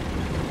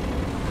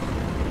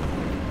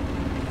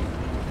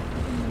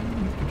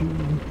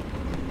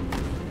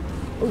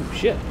 Oh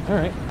shit! All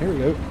right, here we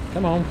go.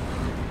 Come on.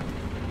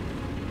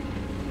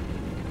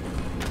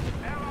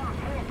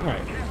 All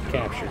right,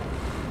 captured.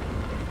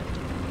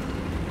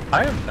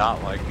 I am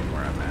not liking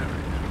where I'm at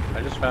right now.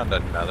 I just found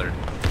another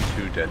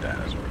 2 dead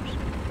dinosaurs.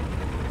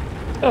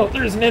 Oh,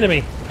 there's an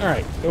enemy. All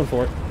right, going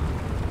for it.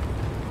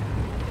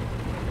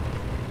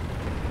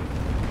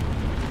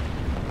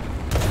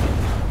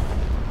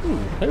 Ooh,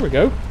 there we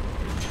go.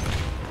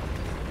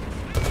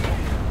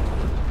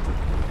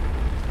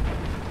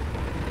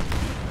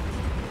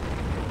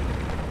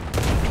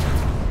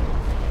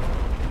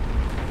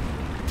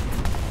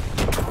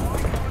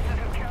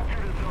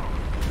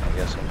 I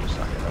guess I'm just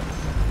not gonna.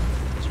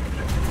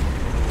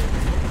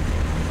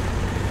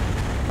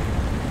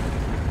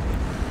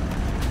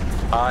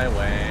 I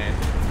win.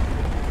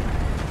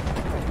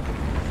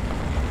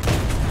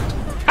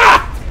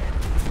 Ah!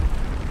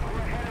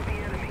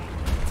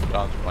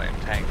 Don's playing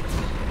tanks.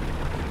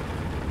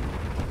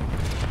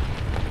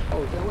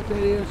 Oh, is that what that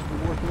is for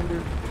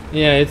Warthunder?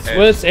 Yeah, it's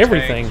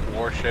everything. Tanks,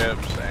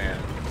 warships,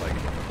 and like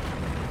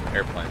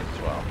airplanes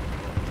as well.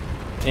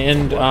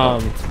 And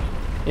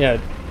yeah,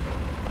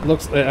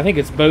 looks. I think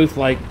it's both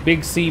like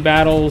big sea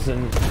battles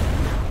and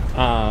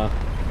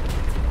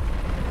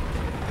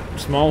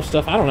small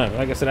stuff. I don't know.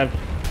 Like I said,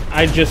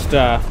 I just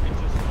oh,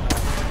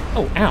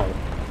 ow!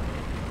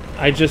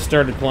 I just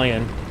started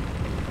playing.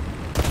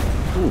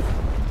 Ooh.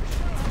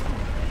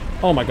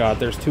 Oh my God!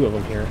 There's 2 of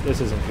them here.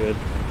 This isn't good.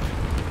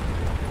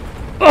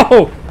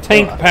 Oh,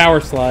 tank power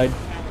slide.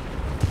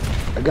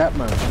 I got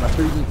my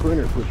 3D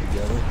printer put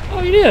together.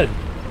 Oh, you did?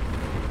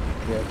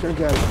 Yeah, it turns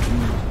out it's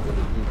used, but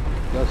it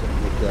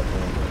doesn't look that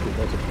long. It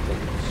doesn't look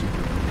like it's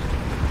super used.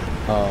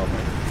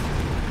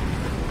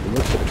 It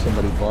looks like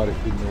somebody bought it,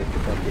 didn't know what the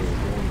fuck they were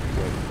doing.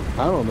 So,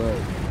 I don't know.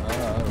 I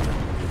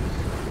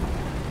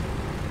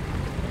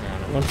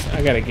don't know.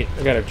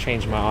 I gotta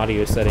change my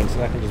audio settings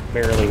so I can just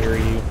barely hear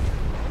you.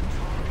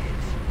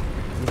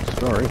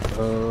 Sorry.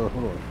 Hold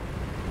on.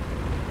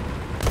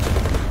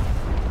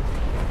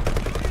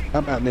 How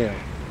about now?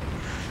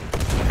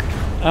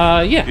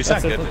 Yeah. You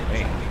sound good to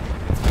me.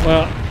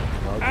 Well,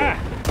 Okay.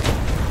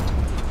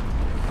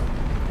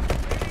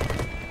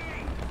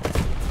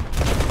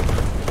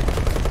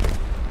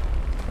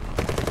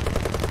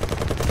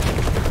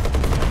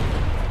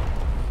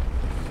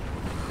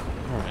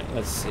 all right.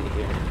 Let's see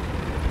here.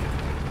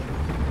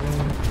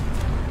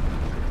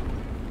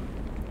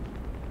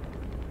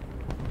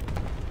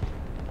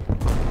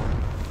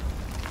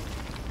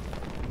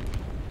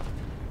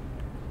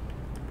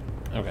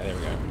 Okay, there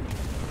we go.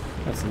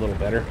 That's a little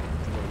better.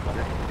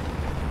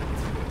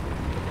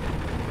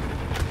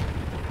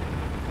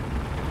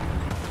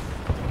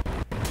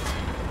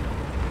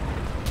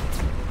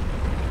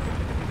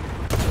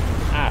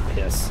 Ah,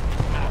 piss.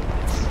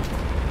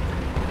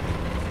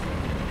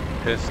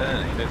 Piss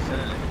in, piss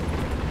in.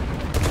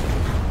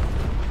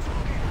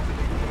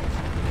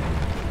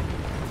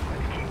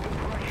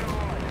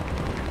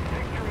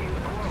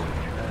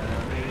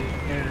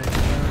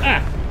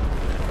 Ah!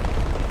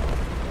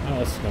 Oh,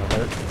 that's gonna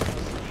hurt.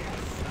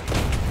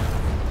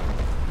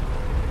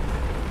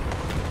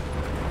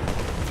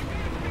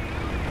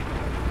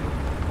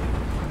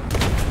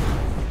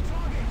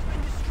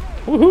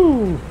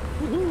 Woohoo!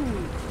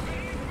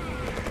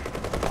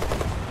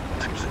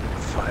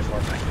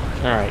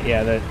 Alright,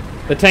 yeah,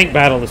 the tank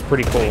battle is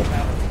pretty cool.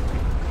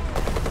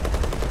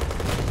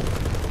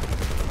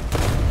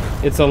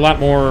 It's a lot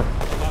more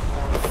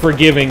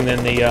forgiving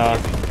than the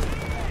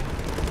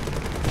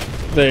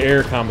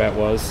air combat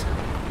was.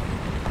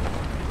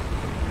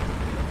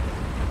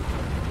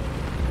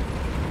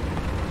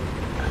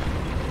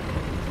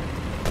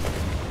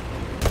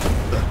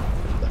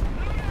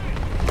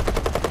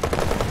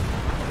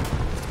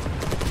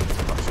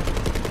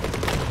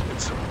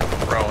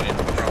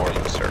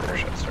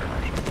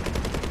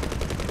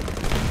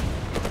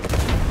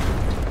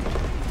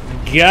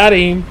 Got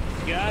him.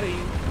 Got him.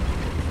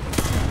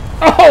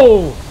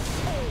 Oh!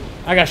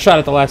 I got shot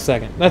at the last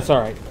second. That's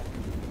all right.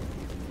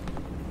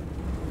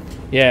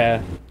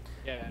 Yeah.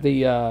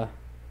 The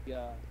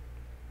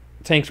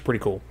tanks are pretty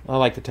cool. I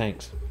like the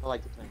tanks.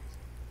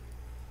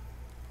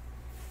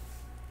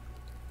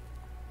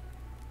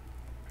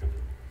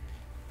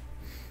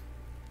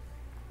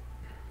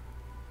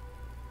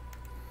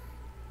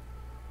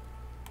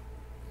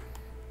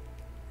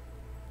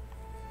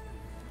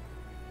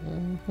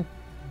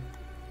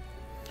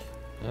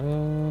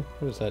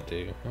 What does that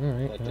do?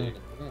 Alright.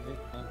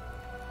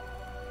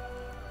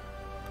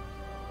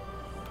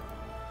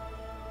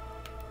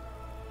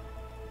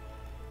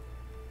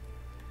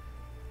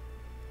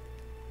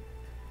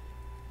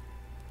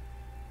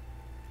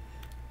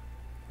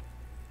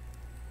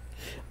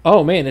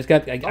 Oh man, it's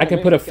got. I can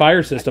put a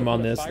fire system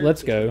on this.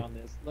 Let's go.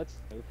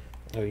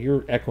 Oh,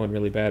 you're echoing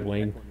really bad,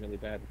 Wayne.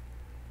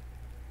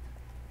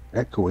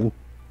 Echoing.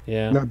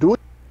 Yeah. Now do it.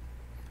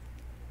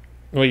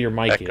 Well, your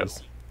mic Echo.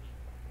 is.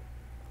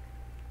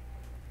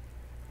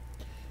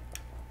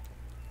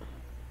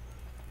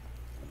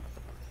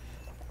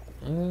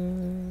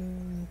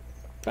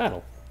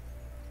 Battle.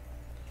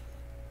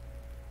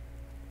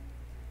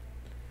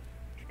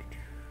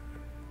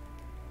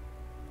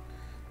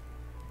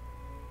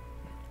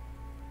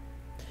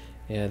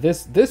 Yeah,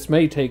 this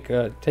may take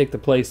the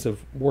place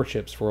of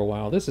warships for a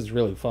while. This is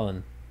really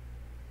fun.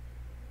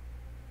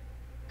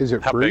 Is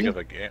it How free? big of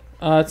a game?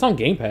 It's on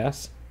Game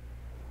Pass.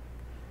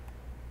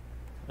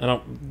 I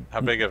don't.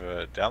 How big of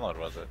a download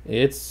was it?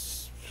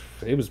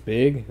 It was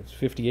big. It's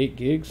 58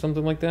 gigs,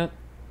 something like that.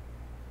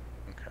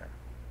 Okay.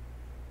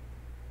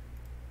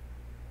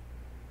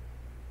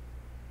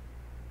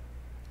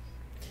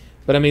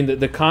 But I mean,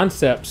 the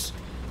concepts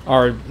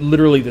are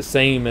literally the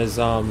same as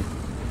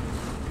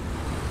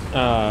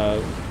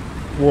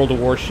World of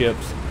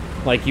Warships.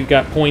 Like, you've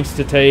got points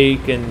to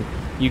take, and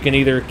you can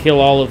either kill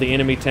all of the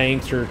enemy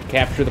tanks or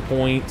capture the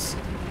points.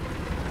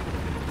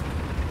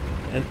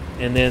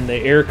 And then the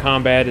air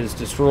combat is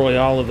destroy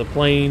all of the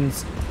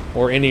planes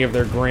or any of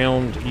their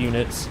ground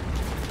units.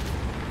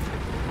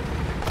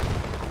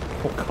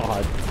 Oh,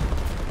 God.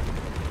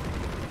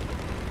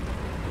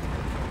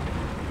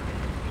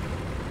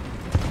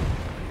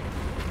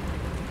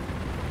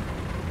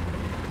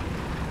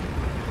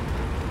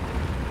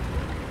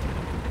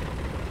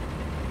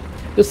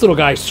 This little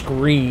guy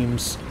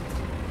screams.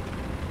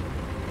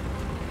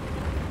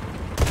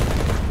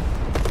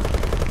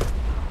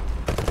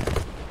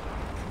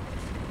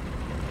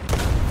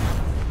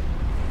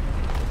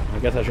 I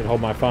guess I should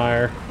hold my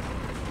fire.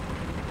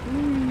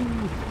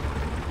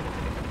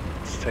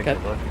 Let's take a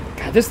look.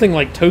 God, this thing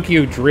like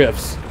Tokyo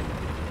drifts.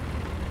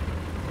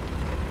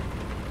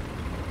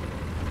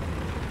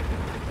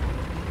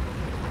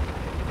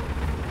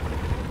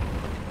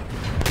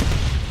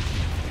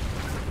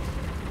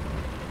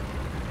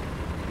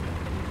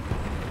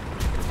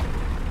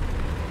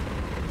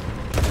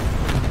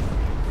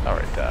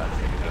 Alright,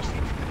 just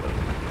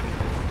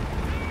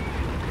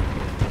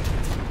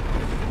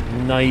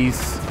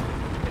Nice.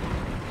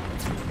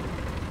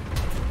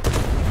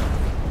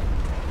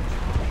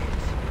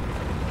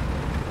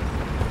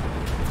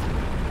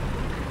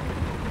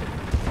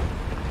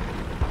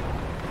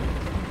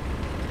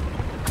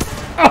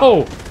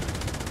 Oh!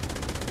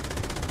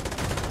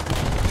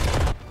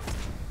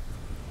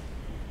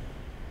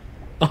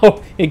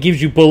 Oh, it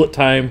gives you bullet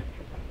time.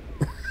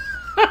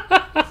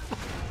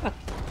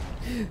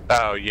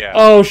 Oh yeah.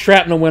 Oh,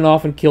 shrapnel went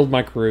off and killed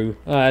my crew.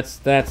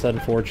 That's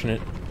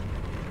unfortunate.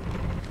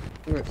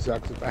 That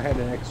sucks. If I had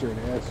an X or an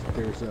S,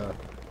 there's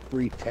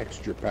free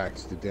texture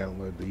packs to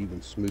download to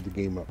even smooth the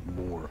game up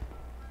more.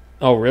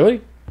 Oh,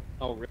 really?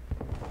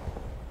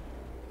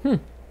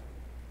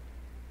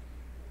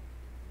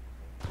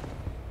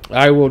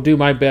 I will do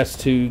my best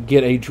to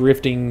get a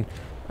drifting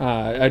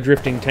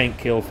tank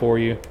kill for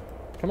you.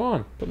 Come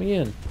on, put me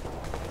in.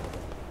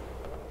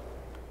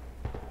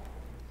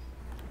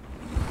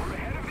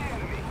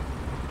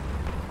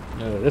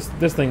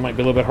 This thing might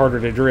be a little bit harder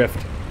to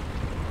drift.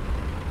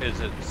 Is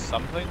it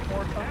something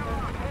more thunder?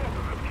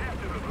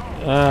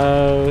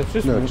 It's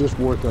just No, just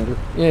Warthunder.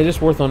 yeah, just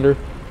Warthunder.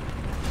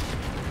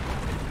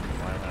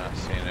 Why am I not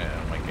seeing it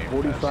on my game?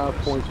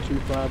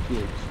 45.25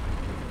 gigs.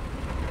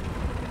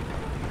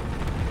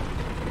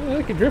 Yeah,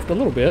 it can drift a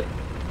little bit.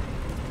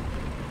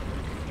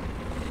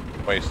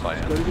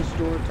 Wasteland. Go to the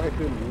store, type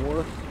in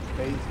War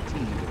Phase T,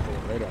 and pull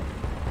it right up.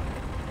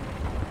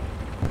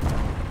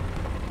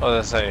 Well,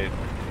 I say,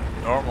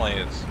 normally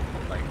it's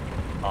like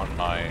on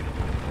my,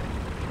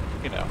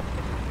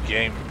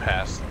 Game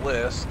Pass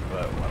list,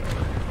 but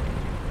whatever.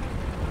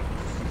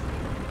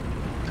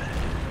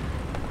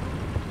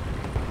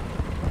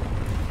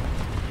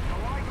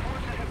 Allied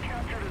forces have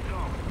captured a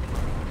zone.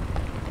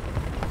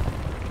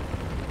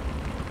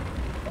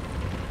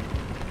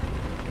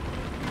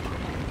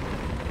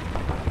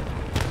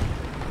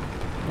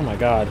 Oh my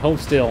God, hold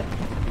still.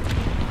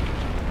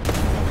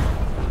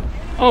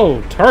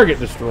 Oh, target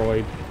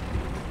destroyed.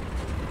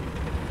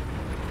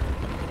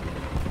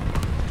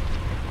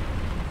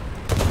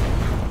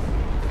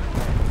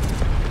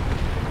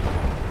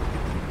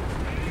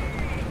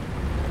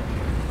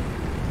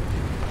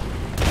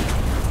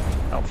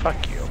 Oh,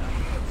 fuck you.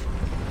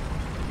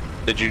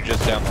 Did you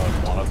just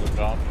download one of them,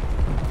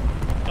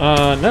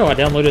 John? No, I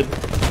downloaded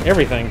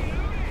everything.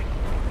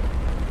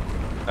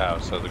 Oh,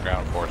 so the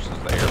ground forces,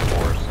 the air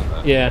force, and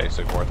then Yeah.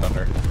 basic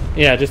Warthunder.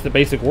 Yeah, just the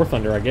basic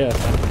Warthunder, I guess.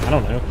 I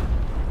don't know.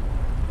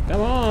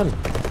 Come on. The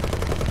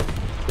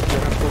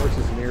ground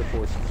forces and air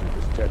forces are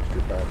just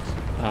texture packs.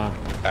 Ah.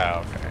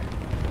 Oh, okay.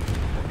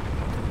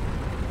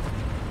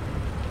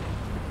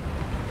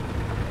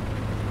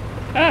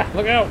 Ah,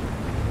 look out.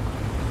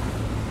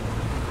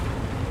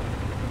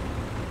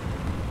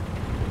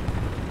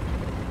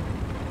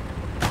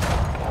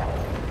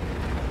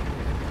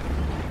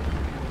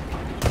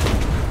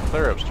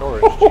 Clear up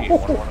storage. Gee,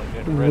 wonder what I'm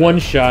getting rid of. One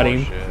shot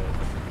him. Bullshit.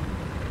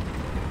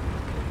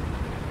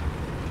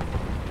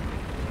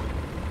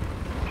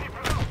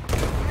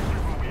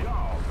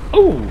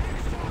 Oh!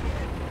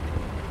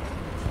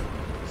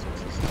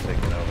 Since this is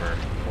taking over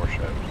more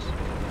ships,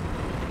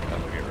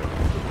 that'll get rid of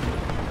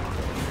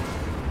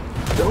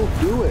Don't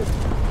do it.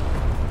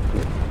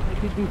 You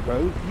could do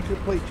both. You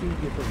could play 2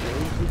 different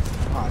games. It's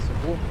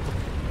possible.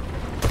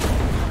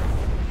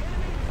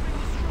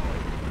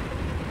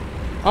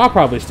 I'll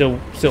probably still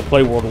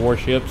play World of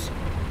Warships.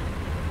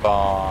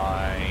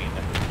 Fine.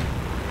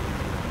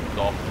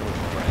 Golf with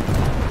friends.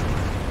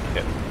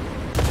 Yep.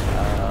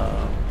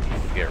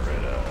 Get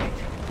rid of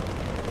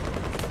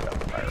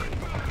fire.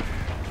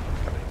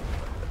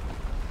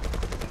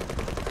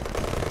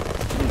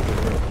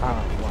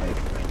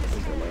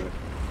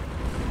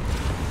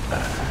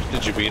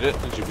 Did you beat it?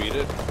 Did you beat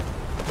it?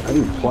 I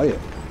didn't play it.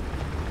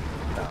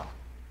 No.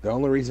 The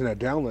only reason I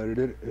downloaded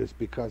it is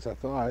because I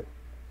thought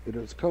it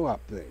was a co-op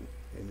thing,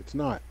 and it's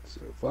not.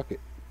 So fuck it.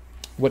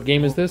 What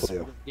game is this?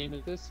 What game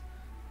is this?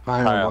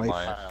 High on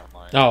Life.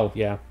 Oh,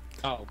 yeah.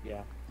 Oh,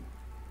 yeah.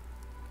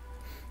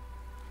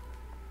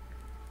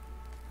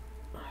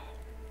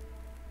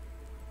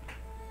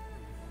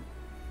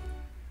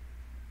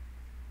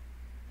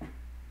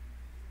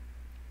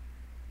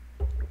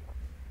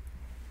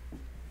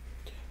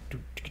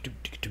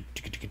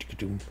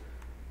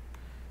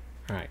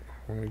 Alright,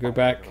 we're going to go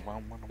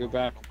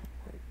back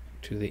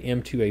to the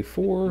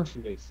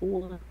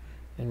M2A4,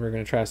 and we're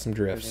going to try some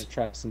drifts.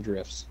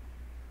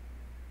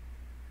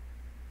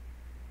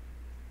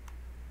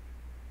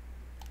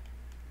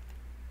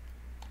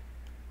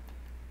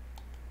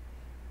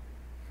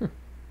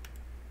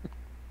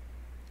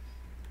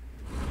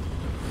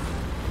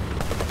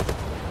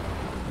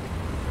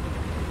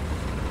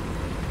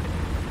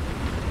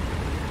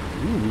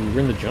 Ooh,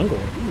 we're in the jungle.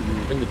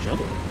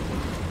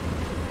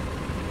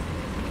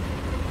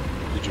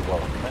 Did you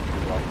welcome it?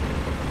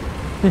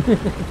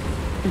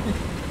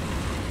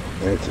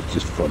 It's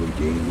just fun and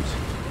games.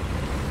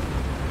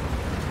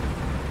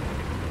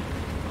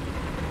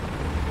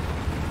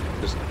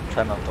 Just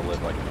try not to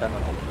live like that.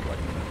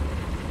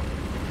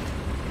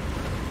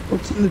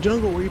 What's in the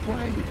jungle? Where are you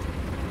playing?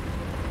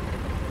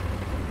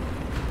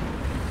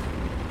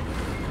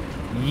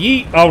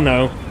 Yeet! Oh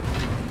no.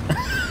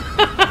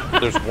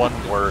 There's one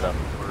word I'm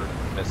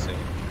missing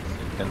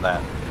in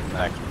that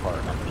next part.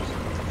 I'm just,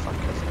 what the fuck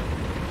is it?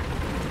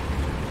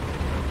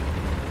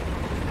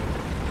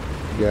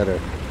 You gotta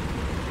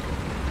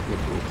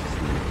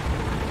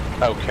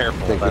Oh,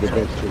 careful. take it That's what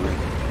eventually.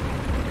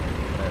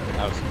 I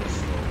was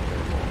missing.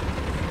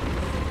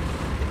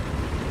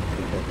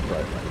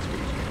 Bright lights,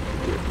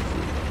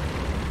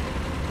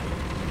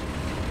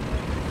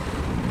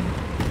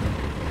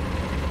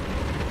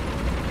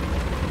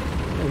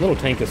 A little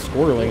tank is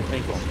squirrely.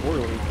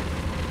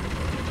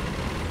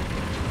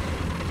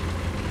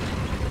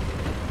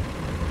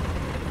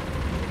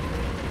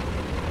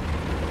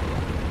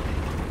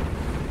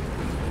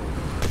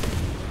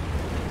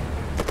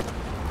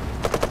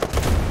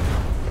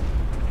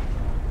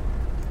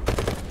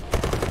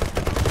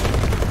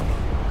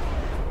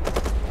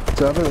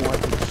 So I've been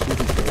watching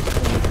shitty things.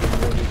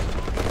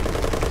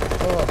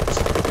 Oh, this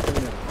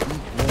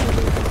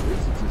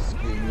is a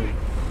scam.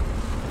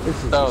 This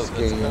is a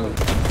scam.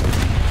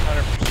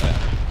 100%.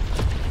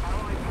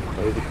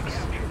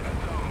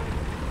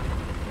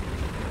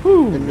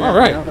 Whew, And now,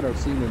 alright. now that I've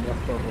seen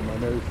enough of them, I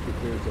know that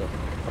there's a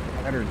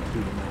pattern to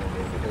them all.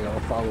 They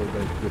all follow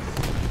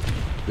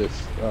this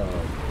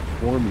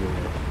formula.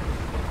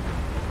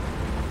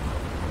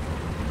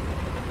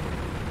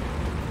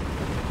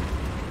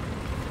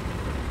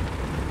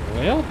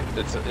 Well,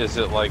 Is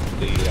it like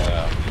the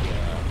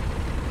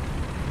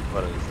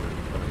what is it?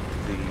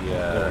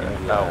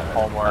 The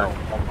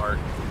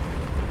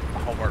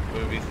Hallmark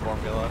movies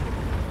formula?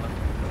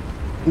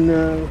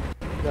 No,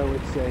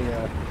 it's a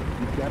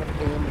you've got to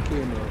pan the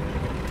camera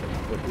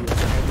around, but the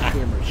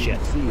camera shit.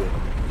 can't see it,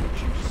 but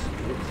you see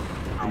it,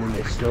 and then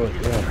they slow it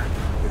down.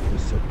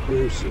 It's a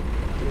person in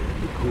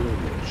the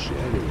corner,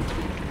 shadow,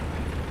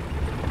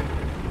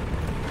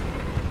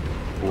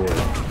 or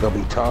they'll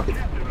be talking.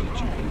 Did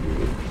you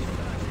hear it?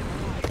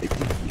 I think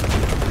we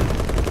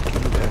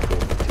came back on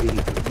the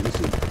tape and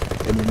listen,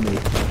 and then they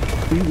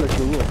do like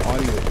a little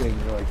audio thing.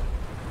 They're like,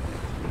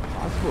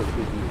 possible it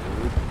could be a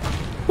word.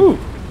 whew.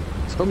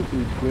 Some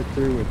dude went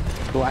through and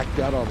blacked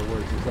out all the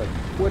words. It's like,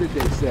 what did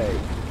they say?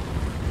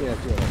 Yeah,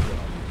 that's what I thought.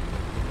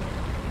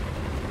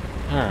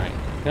 Alright,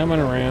 coming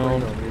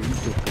around. Right on there, you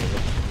took care of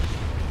it.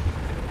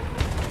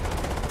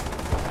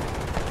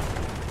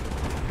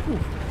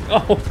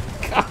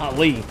 Oh,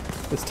 golly.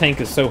 This tank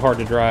is so hard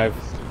to drive.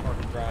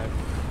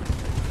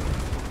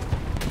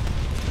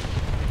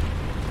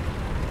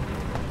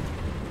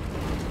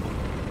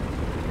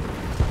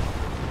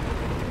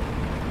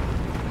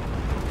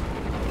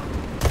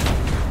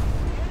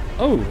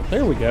 Oh,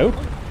 there we go.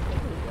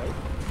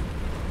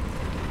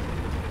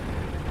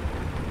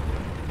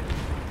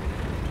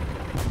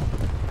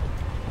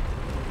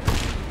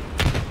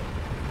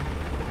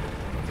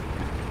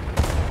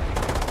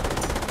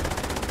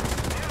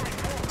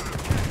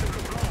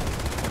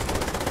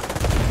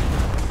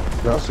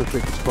 I also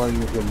think it's funny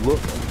with the look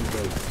on your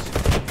face.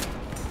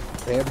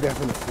 They have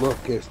definite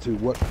look as to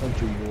what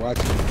country you're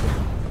watching.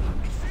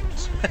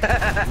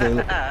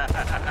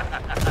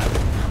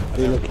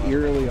 They look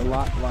eerily a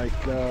lot like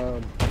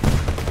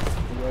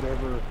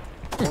whatever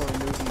horror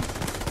movie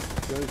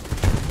does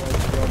like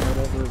from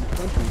whatever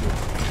country it is.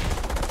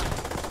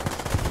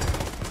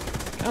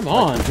 Come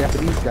on. Like the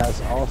Japanese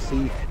guys all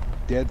see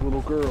dead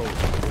little girls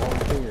with long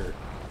hair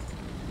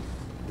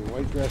in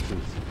white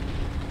dresses.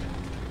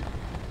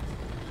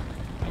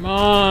 Come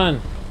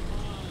on.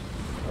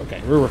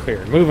 Okay, we're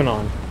repaired. Moving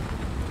on.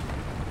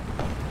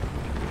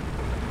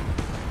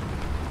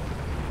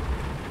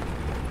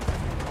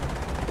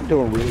 I'm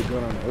doing really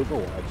good on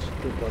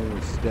Overwatch. Been playing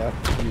with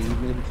Steph in the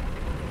evenings,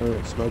 playing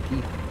with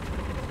Smokey.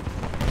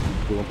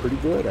 Doing pretty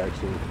good,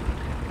 actually.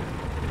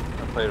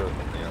 I played with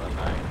them the other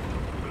night.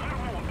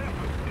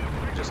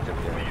 Just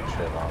kept getting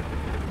shit off.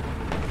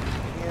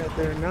 Yeah,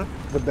 they're not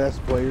the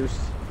best players to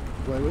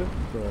play with,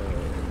 but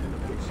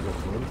it's still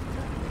fun.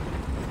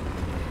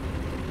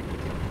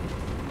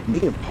 Me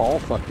and Paul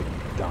fucking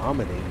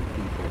dominated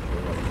people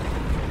for like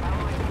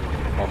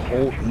a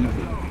whole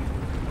evening.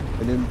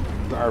 And then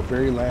our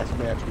very last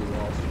match we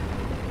lost.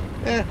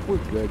 We're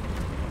good.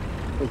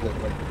 Was it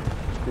like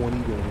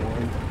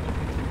 20-1?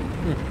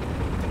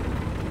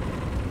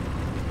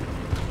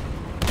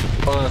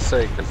 I was gonna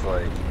say, because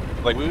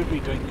like we would be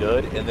doing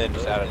good, and then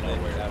just out of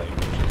nowhere, like,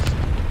 just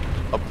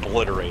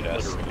obliterate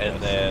us, and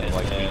then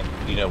like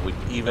we'd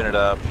even it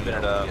up,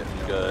 get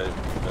good,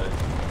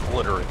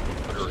 obliterate.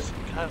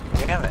 God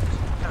damn it!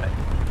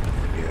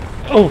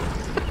 Yeah. Oh!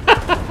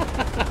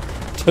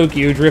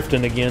 Tokyo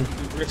drifting again.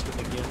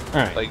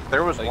 Alright. Like,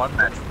 there was one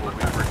match where we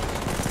were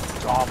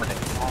just dominating,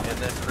 and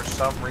then for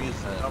some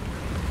reason,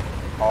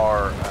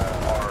 our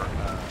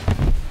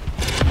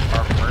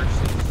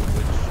mercy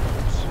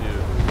switched to,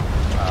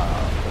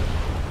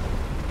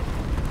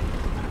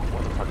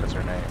 what the fuck is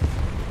her name?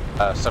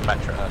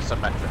 Symmetra.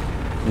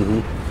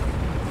 Mm-hmm.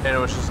 And it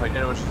was just like,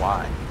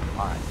 why?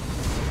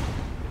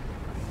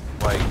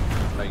 Like,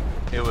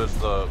 it was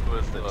the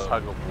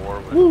tug of war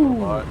with the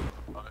robot.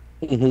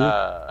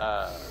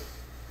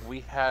 Mm-hmm. We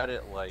had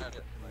it like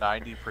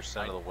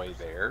 90% of the way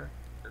there,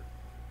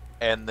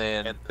 and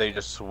then they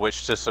just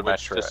switched to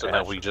Symmetra,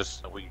 and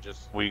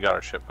we got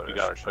our shit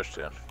pushed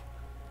in.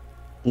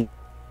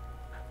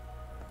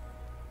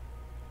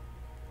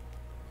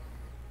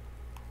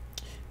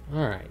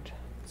 All right.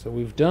 So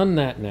we've done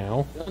that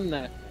now.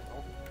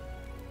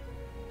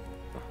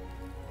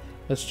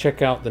 Let's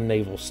check out the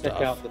naval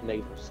stuff.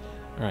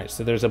 All right.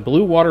 So there's a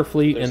blue water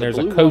fleet and there's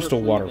a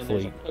coastal water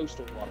fleet.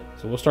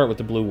 So we'll start with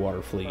the blue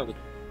water fleet.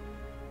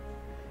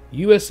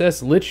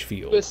 USS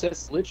Litchfield.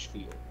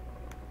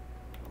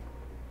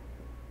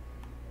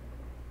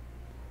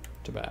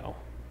 To battle.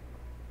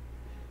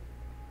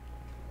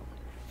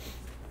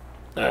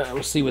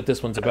 We'll see what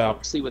this one's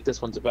about.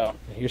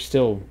 You're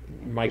still,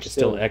 Mike is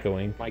still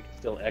echoing. I'm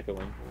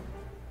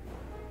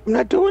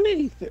not doing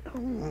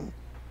anything.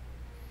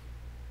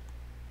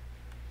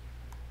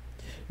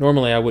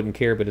 Normally I wouldn't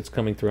care, but it's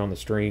coming through on the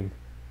stream.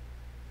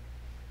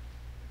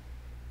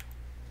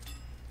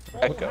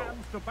 Echo.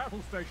 How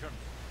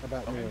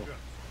about now?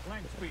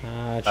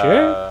 Check.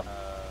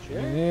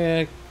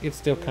 Yeah, it's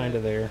still kind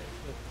of there.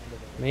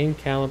 Main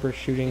caliber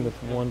shooting with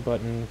one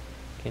button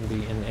can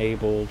be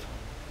enabled.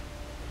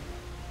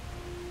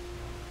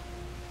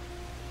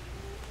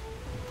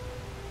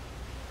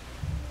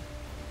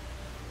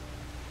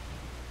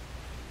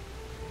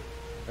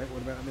 Right,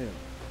 what about now?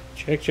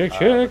 Check.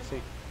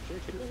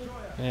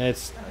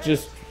 It's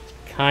just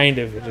kind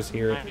of, just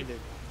hear it.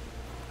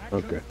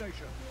 Okay.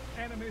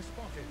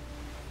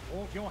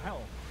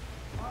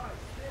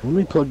 Let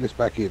me plug this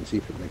back in and see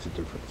if it makes a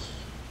difference.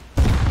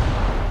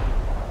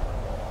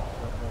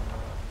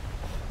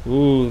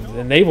 Ooh,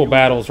 the naval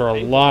battles are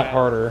a lot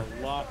harder.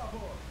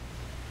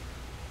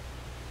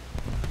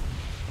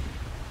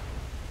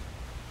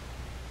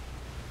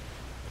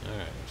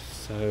 Alright,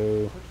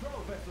 so...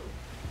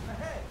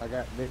 I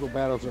got naval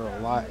battles are a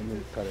lot and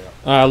then cut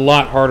out. A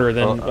lot harder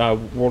than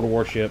World of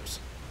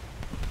Warships.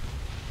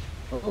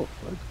 Oh,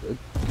 that's good.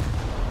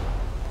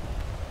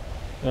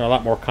 They're a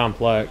lot more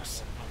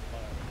complex.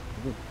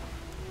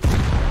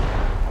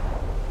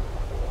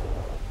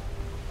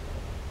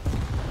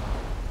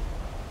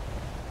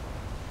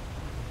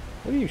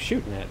 What are you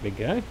shooting at, big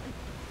guy?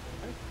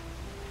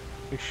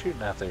 You're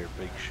shooting out there,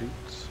 big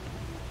shoots.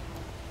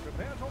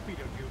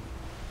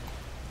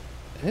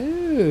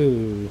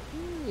 Ooh.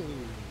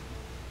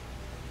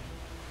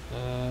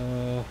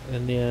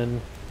 And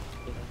then...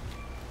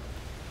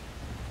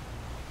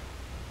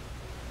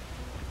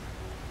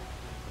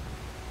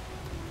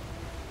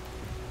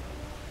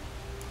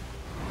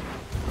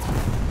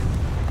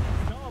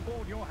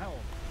 Starboard your helm.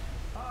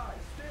 Aye,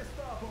 steer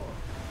starboard.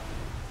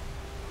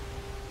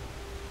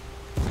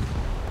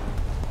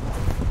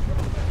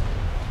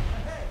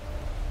 Ahead,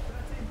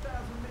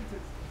 13,000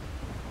 meters.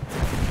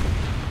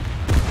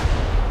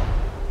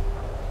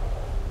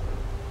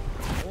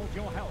 Hold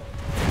your helm.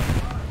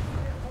 Aye,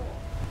 steer port.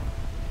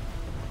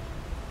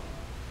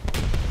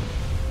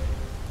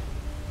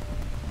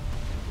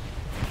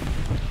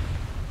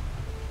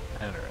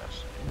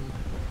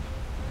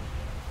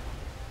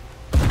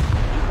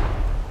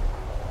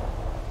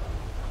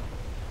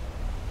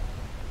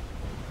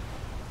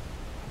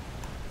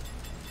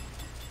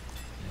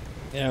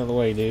 Get out of the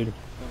way, dude.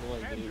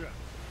 Engine,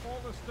 all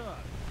astern.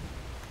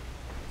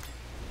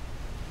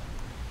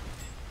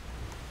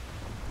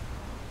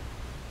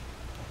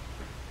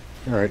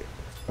 Alright,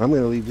 I'm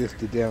going to leave this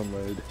to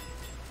download.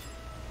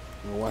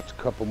 I'm going to watch a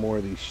couple more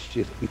of these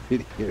shitty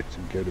videos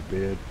and go to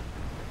bed.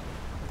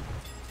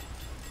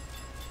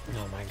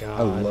 Oh my god.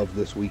 I love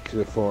this week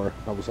so far.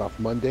 I was off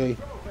Monday.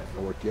 I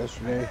worked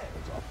yesterday. I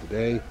was off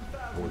today.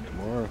 I work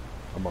tomorrow.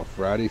 I'm off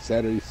Friday,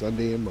 Saturday,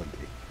 Sunday, and Monday.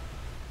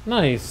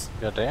 Nice.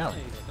 Goddamn.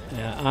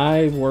 Yeah,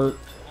 I work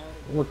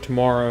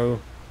tomorrow.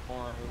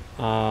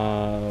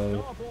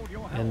 And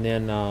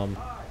then I'm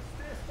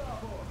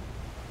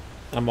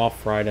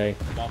off Friday.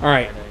 All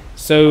right.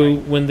 So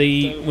when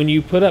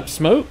you put up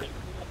smoke,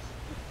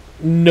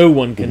 no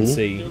one can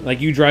see. Like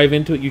you drive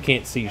into it, you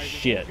can't see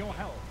shit.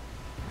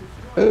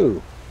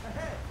 Oh.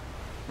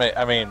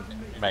 I mean,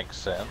 makes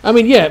sense. I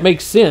mean, yeah, it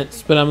makes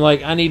sense, but I'm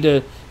like, I need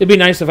to. It'd be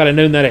nice if I'd have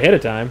known that ahead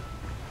of time.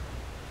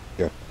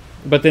 Yeah.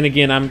 But then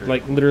again, I'm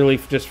like literally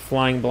just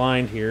flying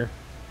blind here.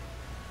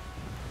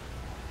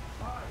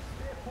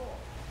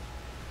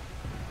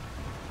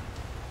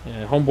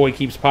 Yeah, homeboy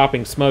keeps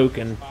popping smoke,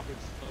 and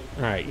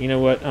all right, you know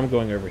what? I'm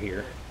going over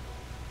here.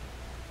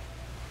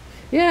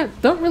 Yeah,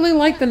 don't really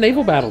like the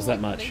naval battles that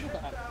much.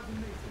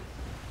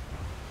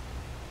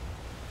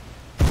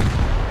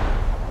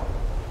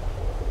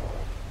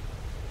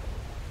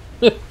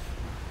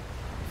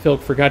 Phil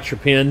forgot your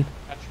pin.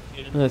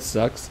 That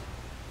sucks.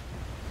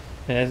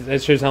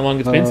 That shows how long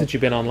it's been since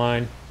you've been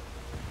online.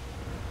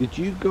 Did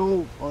you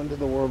go onto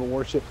the World of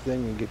Warship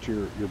thing and get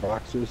your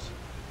boxes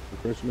for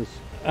Christmas?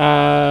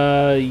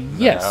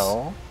 Yes.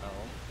 No.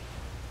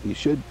 You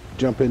should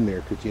jump in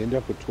there because you end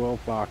up with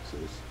 12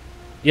 boxes.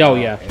 Oh,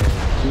 yeah. And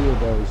 2 of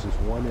those is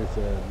one is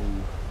a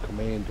new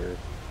commander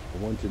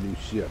and one's a new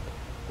ship.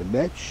 And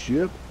that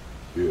ship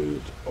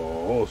is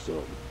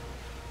awesome.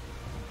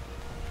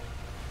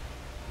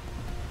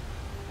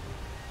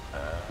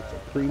 It's a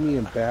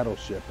premium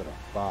battleship at a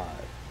 5.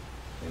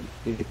 And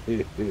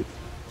it's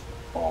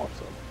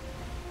awesome.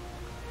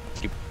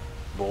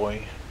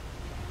 Boy.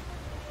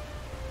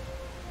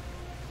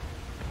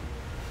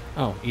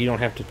 Oh, you don't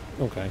have to...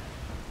 Okay.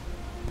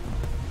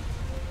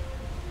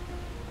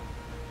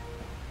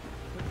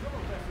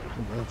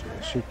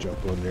 I should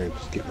jump on there and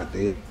just get my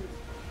day.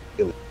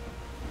 Alright,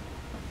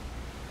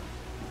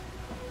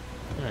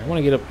 I want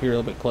to get up here a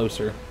little bit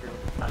closer.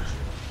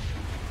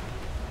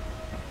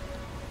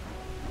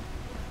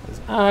 'Cause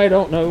I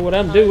don't know what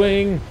I'm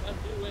doing.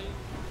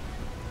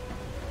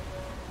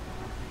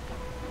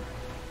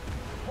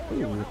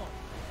 Ooh.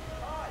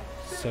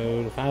 So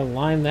if I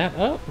line that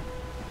up,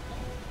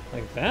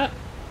 like that,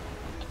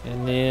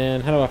 and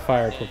then how do I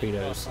fire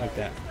torpedoes? Like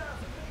that.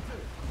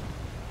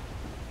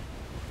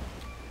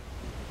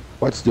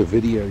 Watched a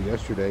video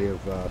yesterday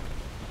of a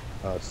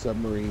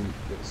submarine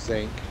that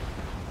sank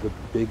the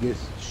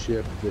biggest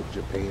ship that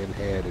Japan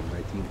had in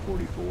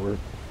 1944.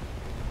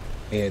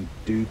 And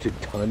due to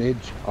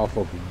tonnage off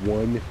of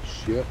one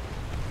ship,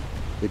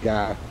 the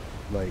guy,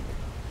 like,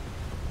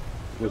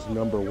 was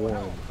 #1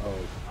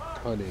 of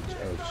tonnage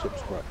of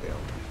ships brought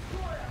down.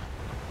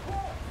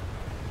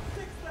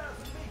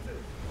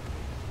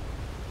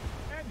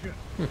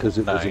 Because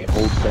it was an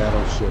old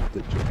battleship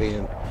that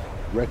Japan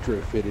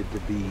retrofitted to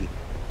be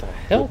The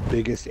hell? the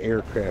biggest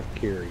aircraft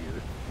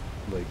carrier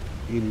like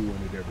anyone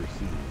had ever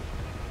seen.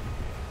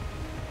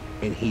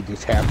 And he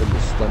just happened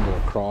to stumble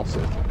across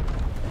it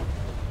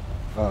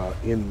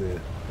in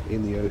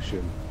the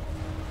ocean.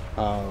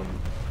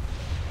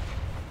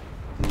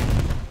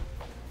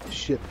 The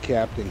ship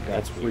captain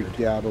got freaked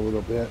out a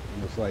little bit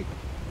and was like,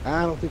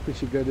 I don't think we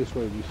should go this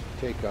way, we should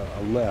take a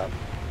left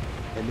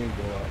and then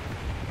go up.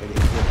 And he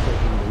was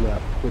taking the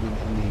left, putting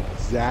in the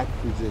exact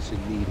position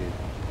needed,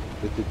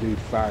 that the dude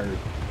fired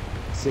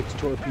 6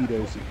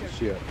 torpedoes at the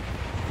ship,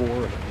 4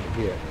 of them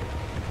hit,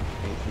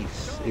 and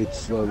it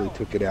slowly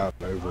took it out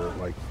over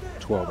like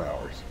 12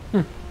 hours.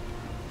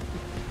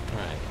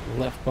 Alright,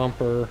 left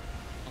bumper.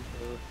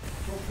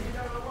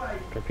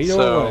 Torpedo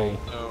away.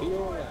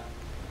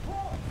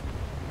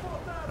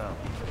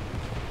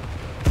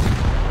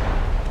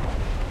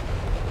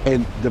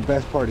 And the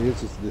best part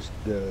is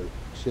the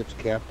ship's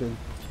captain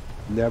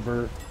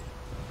never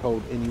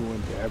told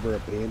anyone to ever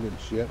abandon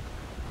ship.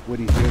 What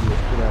he did was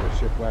put out a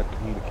shipwide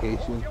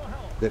communication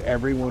that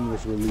everyone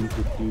was relieved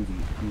of duty.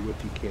 Do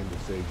what you can to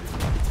save your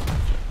life.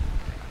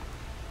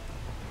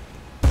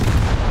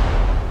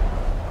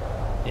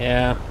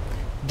 Yeah,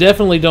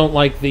 definitely don't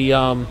like the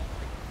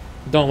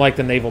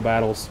naval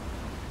battles.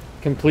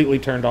 Completely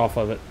turned off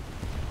of it.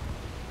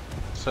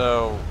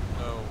 So,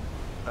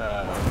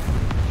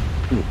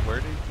 where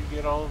did you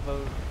get all of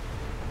those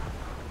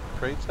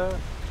crates at?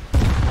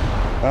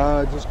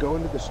 Just go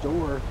into the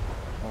store.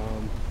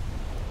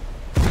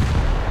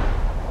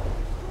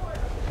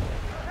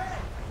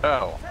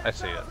 Oh, I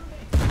see it.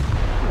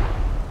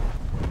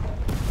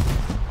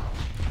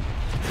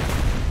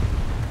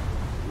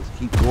 Just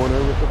keep going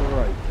over to the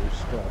right. There's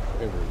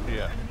stuff everywhere.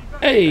 Yeah.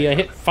 Hey,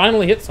 I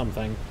finally hit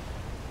something.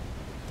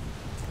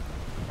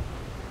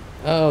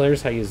 Oh,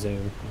 there's how you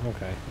zoom.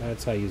 Okay,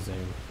 that's how you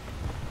zoom.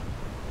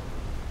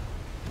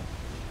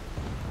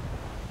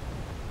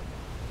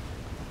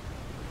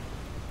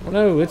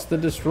 no, it's the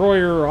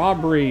destroyer,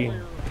 Aubrey.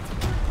 Yeah,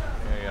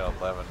 you got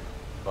 11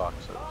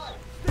 boxes.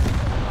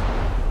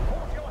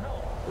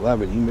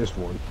 11, you missed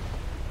one.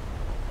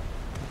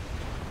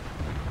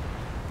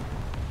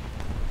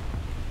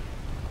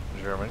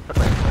 German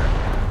commander.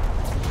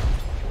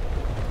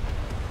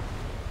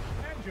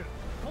 Engine,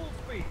 full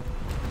speed.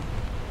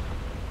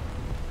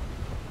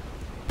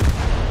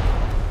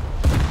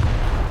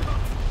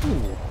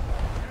 Ooh.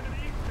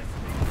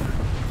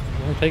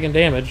 I'm taking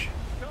damage.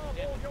 Starboard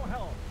your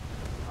helm.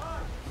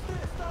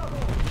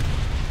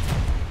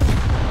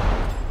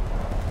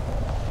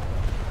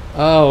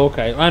 Oh,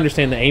 okay. I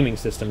understand the aiming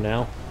system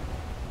now.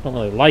 Don't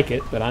really like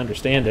it, but I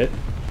understand it.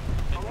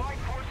 Allied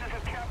forces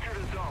have captured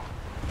a zone.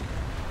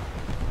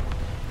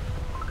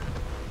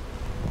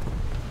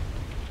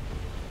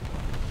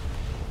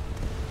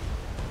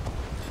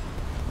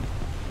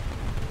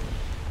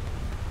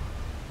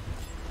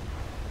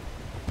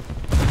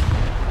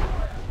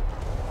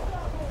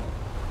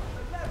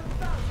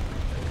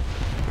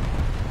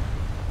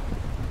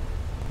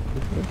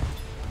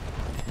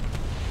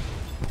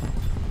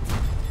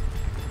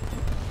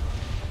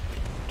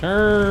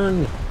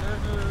 Turn!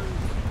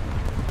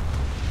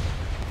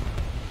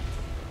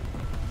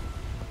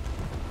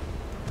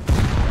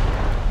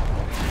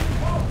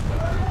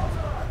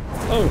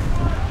 Oh!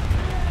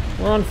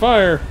 We're on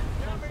fire!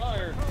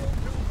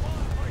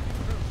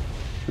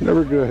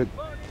 Never good.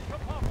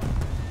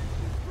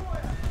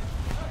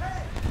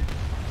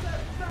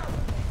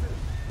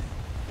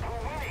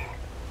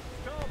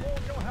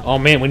 Oh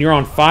man, when you're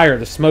on fire,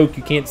 the smoke,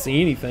 you can't see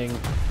anything.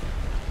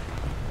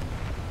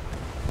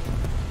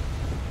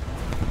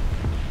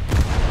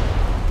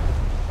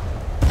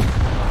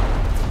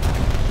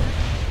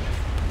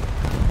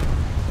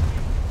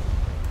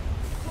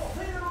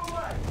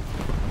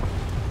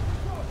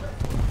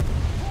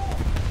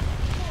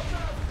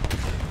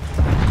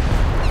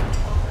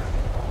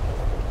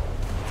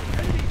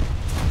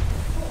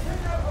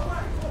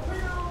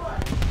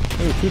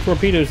 Ooh, 2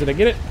 torpedoes, did I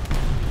get it?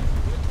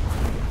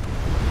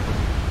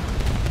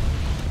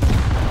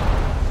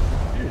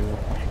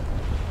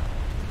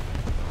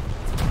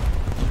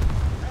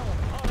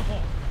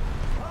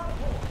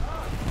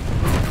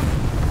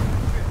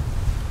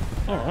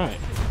 Alright.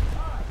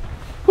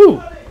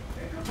 Whew!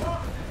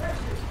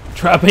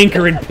 Drop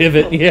anchor and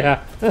pivot,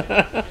 yeah.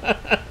 Starboard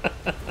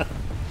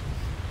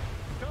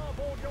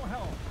your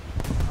helm.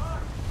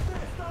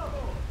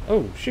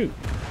 Oh, shoot.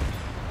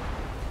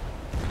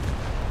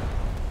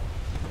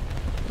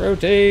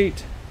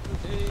 Rotate.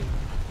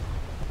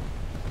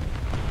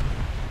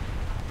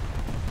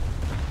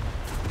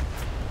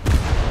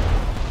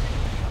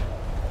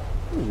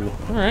 Ooh,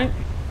 alright.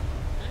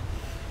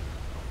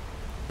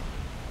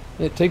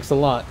 It takes a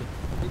lot.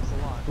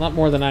 A lot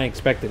more than I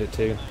expected it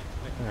to.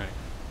 Alright.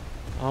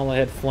 All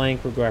ahead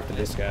flank, we'll go after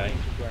this guy.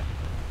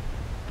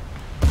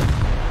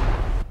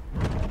 I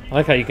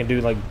like how you can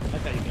do, like,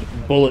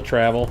 bullet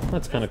travel.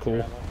 That's kind of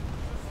cool.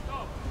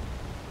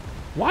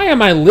 Why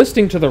am I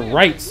listing to the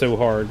right so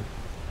hard?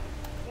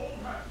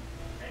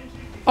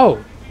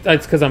 Oh,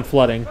 that's because I'm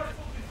flooding.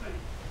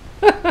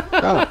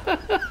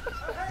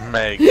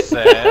 Makes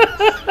sense.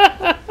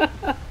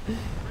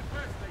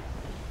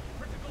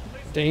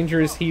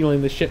 Dangerous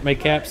healing. The ship may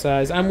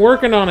capsize. I'm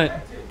working on it.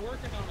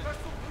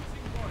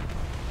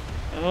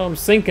 Oh, I'm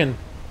sinking.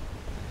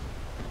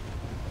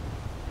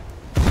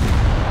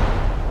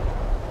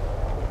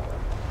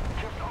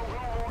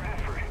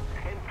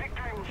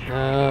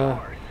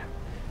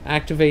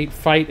 Activate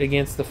fight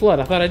against the flood.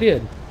 I thought I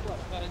did.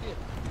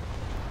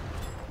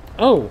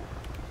 Oh.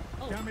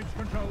 Damage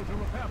control to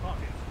repair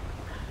parties.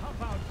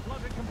 Pump out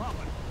flooded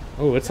compartment.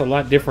 Oh, it's a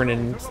lot different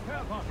in.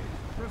 Repair parties.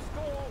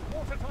 Restore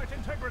watertight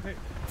integrity.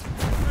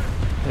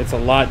 It's a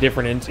lot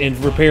different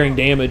in repairing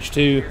damage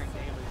too.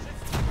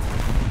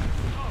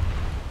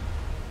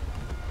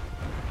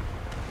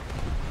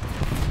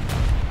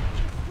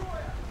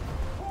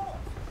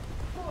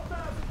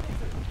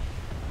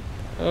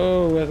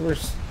 Oh, we're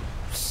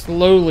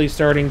slowly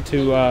starting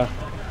to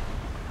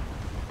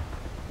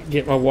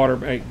get my water.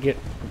 Get.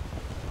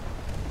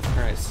 All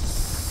right.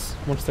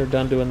 Once they're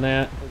done doing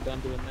that. All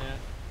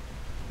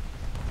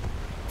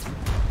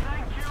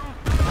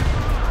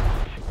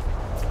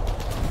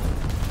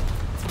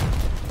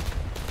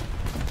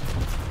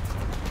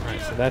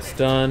right. So that's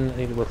done. I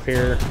need to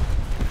repair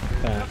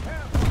that.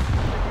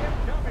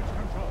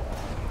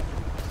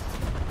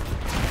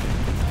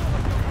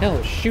 Hell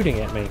is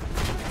shooting at me.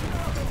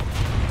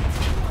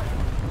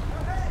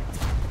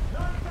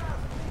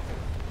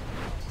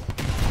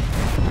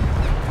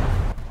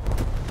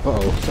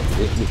 Uh-oh, something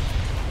hit me.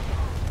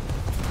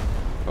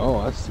 Oh,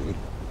 I see.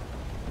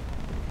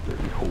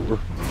 Dirty whore.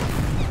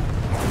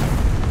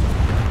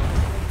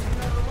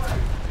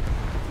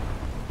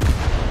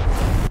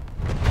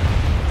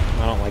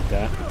 I don't like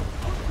that.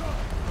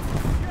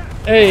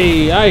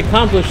 Hey, I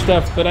accomplished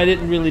stuff, but I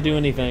didn't really do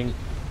anything.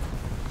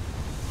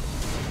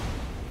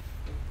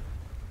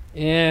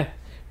 Yeah,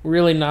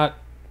 really not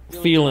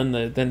feeling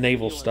the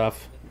naval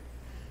stuff.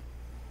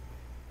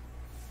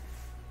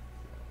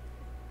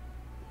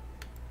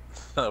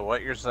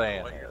 what you're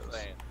saying is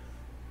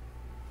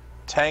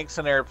tanks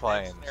and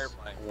airplanes,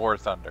 War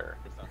Thunder.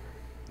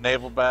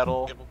 Naval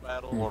battle,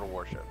 World of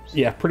Warships.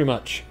 Yeah, pretty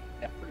much.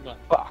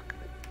 Fuck.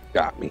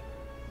 Got me.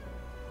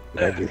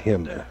 Gotta get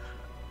him there.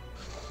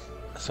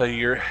 So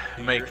you're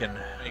making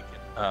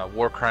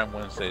War Crime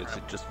Wednesdays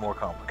just more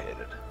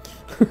complicated.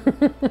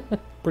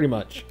 Pretty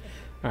much.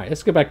 All right,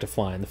 let's go back to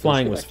flying. The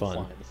flying was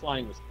fun.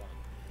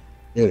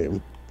 Get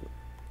him.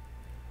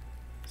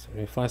 So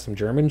we fly some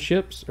German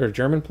ships or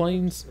German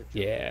planes.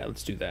 Yeah,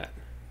 let's do that.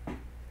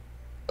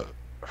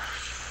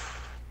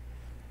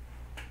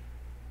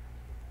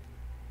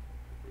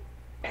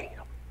 Damn.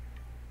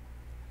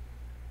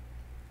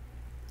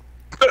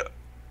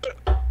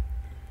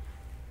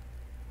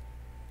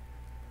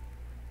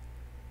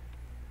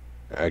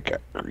 I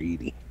got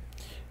greedy.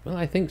 Well,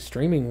 I think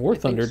streaming War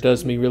Thunder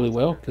does me really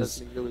well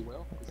because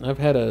I've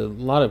had a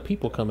lot of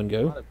people come and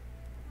go.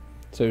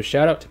 So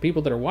shout out to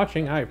people that are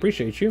watching. I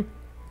appreciate you.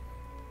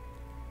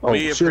 Oh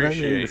We shit! I knew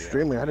appreciate you were you.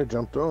 streaming. I'd have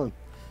jumped on.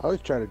 I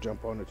always try to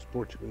jump on and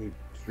support you when you're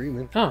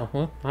streaming. Oh,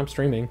 well, I'm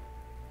streaming.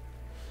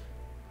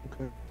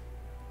 Okay.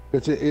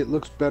 Because it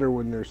looks better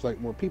when there's like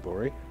more people,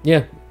 right?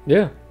 Yeah,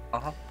 yeah.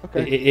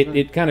 Okay.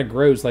 It kind of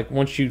grows. Like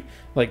once you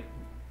like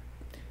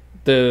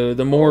the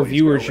more Always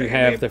viewers go you away,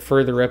 have, man. the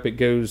further up it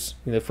goes.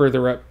 The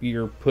further up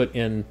you're put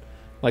in,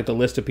 like the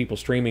list of people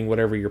streaming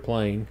whatever you're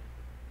playing.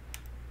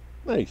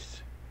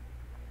 Nice.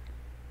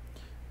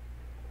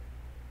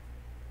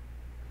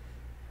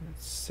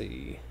 Let's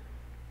see.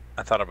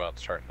 I thought about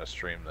starting to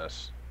stream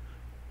this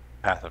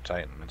Path of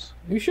Titans.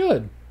 You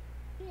should.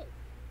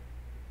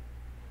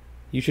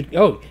 You should.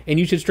 Oh, and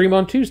you should stream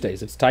on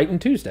Tuesdays. It's Titan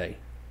Tuesday.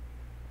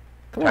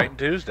 Come Titan on,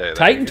 Tuesday. there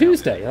Titan you go.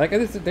 Tuesday. Like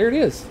there it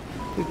is.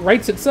 It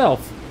writes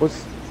itself. What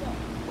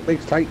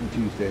makes Titan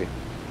Tuesday?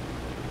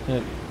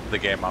 The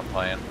game I'm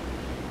playing,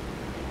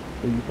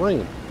 What are you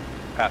playing?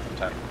 Path of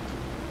Titans.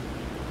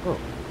 Oh.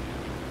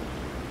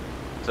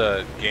 It's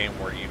a game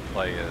where you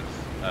play as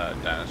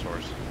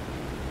dinosaurs.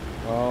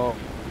 Oh.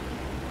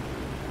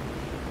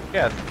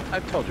 Yeah, I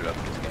told you about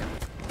this game.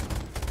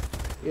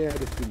 Yeah, I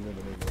just didn't know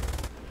the name of it.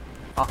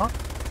 Uh-huh.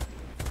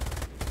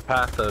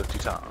 Path of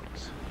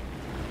Titans.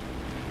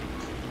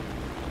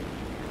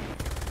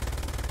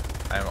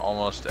 I'm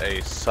almost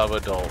a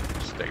sub-adult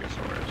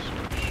Stegosaurus,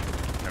 which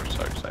I'm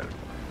so excited for.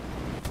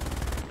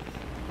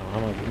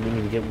 Oh, we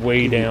need to get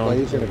way Can you down.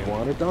 play as an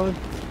iguanodon?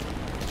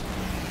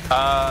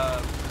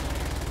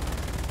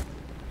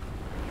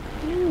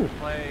 You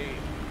play...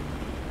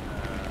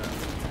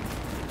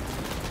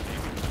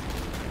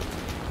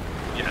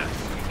 yes,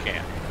 you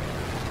can.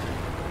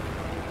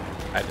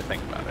 I had to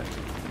think about it.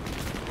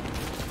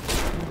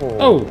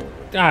 Oh,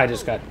 I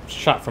just got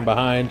shot from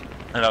behind.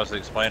 And I was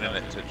explaining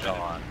it to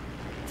John.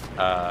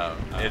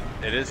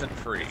 It isn't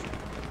free.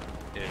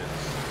 It is.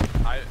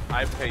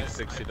 I paid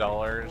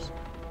 $60,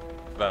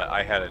 but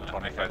I had a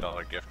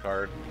 $25 gift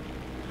card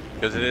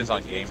because it is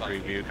on Game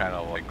Preview, kind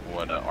of like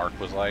what Ark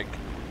was like.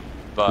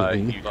 But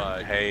you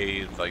can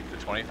pay like the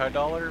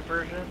 $25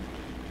 version,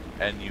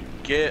 and you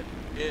get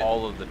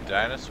all of the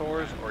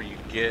dinosaurs, or you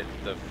get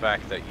the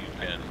fact that you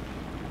can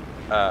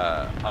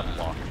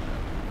unlock them.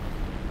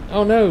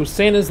 Oh no,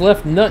 Santa's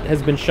left nut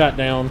has been shot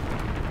down.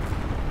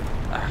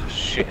 Ah,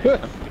 shit.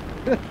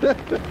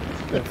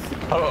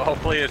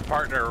 Hopefully his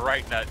partner,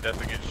 Right Nut,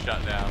 doesn't get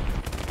shut down.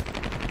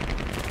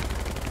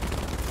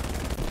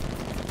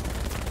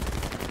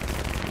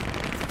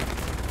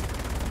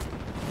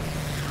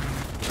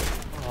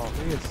 Oh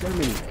man, so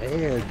many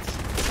ads.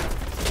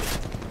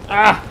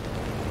 Ah!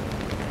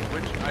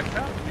 Which I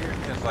found weird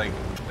because, like,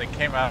 they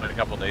came out a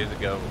couple days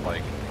ago,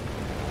 like,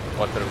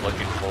 what they're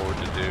looking forward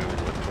to do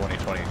with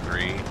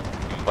 2023.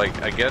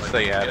 Like, I guess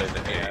they added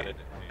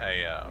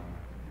a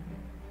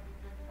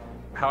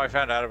how I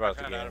found out about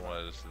the game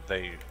was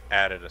they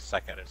added a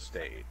second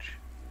stage,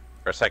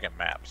 or a second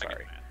map,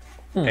 sorry.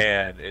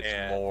 And it's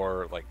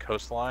more like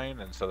coastline,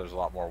 and so there's a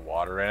lot more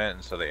water in it,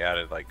 and so they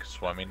added like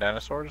swimming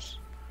dinosaurs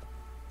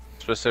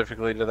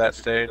specifically to that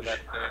stage.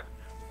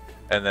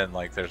 And then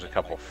like there's a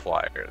couple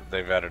flyers.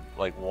 They've added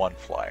like one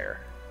flyer.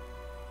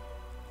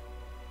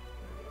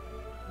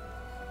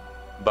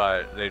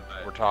 But they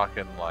were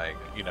talking like,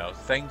 you know,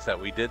 things that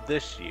we did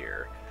this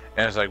year.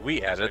 And it's like,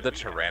 we added the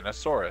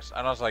Tyrannosaurus.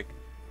 And I was like,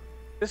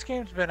 this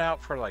game's been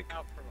out for like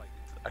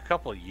a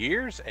couple of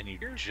years, and you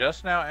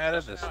just now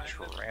added this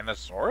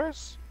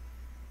Tyrannosaurus?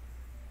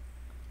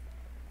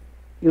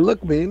 You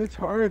look, man, it's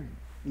hard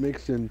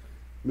mixing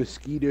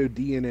mosquito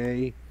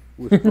DNA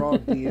with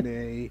frog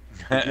DNA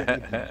to get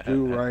it to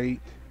do right.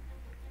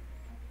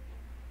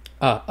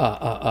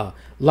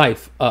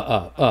 Life,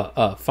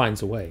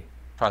 finds a way.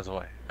 Finds a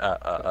way.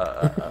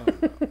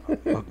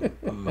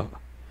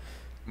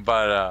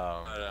 But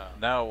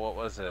no, what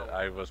was it?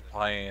 I was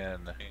playing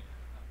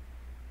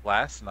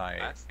last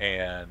night,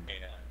 and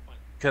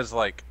because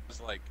like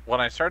when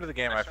I started the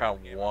game, I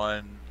found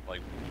one, like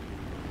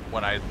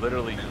when I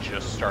literally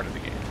just started the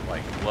game,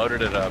 like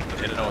loaded it up,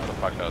 didn't know what the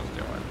fuck I was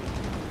doing.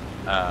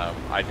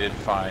 I did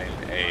find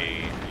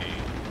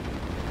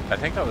I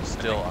think I was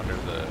still under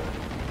the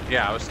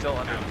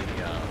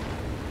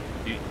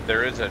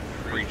there is a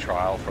free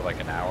trial for like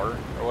an hour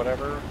or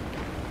whatever,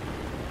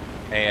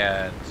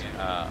 and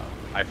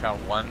I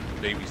found one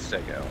baby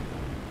stego,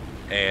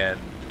 and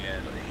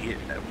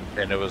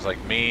it was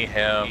like me,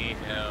 him,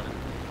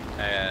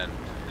 and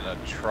a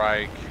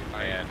trike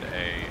and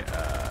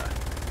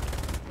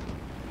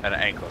an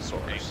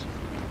ankylosaurus,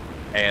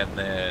 and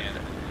then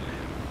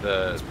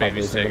the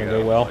baby stego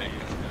go well.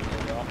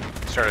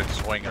 started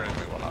swinging at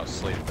me when I was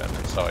sleeping,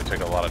 and so I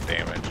took a lot of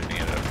damage, and he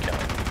ended up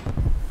killing me.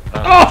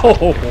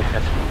 Oh!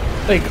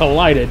 They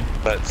collided.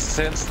 But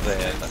since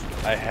then,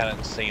 I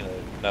hadn't seen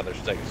another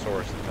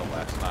stegosaurus until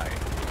last night.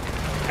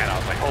 And I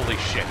was like, holy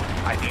shit,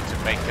 I need to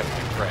make him my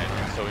friend.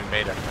 So we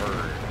made a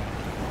herd,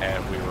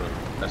 and we were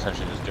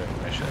essentially just doing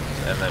missions.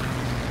 And then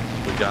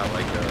we got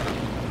like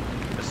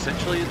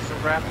essentially it's a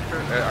raptor,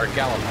 or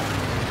Gallopon.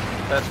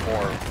 That's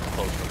more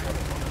close to what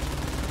it was.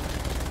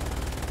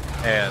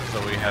 And so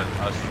we had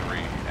us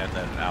three, and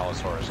then an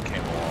Allosaurus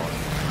came along,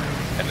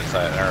 and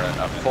decided, or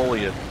a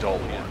fully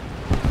adult one,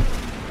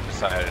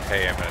 decided,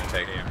 hey, I'm going to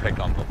pick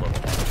on the little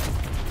one.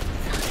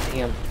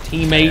 Damn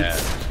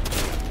teammates.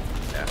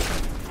 Yeah.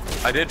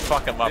 I did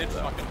fuck him up,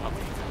 though.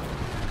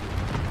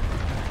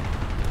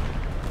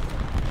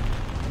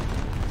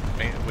 I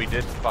mean, we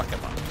did fuck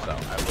him up, so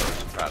I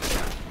was proud of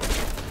that.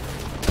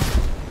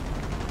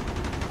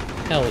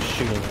 Hell is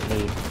shooting at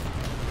me.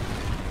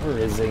 Where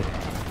is he?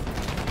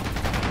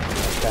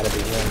 That's gotta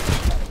be him.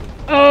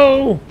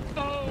 Oh!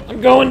 I'm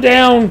going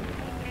down!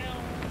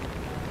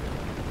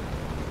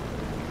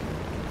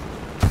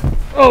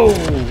 Oh!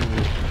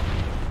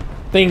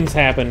 Things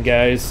happen,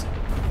 guys.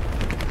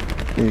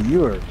 Yeah,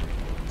 you are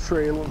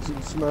trailing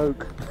some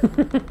smoke.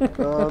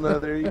 Oh no,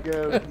 there you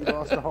go. You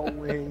lost a whole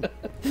wing.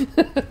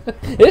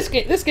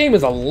 This game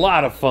is a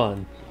lot of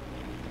fun.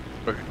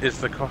 But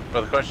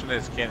the question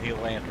is, can he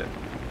land it?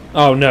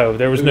 Oh no,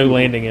 there was no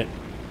landing it.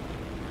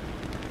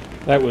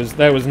 That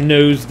was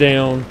nose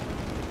down.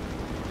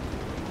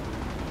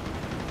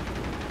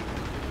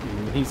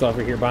 He's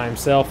over here by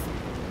himself.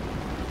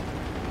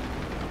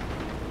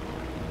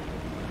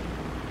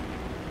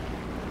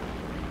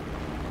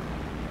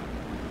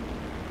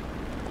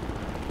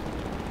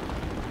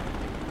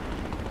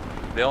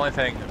 The only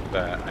thing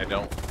that I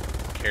don't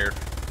care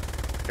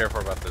for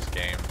about this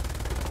game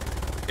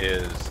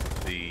is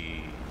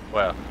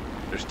well,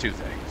 there's two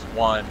things.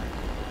 One,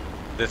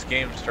 this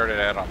game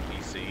started out on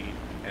PC,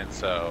 and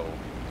so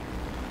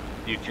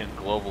you can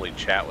globally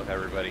chat with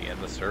everybody in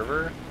the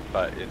server,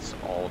 but it's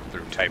all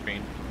through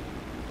typing.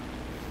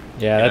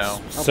 Yeah,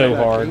 that's so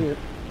hard.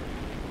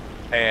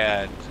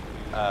 And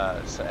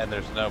and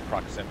there's no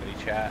proximity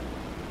chat.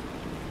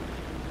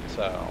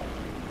 So,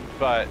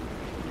 but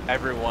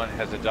everyone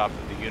has adopted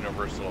the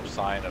universal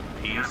sign of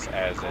peace,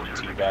 as in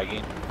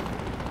teabagging.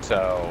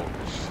 So,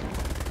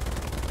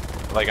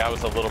 like, I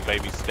was a little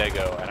baby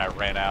stego, and I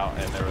ran out,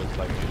 and there was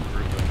like a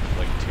group of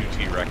like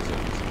 2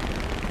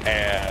 T-Rexes,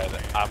 and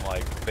I'm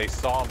like, they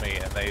saw me,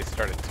 and they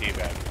started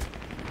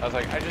teabagging. I was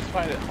like, I just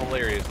find it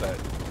hilarious that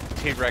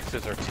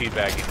T-Rexes are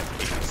teabagging in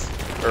peace,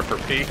 or for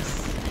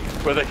peace,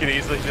 where they can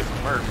easily just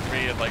murder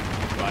me and like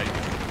fight.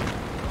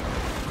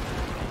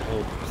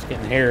 Oh, it's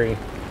getting hairy.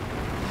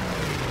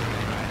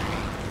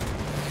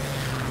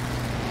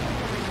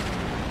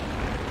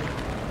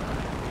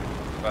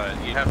 But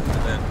you have to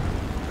then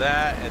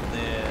that, and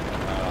then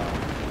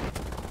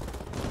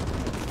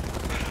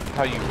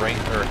how you rank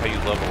or how you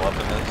level up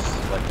in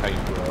this, like how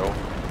you grow,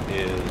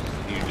 is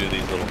you do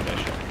these little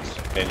missions,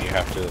 and you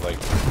have to like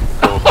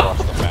go across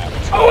the map.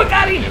 Oh, I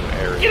got him! New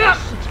areas Get up!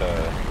 To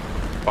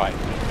find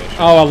new missions.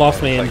 Oh, I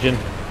lost my like, engine.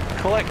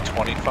 Collect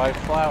 25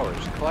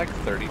 flowers. Collect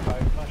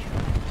 35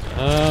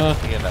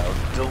 mushrooms. You know,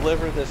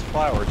 deliver this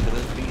flower to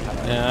this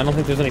beehive. Yeah, I don't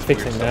think there's any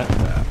fixing that.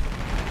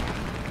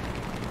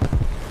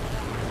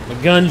 The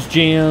gun's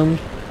jammed.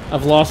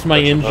 I've lost my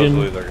engine.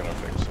 Supposedly they're gonna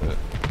fix it.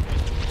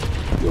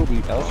 You'll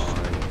be fine.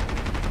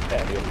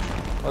 Yeah, you'll be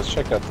fine. Let's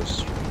check out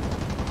this.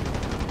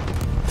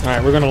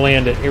 Alright, we're gonna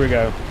land it. Here we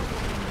go.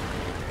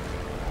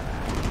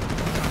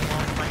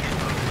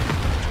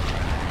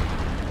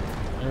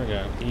 There we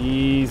go.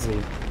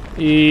 Easy.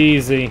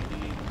 Easy.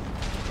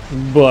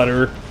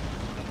 Butter.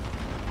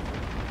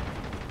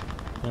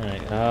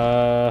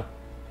 Alright,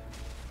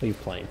 leave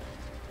plane.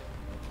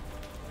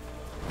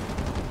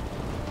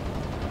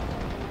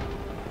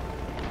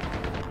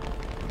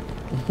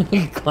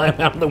 You can climb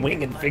out of the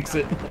wing and fix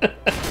it.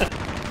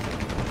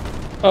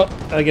 Oh,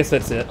 I guess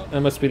that's it.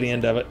 That must be the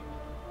end of it.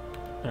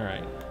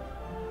 Alright.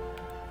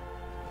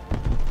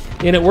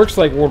 And it works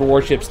like World of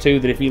Warships too,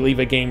 that if you leave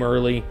a game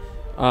early,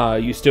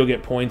 you still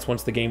get points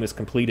once the game is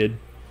completed.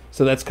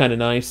 So that's kind of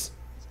nice.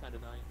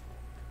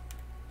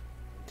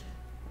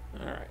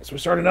 Alright, so we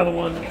start another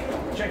one.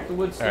 Check the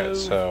wood stove. Alright,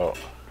 so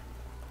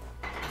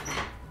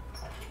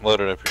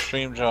loaded up your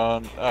stream,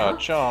 John.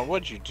 John,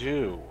 what'd you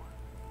do?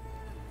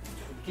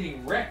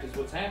 Getting wrecked is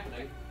what's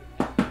happening.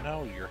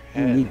 No, your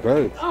You head. need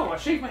both. Oh, I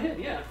shaved my head,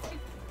 yeah.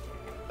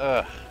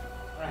 Ugh.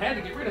 I had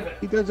to get rid of it.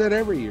 He does that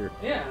every year.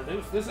 Yeah,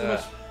 this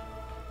is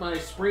my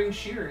spring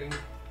shearing.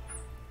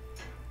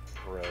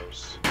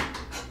 Gross.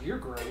 You're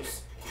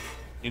gross.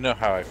 You know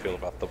how I feel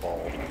about the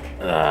ball.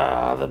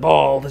 Ah, the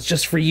ball. That's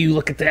just for you.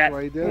 Look at that.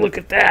 why you did it. Look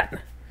at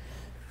that.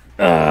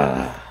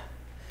 Ah.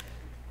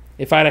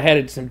 If I'd have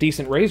had some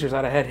decent razors,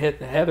 I'd have had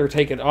Heather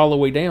take it all the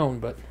way down,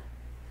 but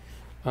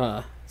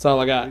that's all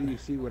I got. Wait till you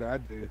see what I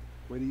do.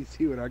 Wait till you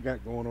see what I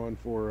got going on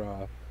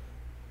for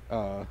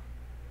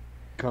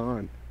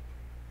con.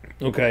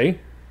 Okay.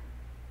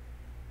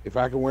 If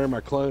I can wear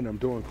my clone, I'm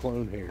doing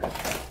clone hair.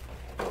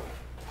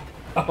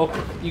 Oh,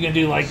 you gonna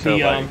do like So,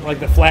 the like- like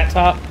the flat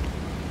top?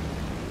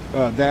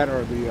 That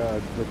or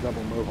the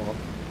double mohawk.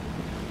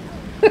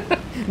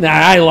 Nah,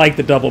 I like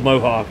the double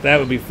mohawk. That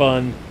would be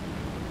fun.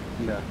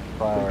 Yeah.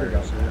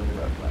 Flowers.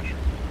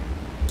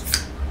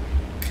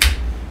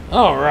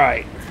 All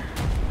right.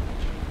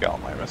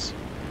 Gallimimus.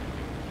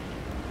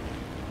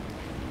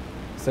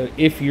 So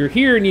if you're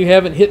here and you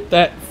haven't hit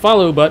that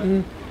follow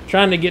button,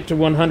 trying to get to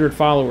 100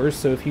 followers.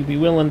 So if you'd be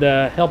willing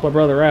to help a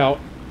brother out,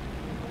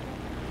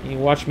 you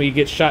can watch me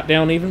get shot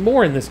down even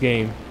more in this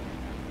game.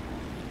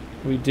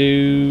 We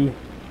do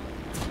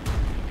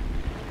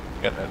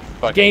Getting that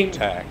fucking Game-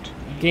 attacked.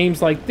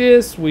 games like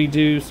this. We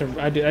do some.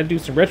 I do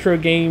some retro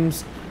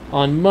games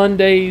on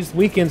Mondays.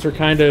 Weekends are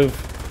kind of.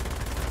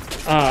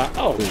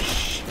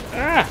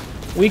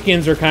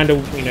 Weekends are kind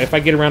of. You know, if I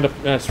get around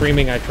to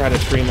streaming, I try to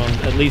stream on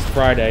at least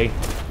Friday.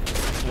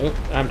 Oh,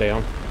 I'm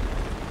down.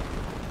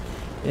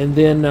 And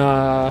then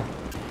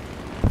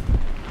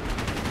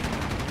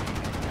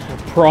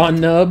prawn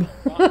nub.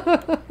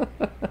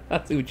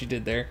 I see what you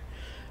did there.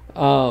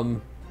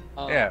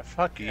 Yeah,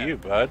 fuck you,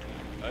 bud.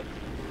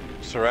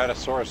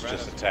 Ceratosaurus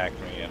just attacked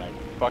me and I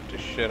fucked his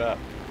shit up.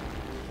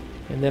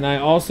 And then I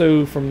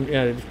also, from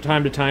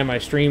time to time, I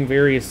stream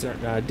various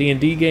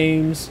D&D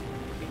games.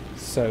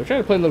 So try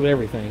to play a little bit of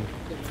everything.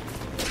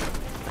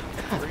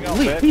 Bring on,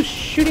 Golly, bitch. who's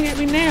shooting at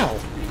me now?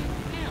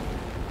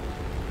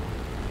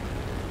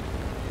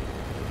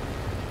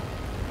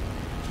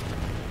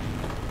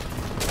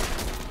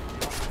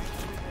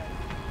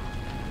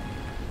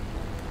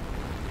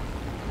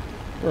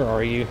 Where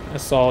are you? I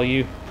saw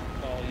you.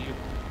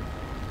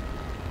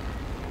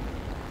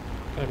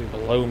 Gotta be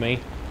below me.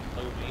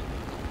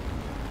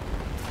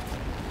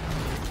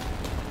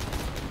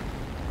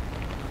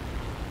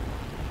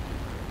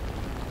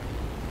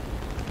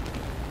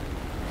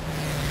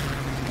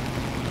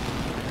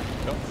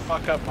 Don't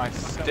fuck up my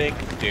steak,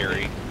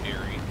 dearie.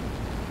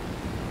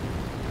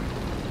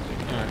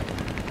 Alright.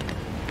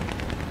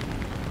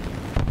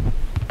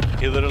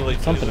 He literally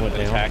Something just went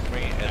down. attacked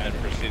me and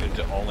then proceeded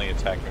to only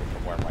attack me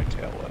from where my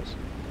tail was.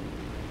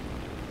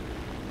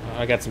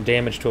 I got some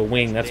damage to a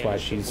wing, that's why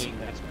she's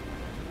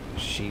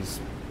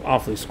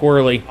awfully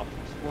squirrely.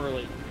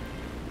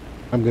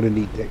 I'm gonna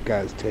need that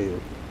guy's tail.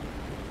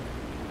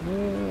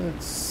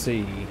 Let's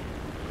see.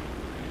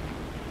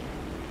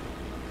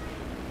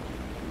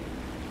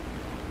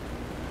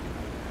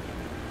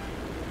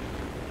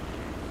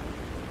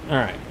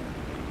 Alright.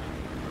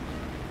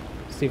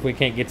 See if we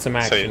can't get some So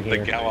action the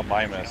here.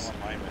 Gallimimus.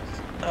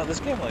 Oh, this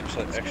game looks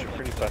actually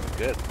pretty fucking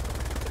good.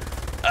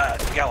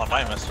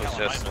 Gallimimus was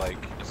just like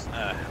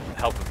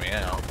helping me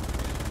out.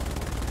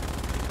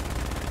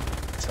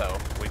 So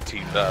we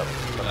teamed up,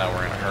 but now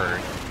we're in a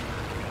hurry.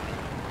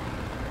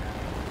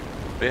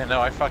 But yeah, no,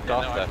 I fucked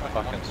off that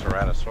fucking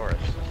Ceratosaurus,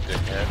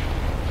 dickhead.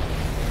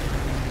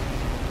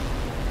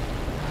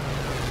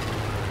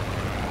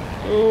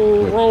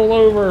 Oh, roll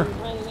over.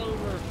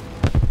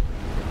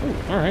 Ooh,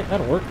 alright,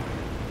 that'll work.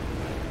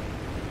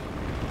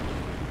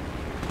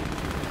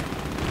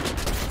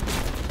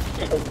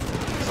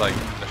 It's like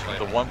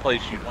the one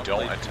place you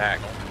don't attack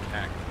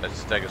a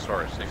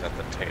Stegosaurus is at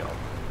the tail.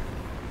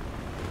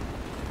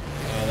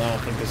 I don't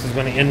think this is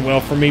going to end well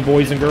for me,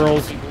 boys and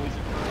girls.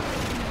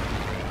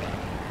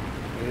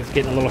 It's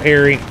getting a little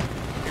hairy.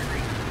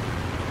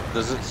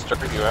 Does it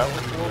start you out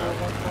with World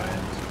War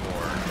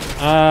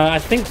plans? I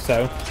think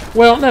so.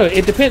 Well, no,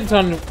 it depends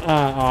on... oh,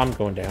 I'm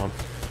going down.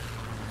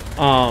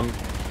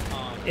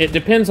 It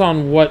depends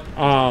on what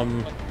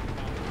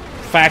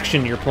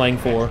faction you're playing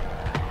for.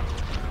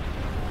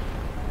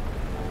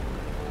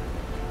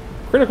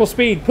 Critical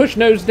speed, push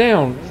nose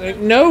down.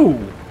 No!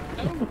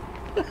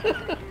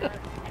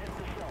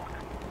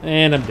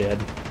 And I'm dead.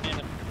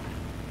 I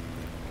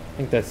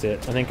think that's it.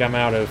 I think I'm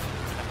out of...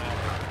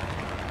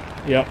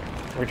 Yep.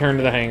 Return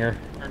to the hangar.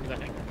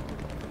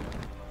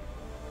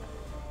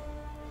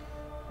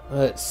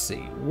 Let's see.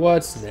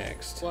 What's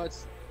next?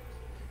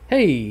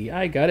 Hey,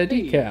 I got a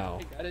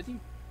decal.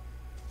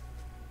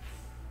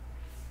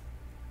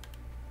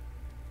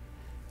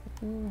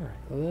 Alright,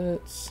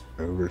 let's...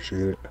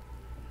 Overshoot it.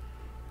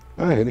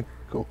 I hit him.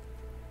 Cool.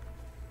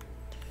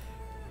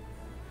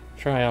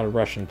 try out a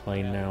Russian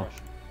plane now.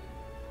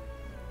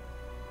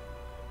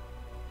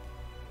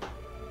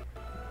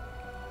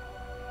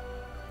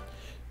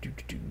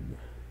 Do-do-do.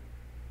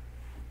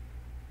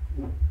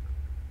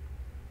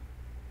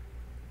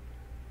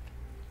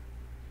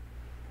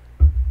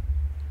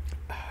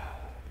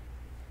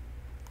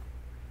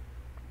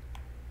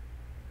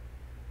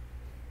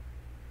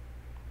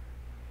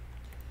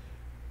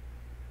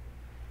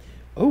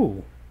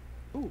 Oh.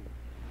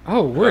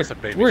 Oh, we're That's a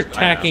baby we're spino.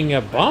 attacking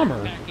a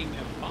bomber.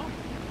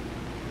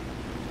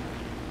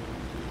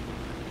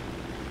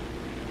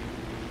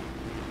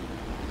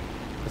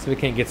 Let's see if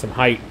we can't get some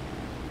height.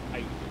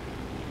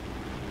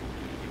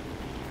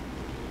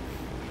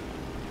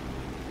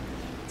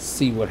 Let's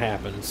see what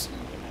happens.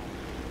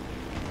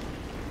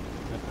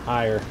 Up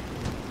higher.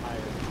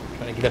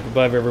 Trying to get up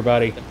above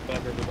everybody.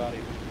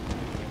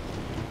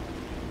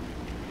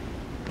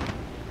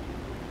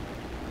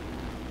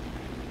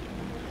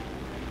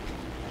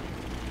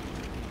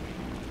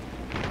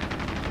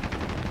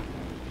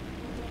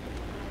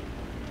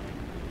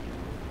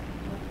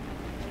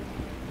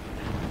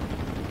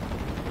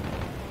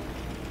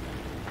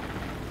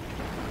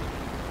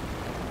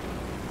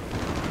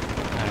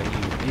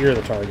 You're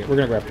the target. We're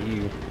gonna go after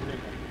you.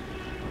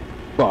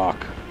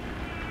 Fuck.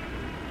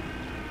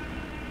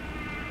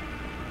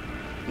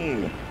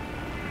 Mm.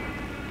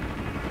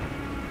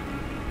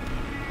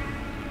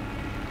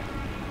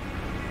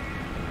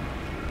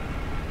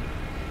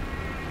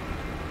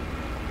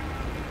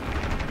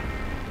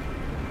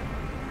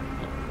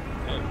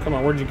 Come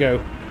on, where'd you go?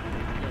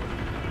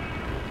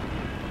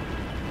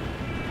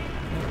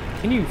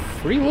 Can you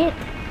free look?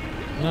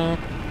 No.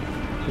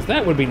 Because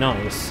that would be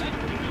nice.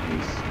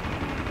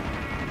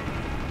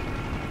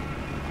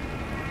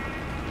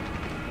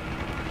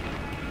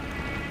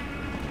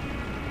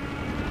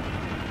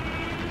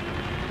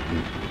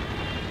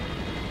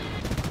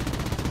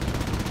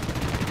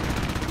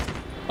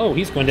 Oh,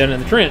 he's going down in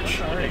the trench.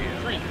 Baby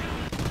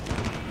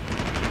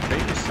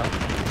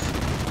something.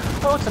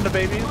 Oh, it's in the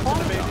baby. It's in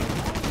the baby.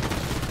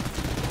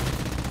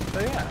 So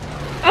yeah.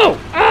 Oh!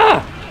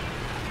 Ah!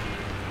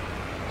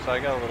 So I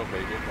got a little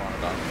baby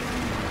wanted on me.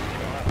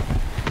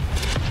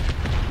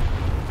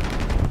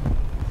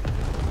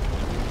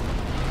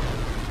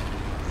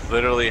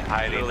 Literally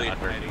hiding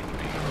underneath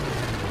me.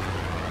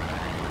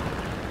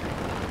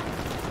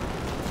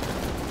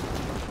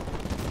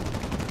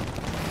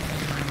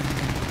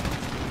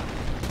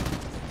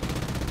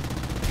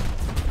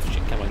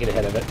 Shit, come on, get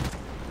ahead of it.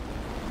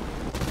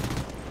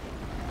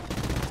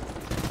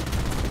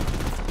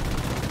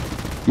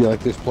 You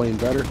like this plane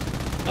better?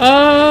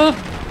 I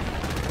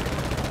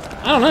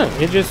don't know.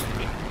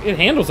 It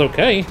handles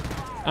okay.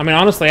 I mean,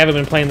 honestly, I haven't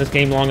been playing this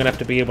game long enough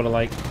to be able to,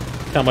 like,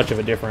 tell much of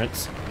a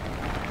difference.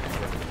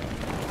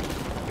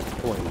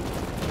 Plane.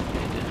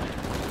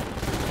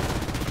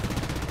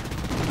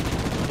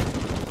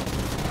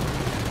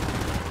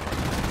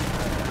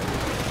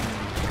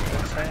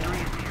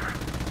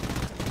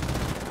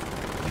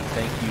 You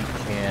think you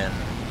can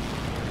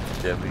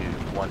W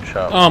one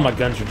shot? Oh, my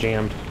guns are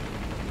jammed.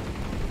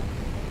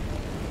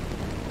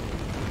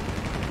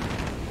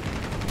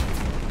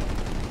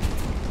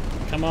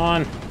 Come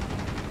on.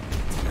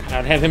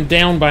 I'd have him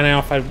down by now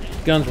if my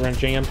guns were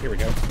jammed. Here we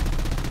go.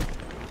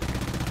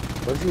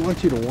 Does he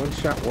want you to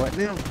one-shot what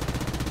now?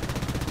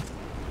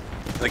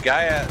 The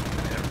guy at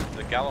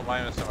the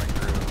Gallimimus in my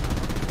crew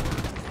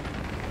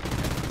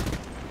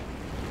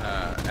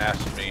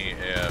asked me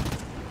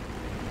if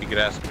he could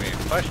ask me a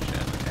question,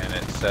 and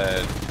it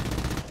said,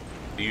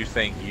 "Do you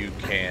think you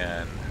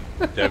can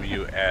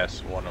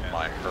WS one of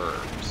my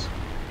herbs?"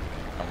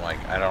 I'm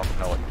like, I don't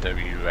know what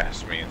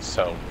WS means,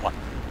 so I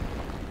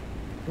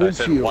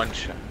said Windshield. one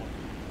shot.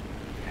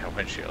 Yeah,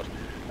 windshield.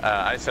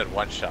 I said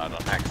one shot on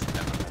accident.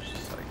 I was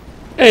just like,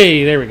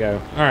 Hey, there we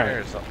go. All right.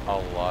 there's a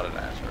lot of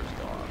NASCARs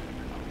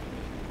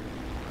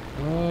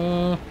going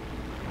on.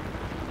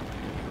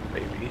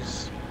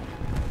 Babies.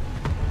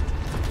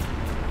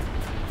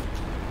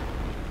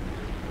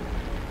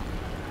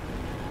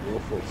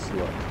 Willful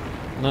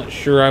slut. Not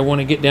sure I want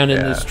to get down in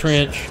this Yes.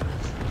 trench.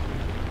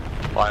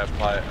 Well, I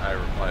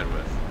replied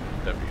with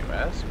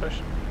WS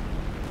question.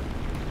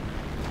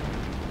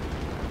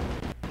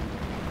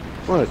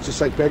 Well, it's just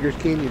like Beggar's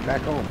Canyon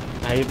back home.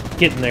 I'm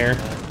getting there.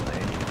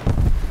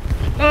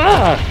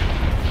 Ah!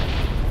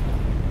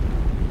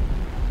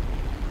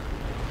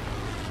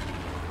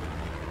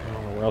 I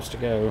don't know where else to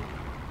go.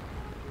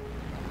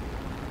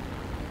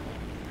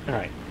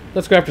 Alright.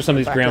 Let's go after some of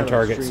these Back ground out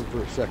of the targets. stream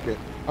for a second.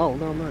 Oh,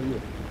 no, not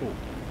you. Cool.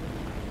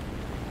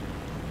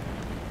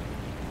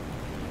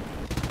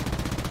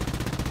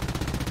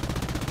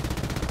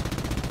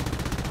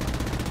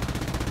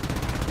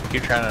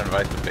 Keep trying to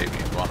invite the baby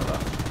in one of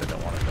them. They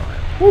don't want to join.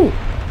 Woo!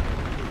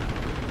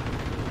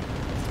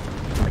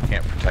 I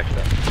can't protect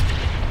them.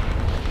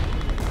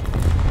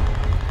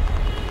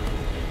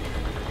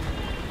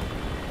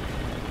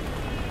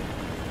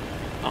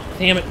 Oh,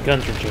 damn it.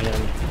 Guns are jammed.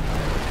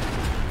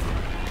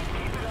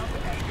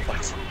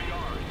 What?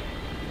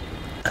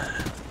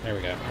 There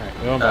we go. Alright,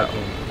 we're going back in.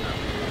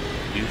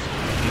 You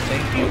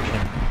think you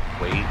can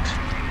wait?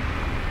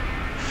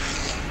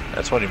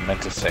 That's what he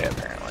meant to say,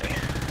 apparently.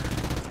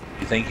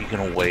 You think you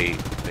can wait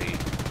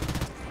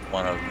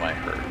one of my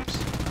herbs?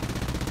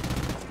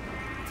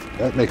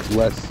 That makes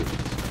less sense.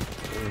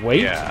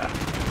 Wait? Yeah.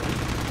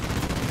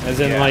 As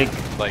in, Yeah,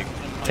 like,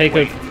 take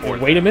wait a... for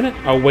Wait a them. minute?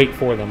 I'll wait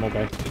for them.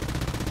 Okay.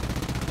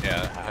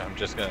 Yeah, I'm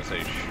just gonna say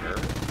sure.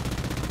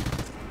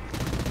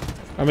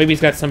 Or maybe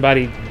he's got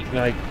somebody,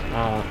 like,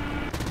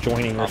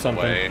 joining or On the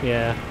something. way.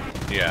 Yeah.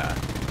 Yeah.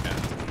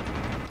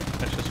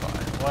 That's just fine.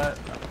 What?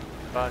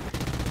 Fuck.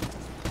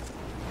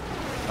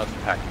 That's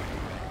packing.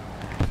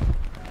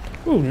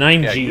 Ooh,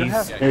 9 Yeah, Gs. you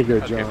have. There you go,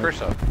 Okay, John.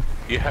 first off,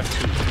 you have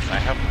 2. I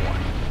have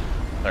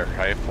 1. Or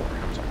I have 4.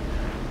 I'm sorry.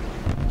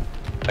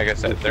 Like I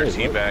said, they're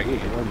teabagging.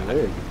 One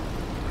leg.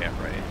 Yeah,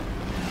 right.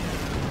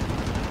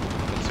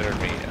 Consider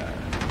me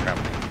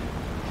traveling.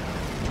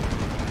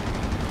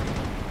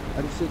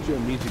 I just sent you a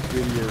music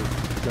video,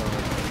 John,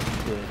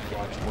 to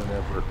watch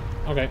whenever.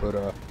 Okay. But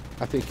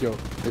I think you'll,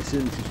 as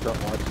soon as you start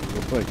watching,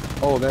 you'll think,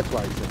 oh, that's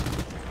why I sent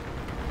it.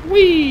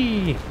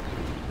 Whee!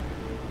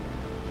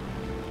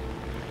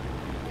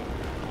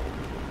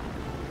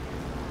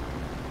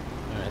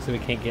 Alright, so we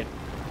can't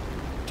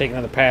take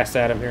another pass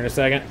at him here in a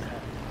second.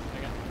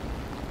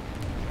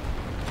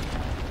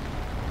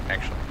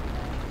 Actually.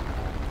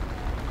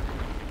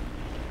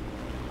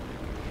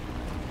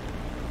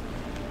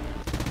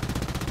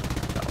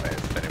 That way,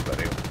 if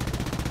anybody.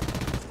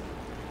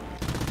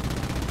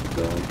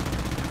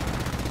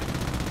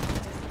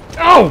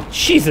 Oh,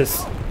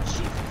 Jesus!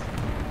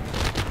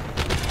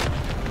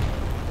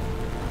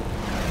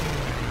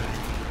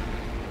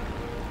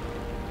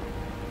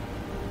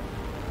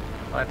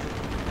 What?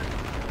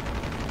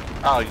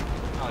 Oh, you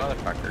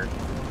motherfucker.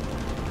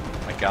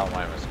 My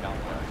Galwine was Galwine.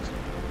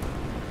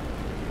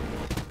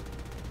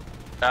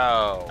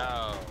 Oh.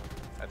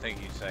 I think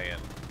he's saying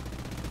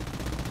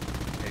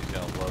he's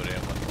gonna load in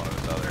with one of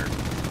his other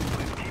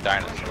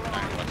dinosaurs.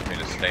 He wants me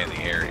to stay in the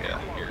area.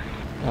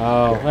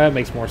 Oh, that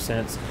makes more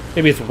sense.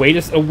 Maybe it's wait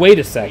a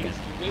second.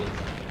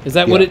 Is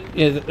that what it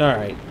is? All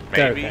right.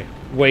 Maybe. Okay.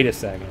 Wait a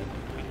second.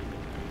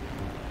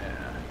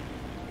 Yeah.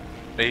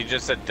 But he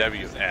just said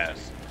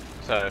WS.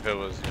 So if it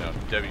was,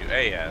 WAS, then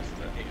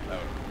that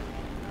would.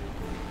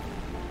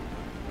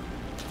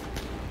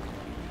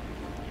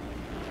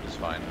 It's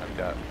fine. I've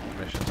got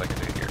missions I can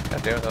do here.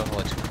 God damn it, that was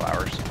only 2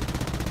 flowers.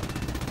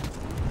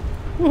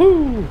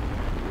 Woohoo!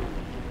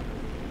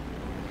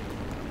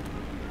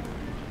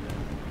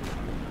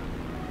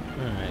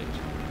 Alright.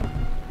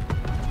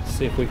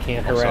 See if we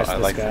can't harass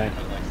Also, this guy.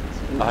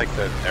 I like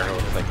that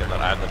everyone's thinking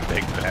that I'm the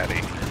big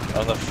baddie.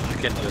 I'm the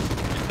fucking just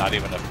not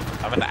even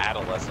I'm an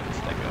adolescent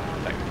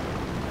technically.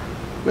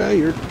 Well,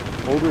 you're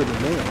older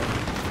than me.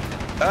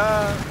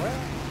 Well,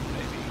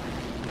 maybe.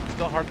 It's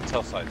still hard to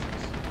tell sizes.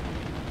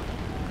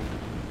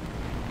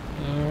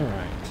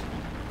 Alright.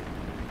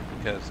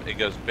 Because it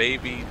goes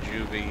baby,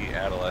 juvie,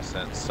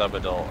 adolescent,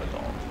 sub-adult,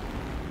 adult.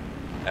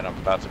 And I'm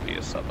about to be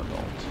a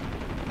sub-adult.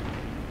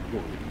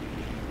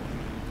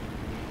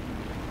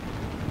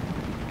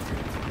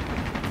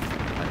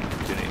 I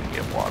do need to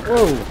get water.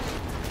 Whoa!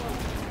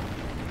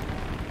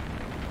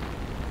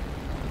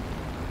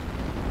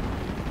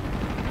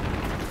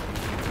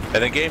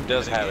 And the game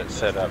does have it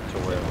set up to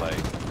where, like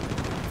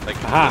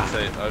Aha. let's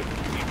say,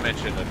 you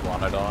mentioned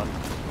Iguanodon.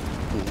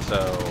 So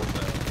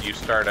you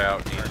start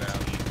out needing to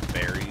eat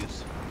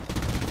berries,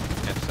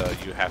 and so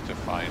you have to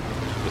find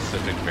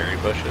specific berry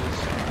bushes.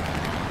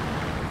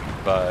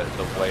 But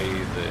the way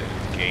the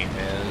game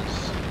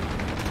is,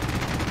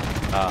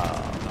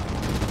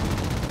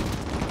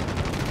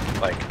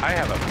 like I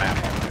have a map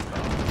on my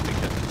phone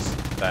because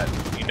that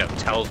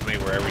tells me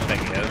where everything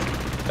is.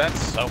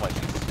 That's so much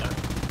easier.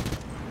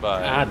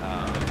 But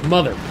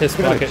Mother piss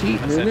Got a bucket. cheat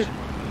limit?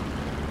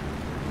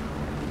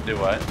 Do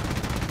what?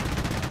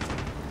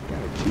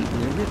 Got a cheat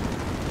limit?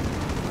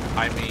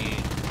 I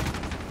mean,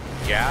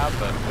 yeah,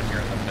 but when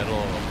you're in the middle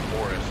of a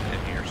forest and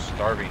you're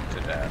starving to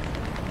death,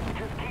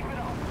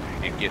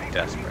 you get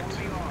desperate.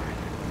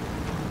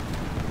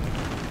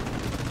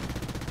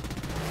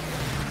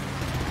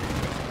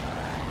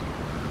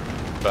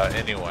 But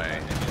anyway,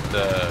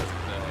 the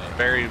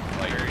berry,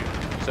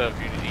 so if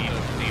you need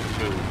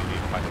food, you need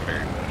to find a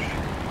berry bush.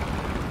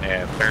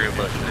 And berry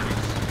bushes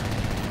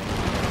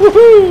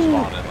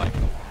spawn in like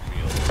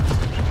fields,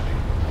 essentially.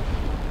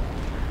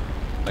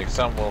 Like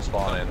some will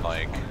spawn in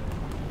like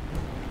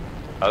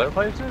other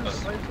places,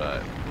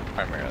 but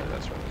primarily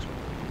that's where this one.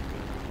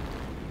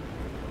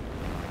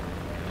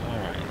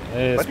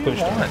 Alright. What do you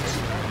want?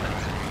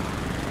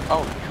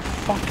 Oh, you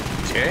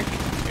fucking dick.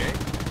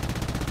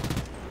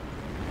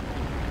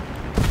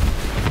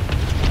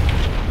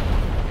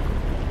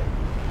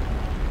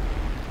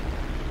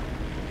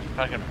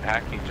 Fucking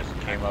Packy just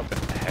came up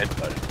and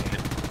headbutted me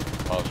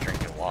while I was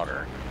drinking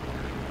water.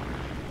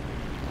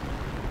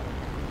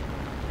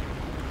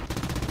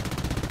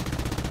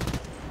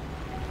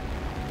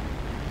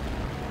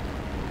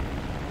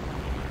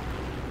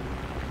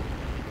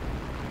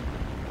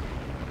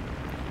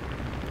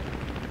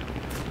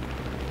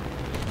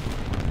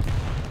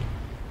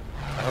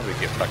 I hope we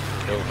get fucking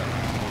killed now.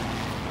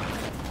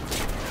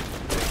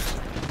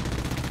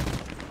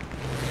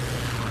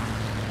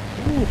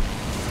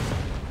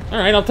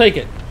 Alright, I'll take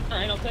it.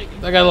 I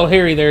got a little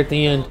hairy there at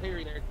the end.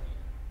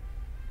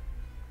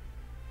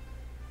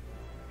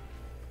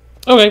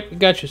 Okay,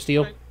 got you,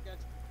 Steel.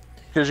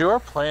 Because you are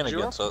playing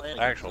against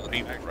actual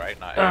people, right?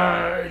 Not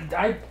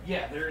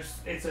yeah,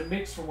 it's a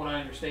mix from what I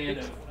understand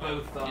of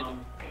both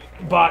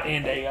bot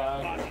and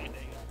AI.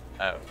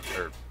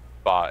 or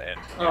bought in.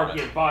 Or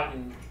yeah, bought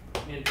in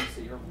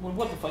NPC or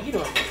what the fuck you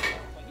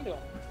doing?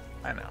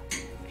 I know.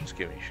 Just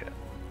give me shit.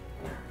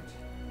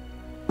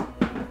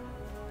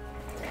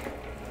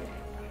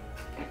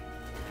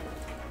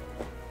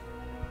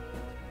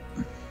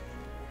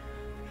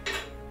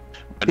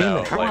 But Damn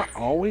no, it, how like, I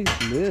always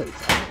miss.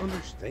 I don't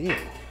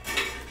understand.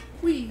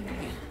 Wee.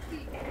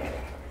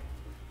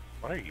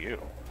 what are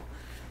you?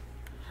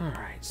 All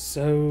right,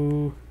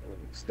 so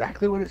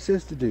Exactly what it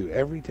says to do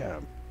every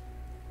time.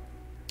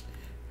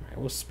 all right,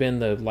 we'll spin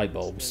the light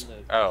bulbs.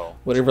 Oh,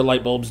 Whatever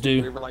light bulbs do.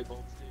 I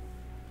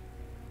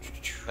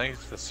think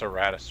it's the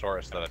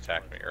Ceratosaurus that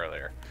attacked me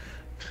earlier.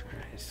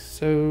 Alright,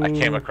 so I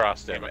came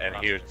across him and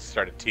he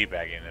started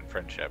teabagging in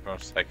friendship. I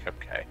was like,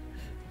 okay.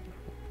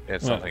 He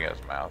had something in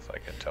his mouth. I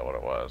couldn't tell what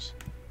it was.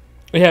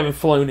 we haven't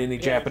flown any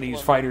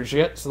Japanese fighters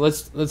yet, so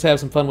let's have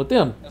some fun with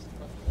them.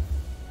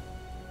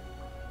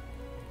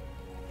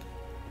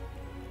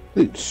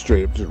 Dude,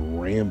 straight up just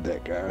rammed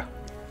that guy.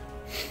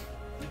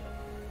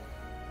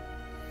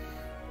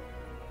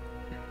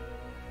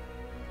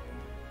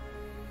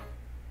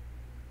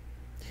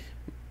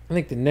 I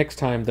think the next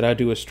time that I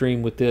do a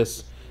stream with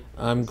this,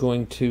 I'm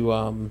going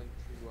to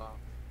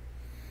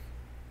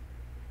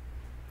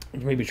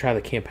maybe try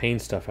the campaign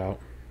stuff out.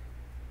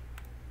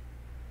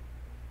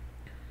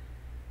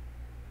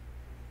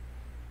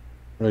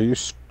 Oh, your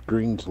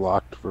screen's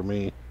locked for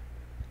me.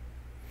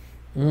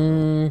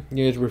 You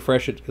just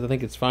refresh it because I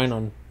think it's fine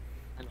on.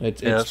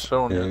 It's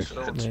showing. yeah.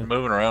 It's Yeah.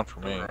 moving around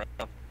for me.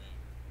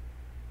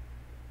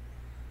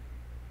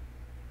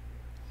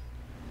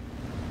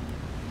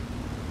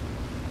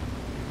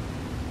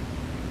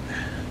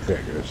 There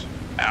it goes.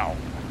 Ow.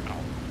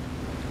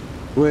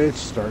 Which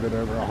started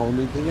over a whole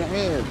new thing of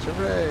ants.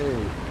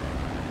 Hooray!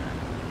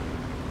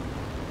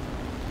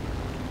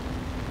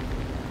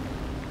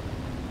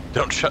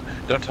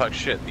 Don't talk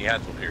shit. The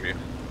ads will hear you.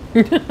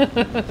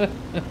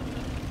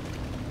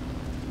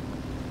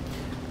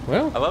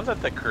 Well, I love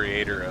that the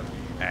creator of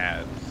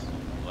ads,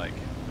 like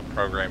the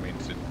programming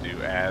to do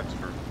ads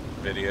for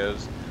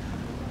videos,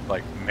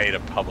 like made a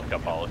public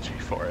apology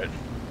for it.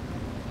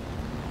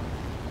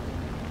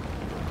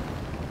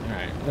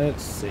 alright,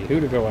 let's see. Who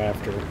to go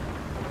after?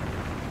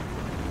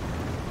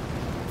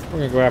 We're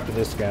gonna go after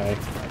this guy.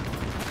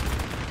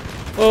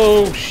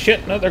 Oh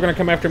shit, no, they're gonna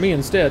come after me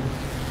instead.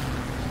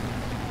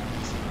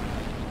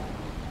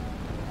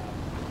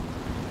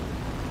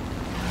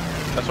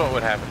 That's what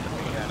would happen to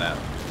me in that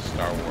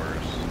Star Wars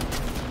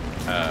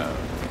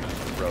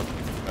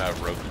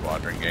Rogue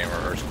Squadron game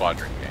or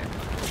Squadron game.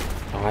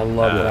 Oh, I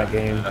love that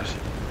game.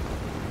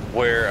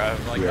 Where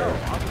I'm like, Yeah.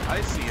 oh,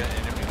 I see an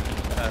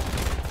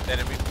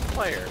enemy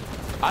player.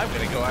 I'm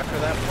gonna go after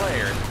that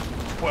player.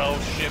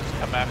 12 ships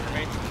come after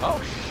me.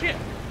 Oh shit!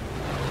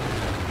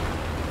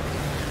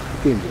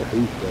 Game's a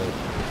hoot, though.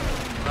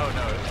 Oh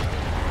no!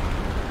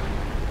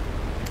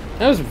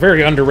 That was a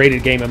very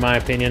underrated game in my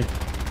opinion.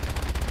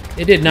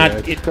 It did not. Yeah,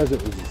 it's because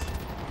it was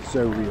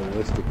so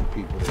realistic that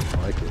people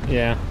didn't like it.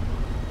 Yeah.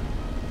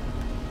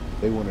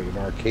 They wanted an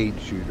arcade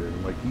shooter.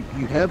 And like,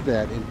 you have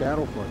that in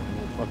Battlefront, you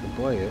won't fucking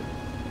play it.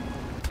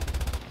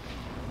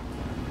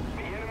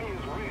 The enemy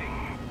is ready.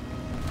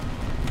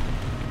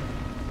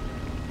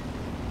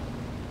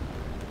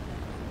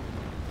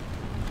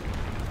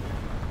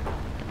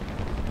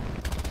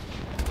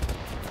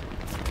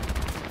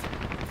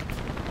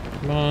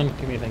 Come on,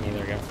 give me a thingy.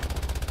 There we go.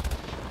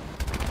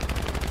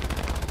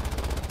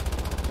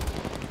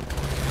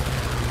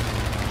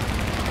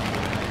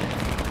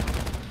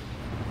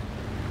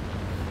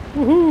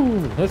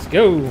 Woohoo! Let's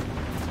go!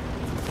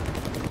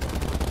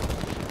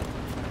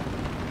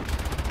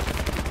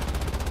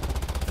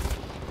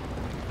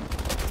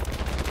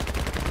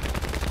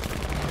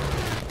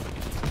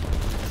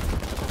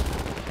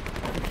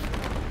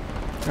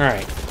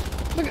 Alright.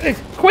 Look at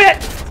this!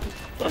 Quit!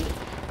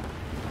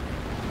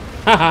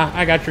 Haha,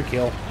 I got your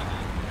kill.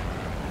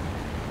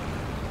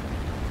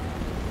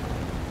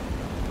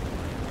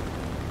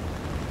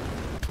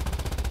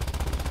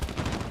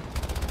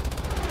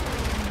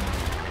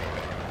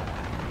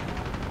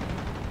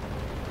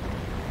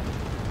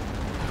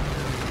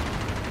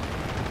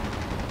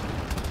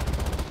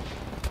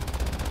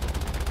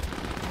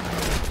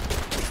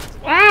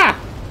 Ah!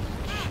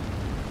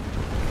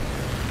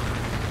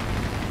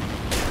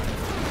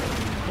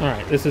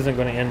 Alright, this isn't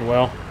going to end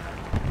well.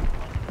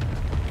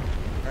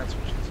 That's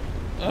what she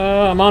said.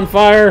 I'm on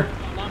fire.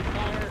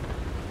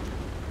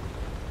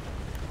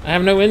 I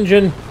have no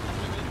engine.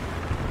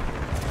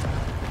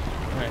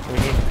 Alright, so we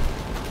need...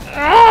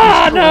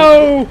 Ah,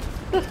 no!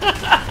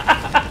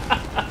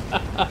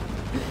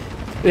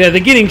 Yeah,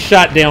 the getting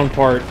shot down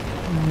part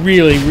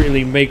really,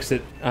 really makes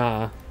it,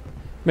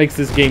 makes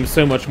this game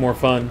so much more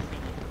fun.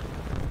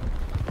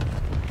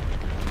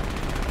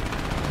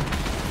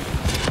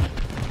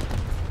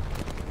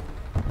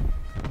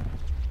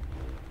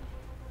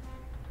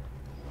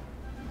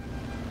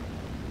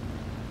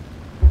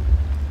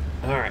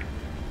 Alright.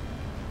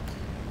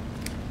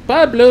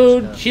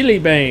 Pablo Chili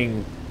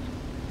Bang.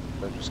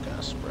 They're just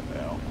gonna spread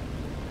out.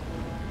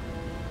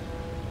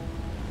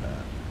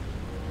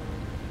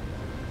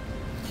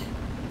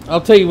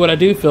 I'll tell you what I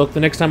do, Phil. The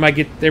next time I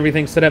get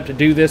everything set up to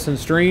do this and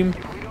stream,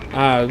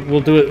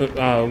 we'll do it.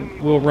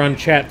 We'll run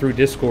chat through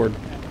Discord.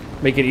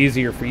 Make it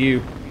easier for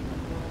you.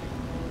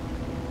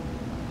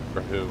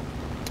 For who?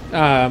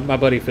 My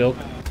buddy Phil.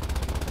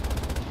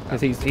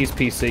 'Cause he's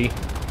PC.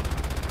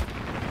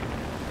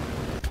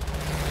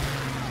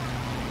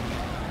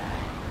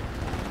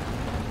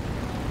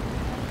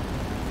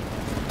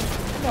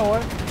 You know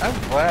what? I'm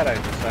glad I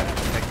decided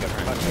to take that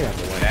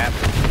fucking nap.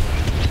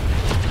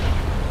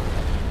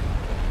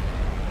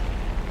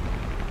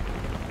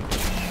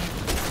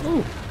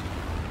 Ooh.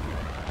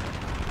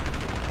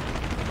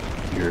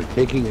 You're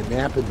taking a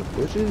nap in the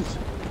bushes?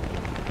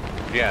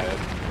 Yeah.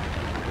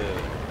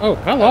 Oh,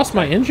 I lost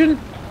my engine?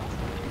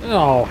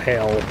 Oh,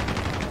 hell.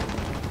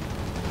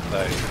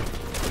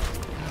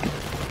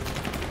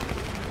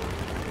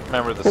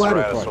 Remember the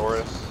Platypus.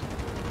 Ceratosaurus?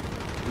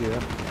 Yeah.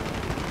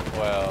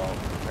 Well,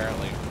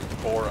 apparently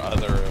 4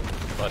 other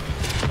buttons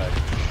decided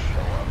to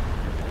show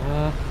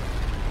up.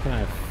 Can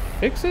I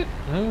fix it?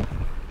 No.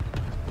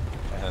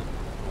 And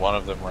one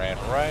of them ran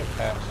right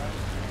past me.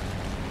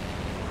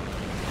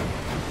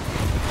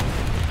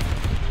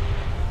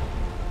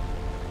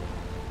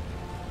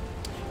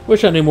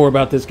 Wish I knew more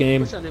about this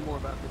game. I'm just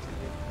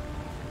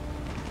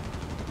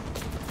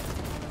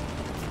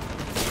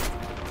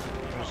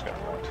gonna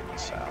run to the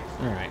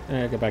south. Alright,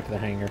 I go back to the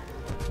hangar.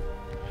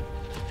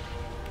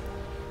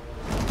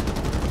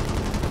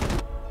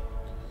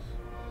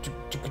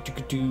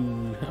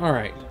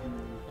 Alright.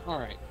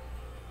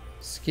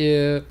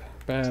 Skip.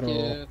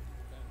 Battle.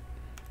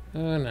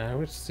 Oh no,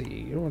 let's see.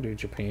 You don't want to do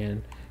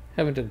Japan.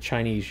 Haven't done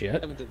Chinese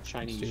yet. Let's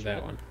do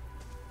that one.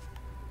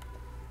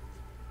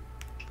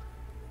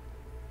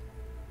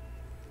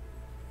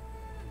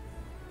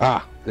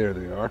 Ah, there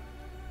they are.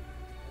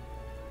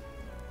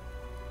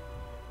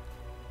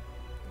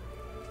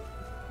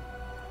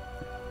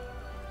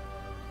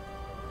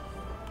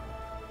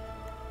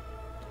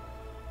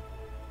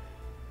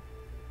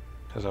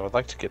 Because I would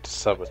like to get to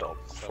sub-adult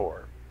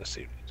before this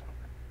evening's over.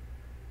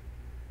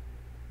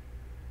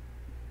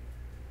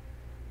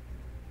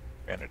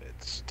 Granted,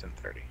 it's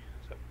 10:30,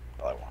 so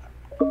I won't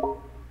have.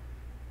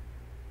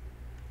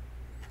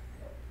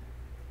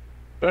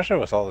 Especially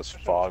with all this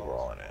fog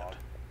rolling in.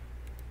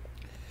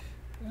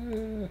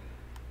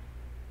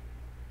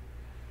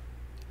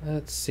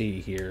 Let's see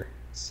here.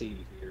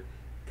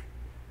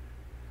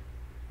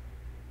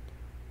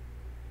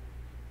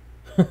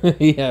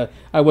 Yeah,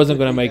 I wasn't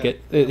going to make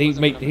it.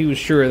 He was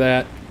sure of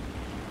that.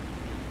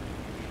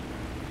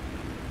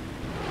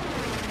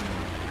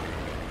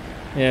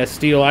 Yeah,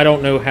 Steel, I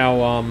don't know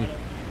how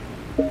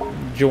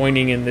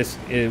joining in this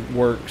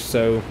works,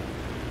 so...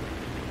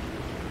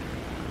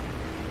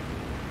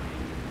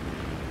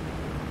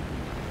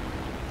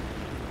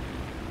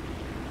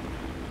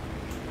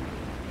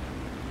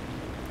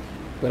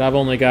 But I've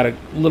only got a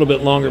little bit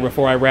longer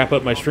before I wrap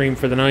up my stream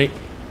for the night.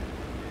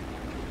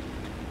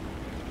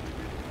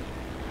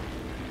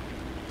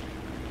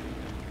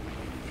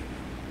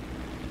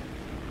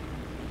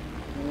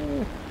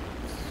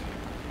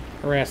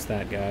 Harass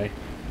that guy.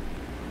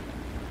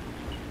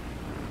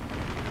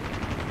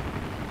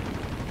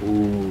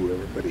 Ooh,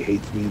 everybody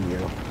hates me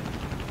now.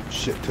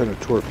 Shit ton of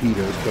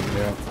torpedoes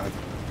coming out. I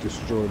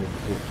destroyed them.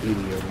 80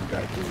 of them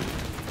got through.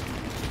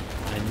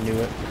 I knew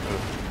it.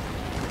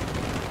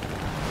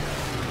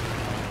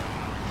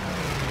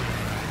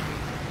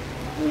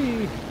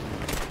 Whee.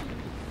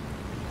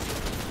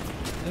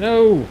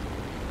 No!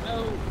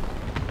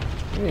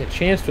 Give me a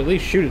chance to at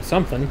least shoot at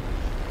something.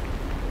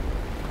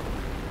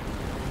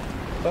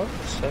 But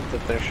it said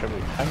that there should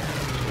be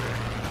penalties here.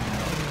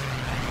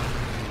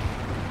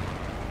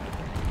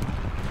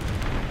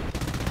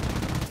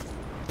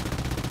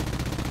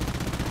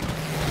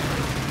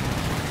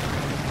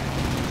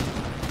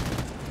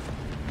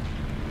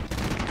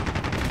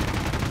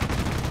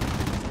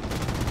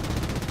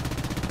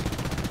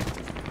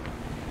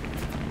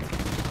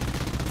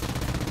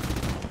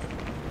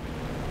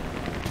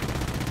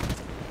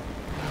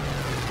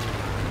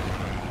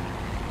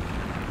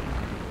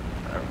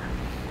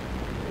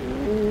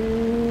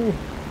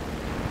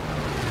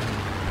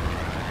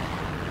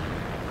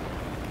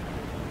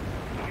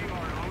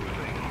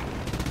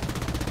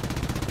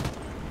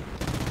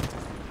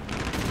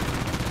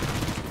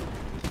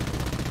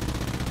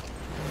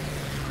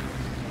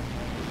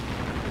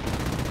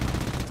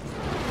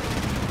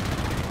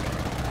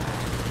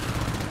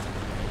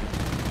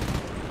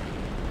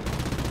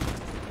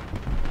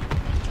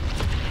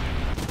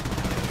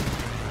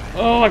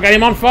 Oh, I got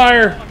him on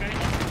fire!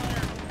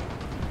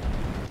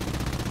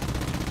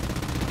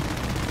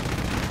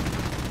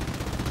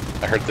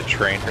 I heard the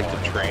train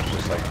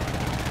just like,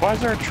 why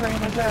is there a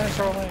train in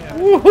Dinosaur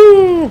Land?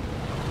 Woohoo!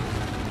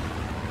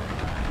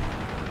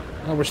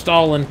 Oh, we're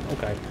stalling.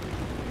 Okay.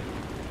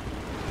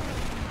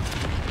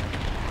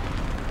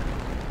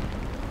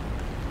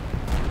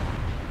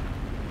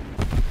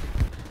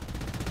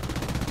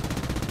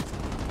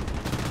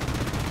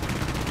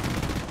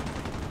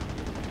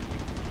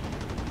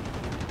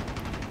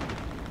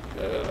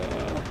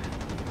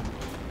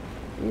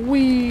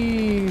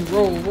 Wee!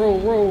 Roll, roll,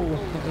 roll.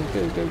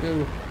 Go, go,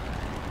 go.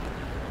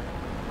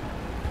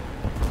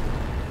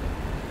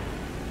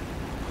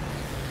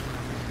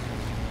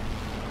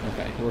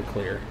 Okay, we're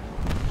clear.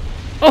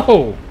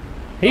 Oh!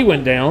 He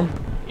went down.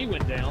 He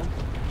went down.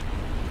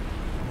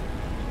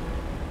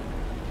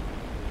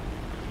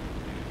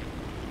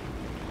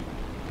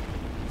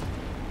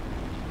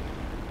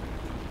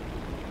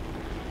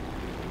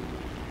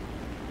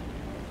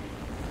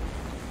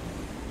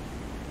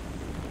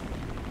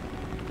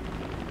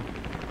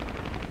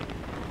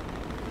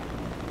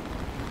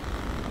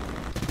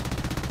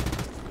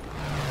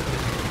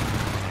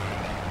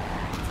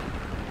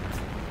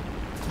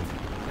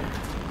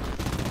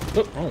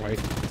 Oh, wrong way.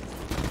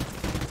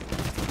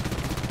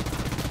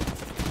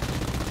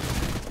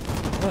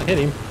 Oh, hit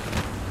him.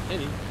 Hit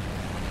him.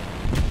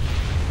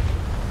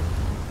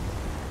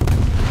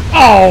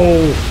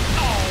 Oh!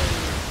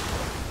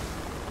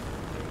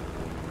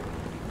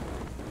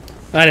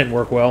 That didn't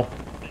work well.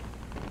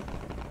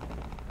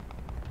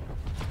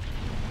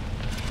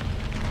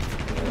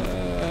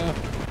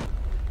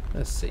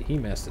 Let's see. He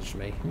messaged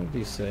me. What did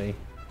he say?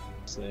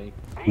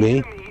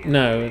 Me?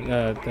 No,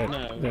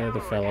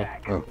 the fellow.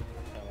 Oh.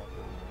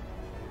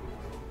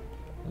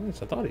 At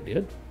least I thought he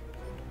did.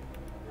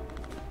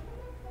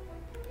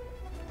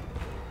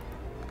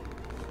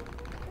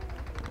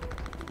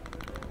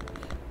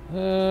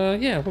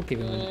 Yeah, we'll keep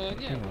going.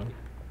 Hang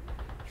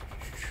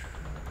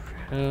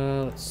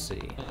on. Let's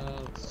see.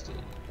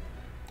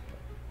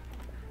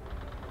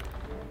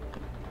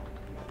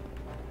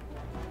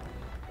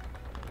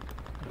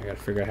 I gotta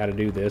figure out how to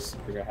do this. I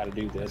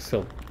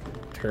feel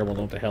terrible.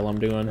 Know what the hell I'm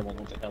doing.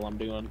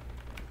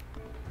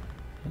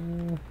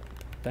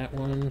 That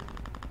one.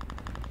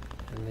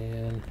 And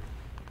then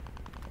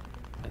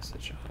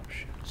message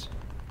options.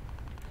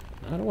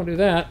 No, I don't want to do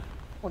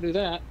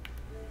that.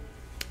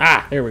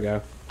 Ah, there we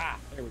go.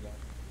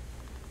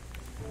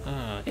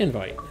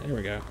 Invite. There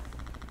we go.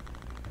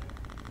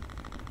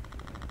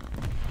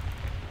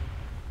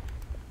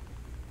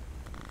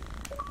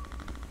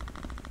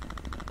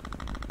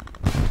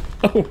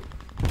 Oh.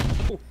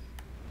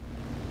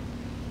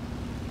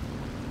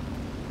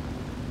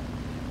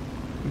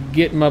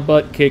 Get my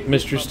butt kicked,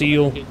 Mr.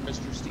 Steele.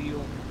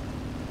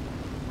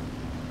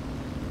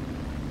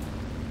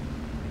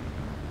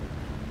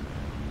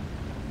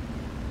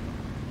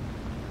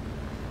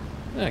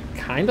 I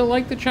kind of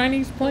like the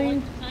Chinese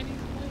plane.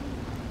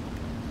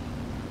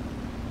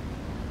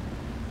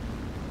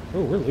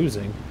 Oh, we're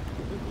losing.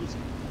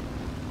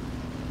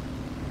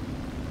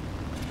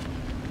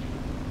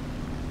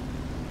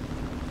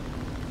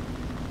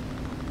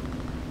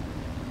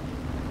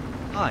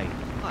 Hi.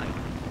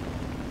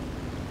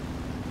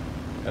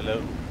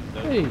 Hello.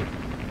 Hey.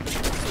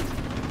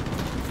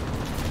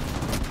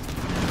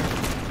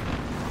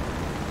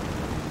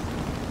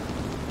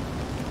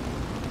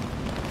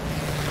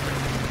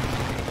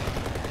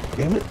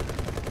 Damn it.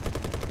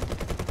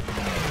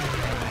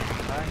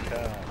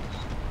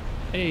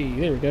 Hey,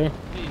 there we go.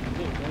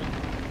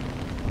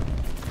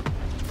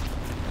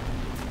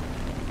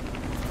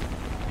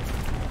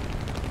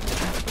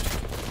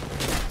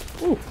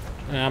 Ooh.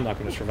 I'm not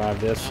going to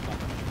survive this.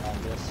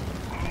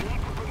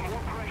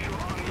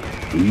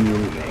 You will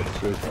not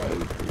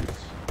survive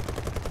this.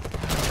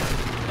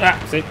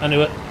 Ah, see, I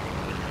knew it.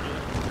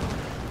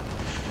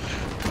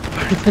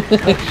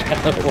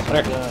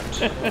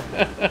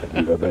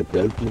 You ever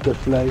dealt with a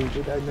fly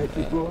that I met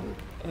before?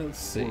 Let's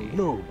see.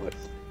 No, but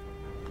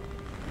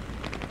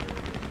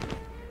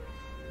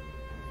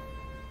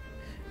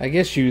I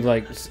guess you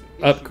like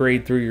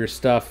upgrade through your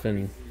stuff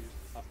and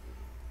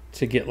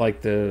to get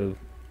like the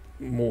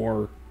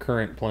more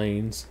current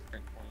planes.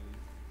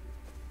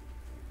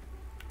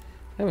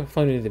 I haven't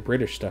found any of the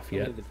British stuff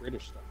yet.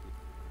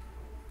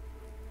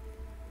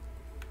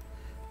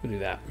 We'll do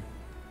that.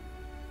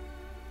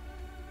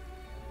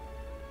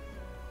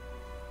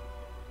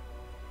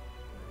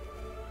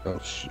 oh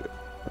shit.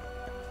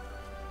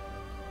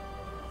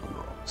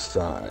 Wrong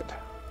side.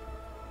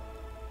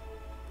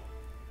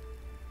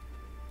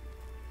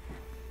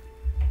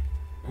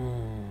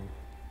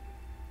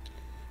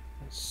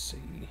 Let's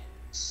see.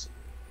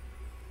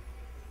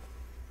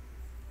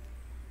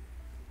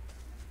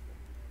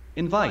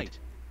 Invite.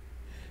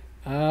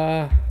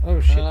 Oh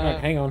shit. Alright,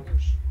 hang on.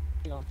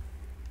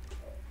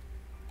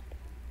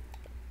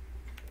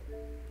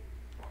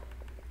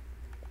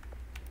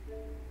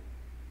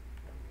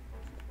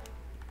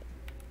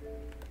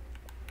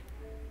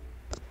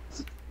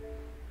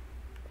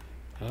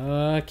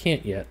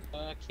 Can't yet.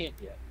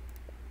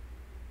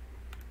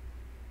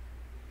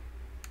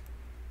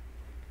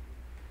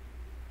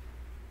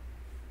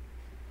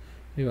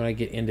 Maybe when I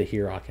get into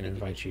here, I can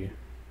invite you.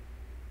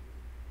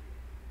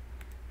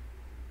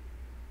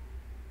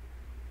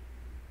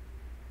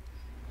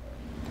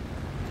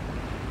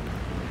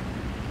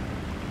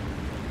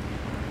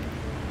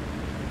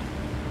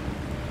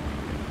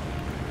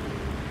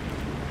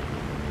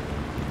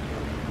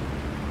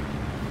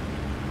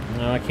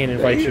 No, I can't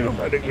invite you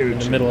in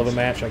the middle of a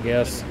match, I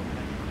guess.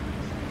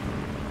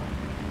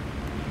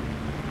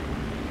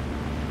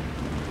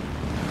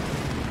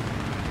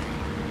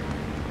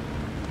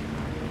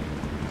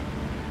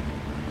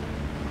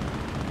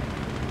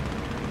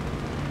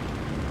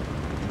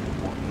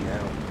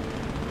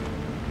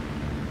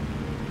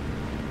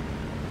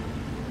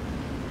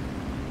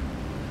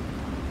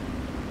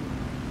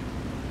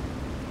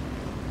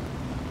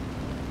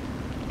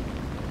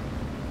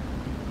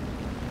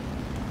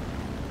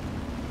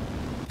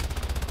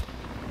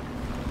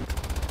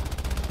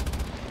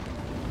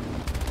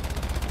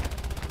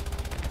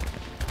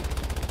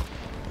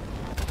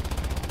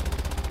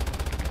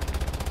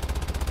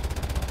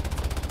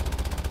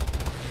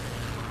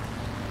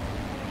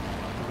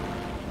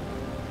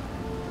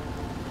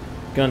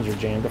 Guns are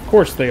jammed. Of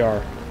course they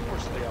are.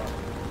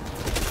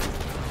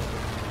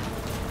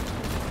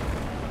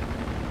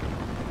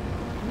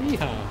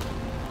 Yeehaw.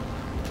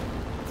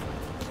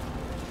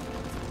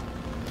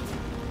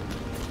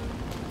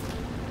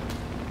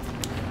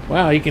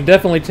 Wow, you can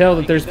definitely tell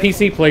that there's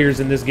PC players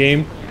in this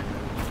game.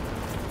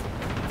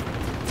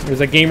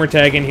 There's a gamer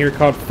tag in here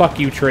called "Fuck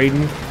You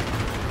Trading."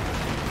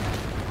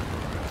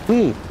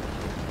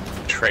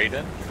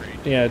 Trading?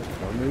 Yeah. I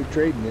don't know who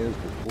trading is,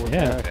 but boy,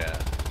 Yeah. Yeah.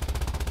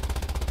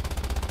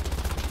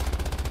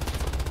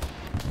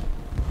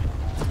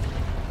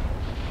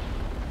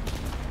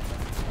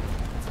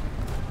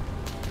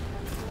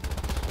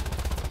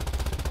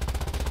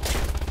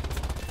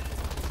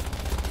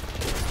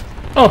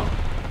 Oh!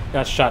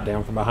 Got shot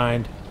down from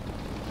behind.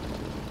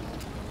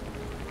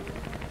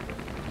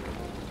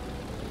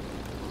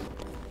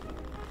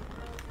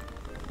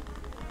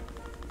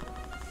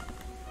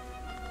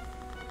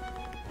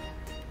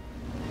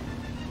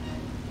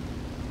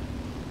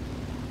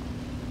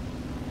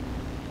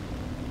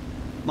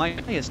 My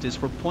highest is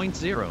for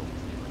 .0.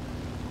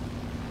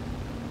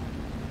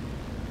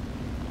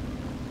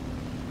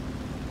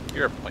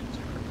 You're a point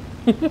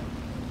zero.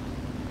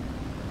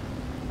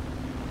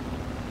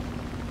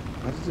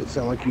 why does it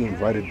sound like you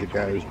invited the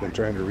guy who's been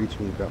trying to reach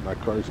me about my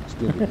car's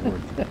extended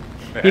warranty?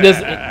 He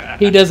doesn't.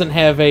 He doesn't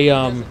have a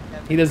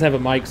He doesn't have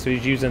a mic, so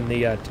he's using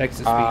the text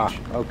to speech.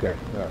 Okay,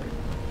 all right.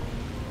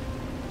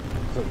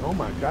 So, oh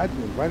my God,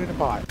 you invited a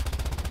bot.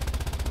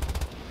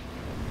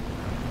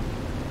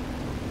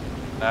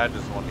 I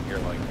just want to hear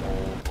like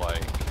old,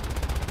 like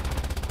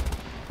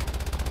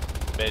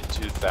mid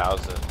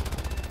 2000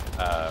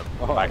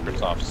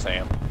 Microsoft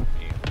sample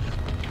games.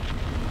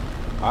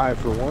 I,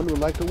 for one, would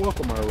like to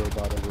welcome our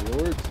robot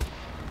overlords.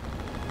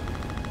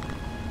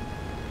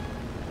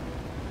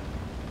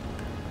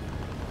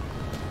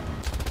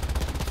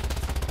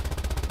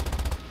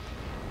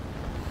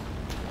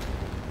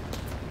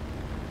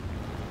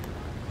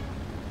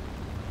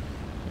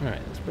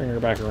 Alright, let's bring her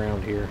back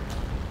around here.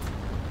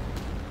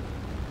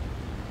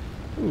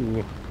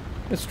 Ooh,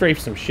 let's strafe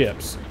some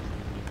ships.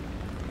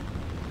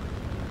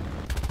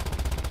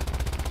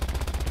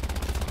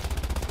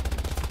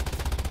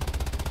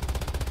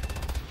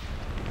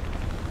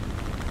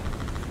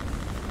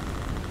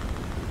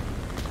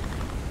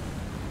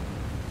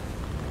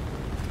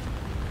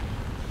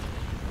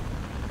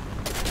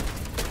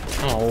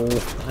 Oh,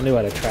 I knew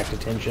I'd attract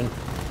attention.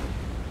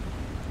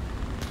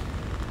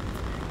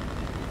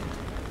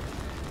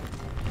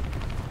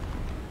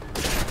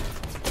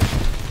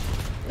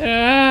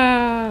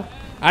 Ah!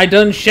 I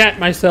done shat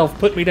myself.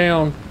 Put me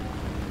down.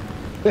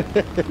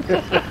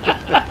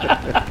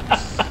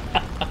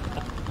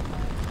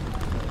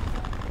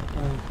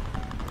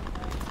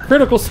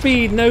 Critical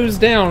speed, nose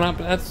down.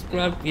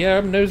 Yeah,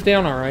 I'm nose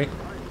down, all right.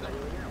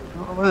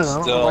 Oh, man, I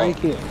don't know why you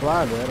can't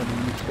fly that. I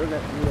mean, you still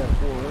got to do that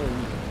 4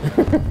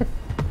 rings.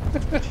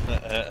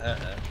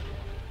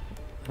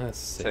 Let's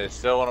see. So it's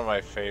still one of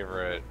my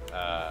favorite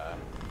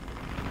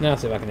Now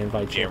let's see if I can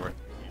invite you. gamer.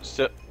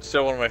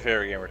 Still one of my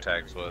favorite gamer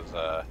tags was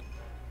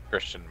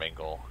Christian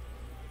Mingle.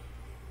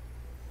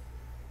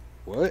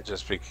 What?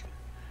 Just because,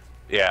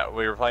 yeah,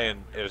 we were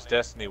playing. It was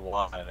Destiny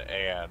 1,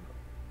 and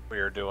we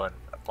were doing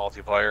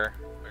multiplayer.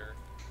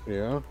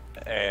 Yeah.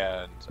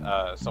 And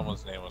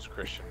someone's name was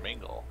Christian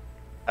Mingle,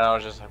 and I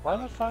was just like, why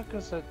the fuck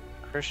is it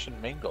Christian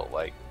Mingle?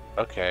 Like,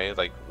 okay,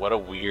 like what a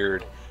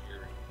weird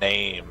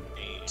name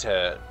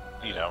to,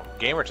 you know,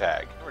 gamer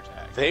tag.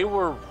 They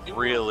were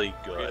really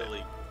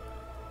good.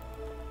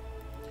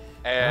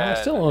 And I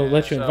still won't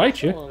let you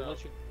invite you.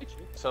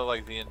 So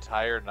like the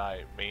entire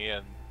night, me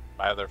and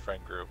my other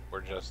friend group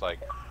were just like,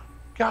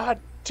 God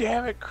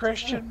damn it,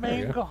 Christian there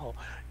you go. Mingle,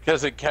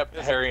 because it kept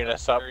pairing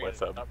us up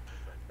with him,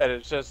 and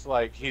it's just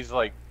like he's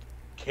like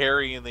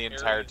carrying the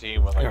entire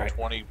team with like Alright.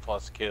 20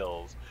 plus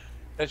kills.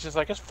 It's just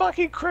like it's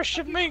fucking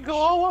Christian Mingle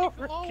all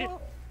over again.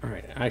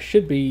 Alright, I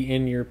should be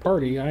in your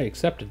party. I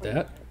accepted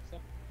that.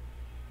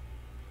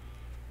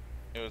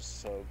 It was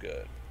so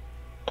good.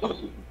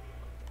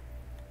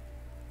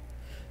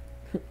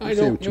 I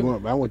Say don't what you know.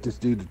 want, but I want this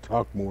dude to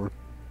talk more.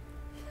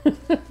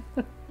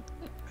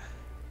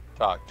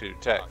 Talk to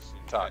text.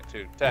 Talk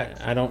to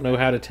text. I don't know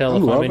how to tell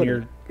I'm if I'm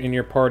loving in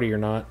your party or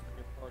not.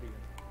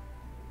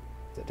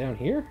 Is it down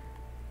here?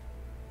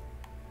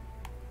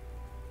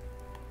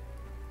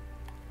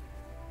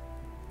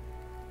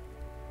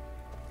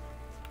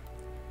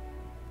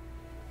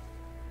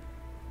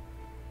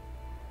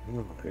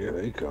 Oh, here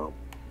they come.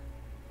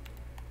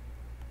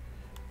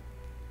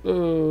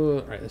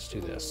 Alright, let's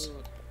do this.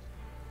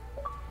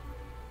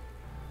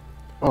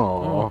 Aw.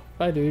 Oh,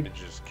 bye, dude. Did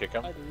you just kick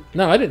him?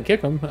 No, I didn't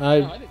kick him.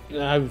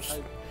 I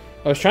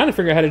was trying to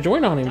figure out how to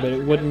join on him, but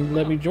it wouldn't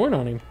let me join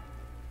on him.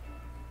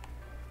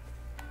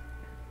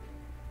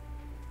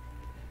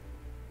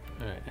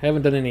 Alright, I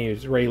haven't done any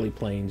Israeli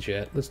planes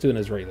yet. Let's do an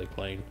Israeli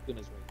plane.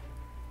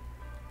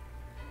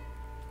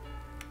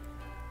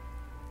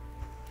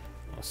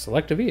 I'll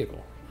select a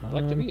vehicle.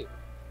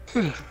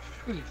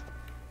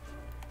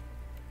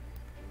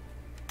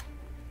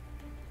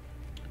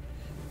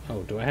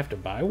 Oh, do I have to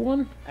buy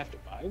one?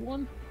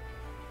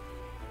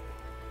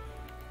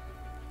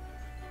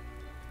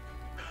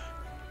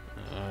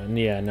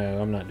 Yeah,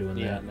 no, I'm not doing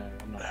that.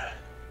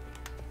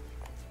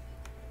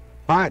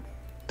 Hot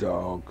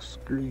dog,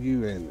 screw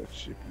you and the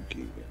ship you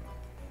keep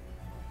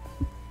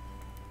in.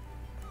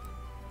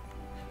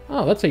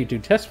 Oh, that's how you do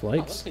test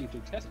flights.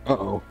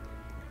 Uh-oh.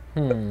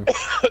 Hmm.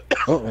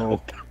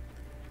 Uh-oh.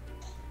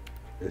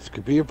 This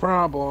could be a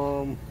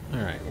problem. All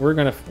right, we're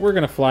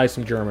gonna fly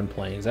some German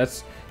planes.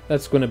 That's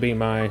gonna be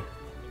my.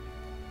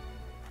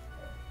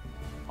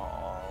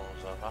 All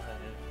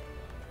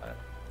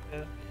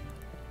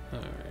All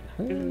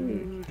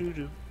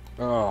right.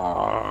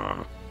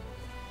 Ah.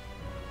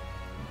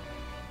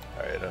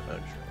 right, I'm not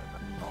sure.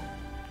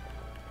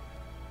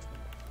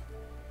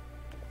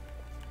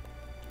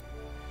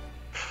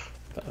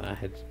 Thought I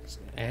had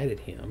added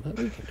him, but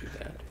we can do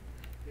that.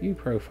 View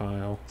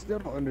profile. Still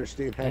don't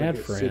understand how Add to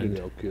get friend.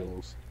 Citadel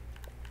kills.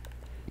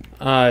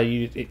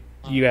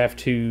 You have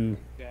to.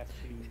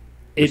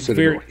 It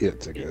Citadel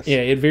hits, I guess. Yeah,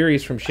 it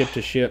varies from ship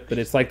to ship, but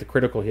it's like the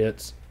critical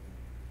hits.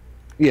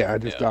 Yeah, I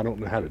don't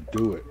know how to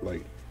do it.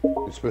 Like,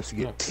 you're supposed to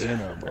get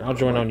 10 of them. I'll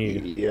join on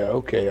you. Yeah,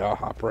 okay, I'll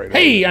hop right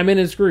Hey, on. I'm in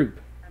his group.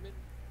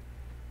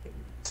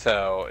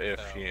 So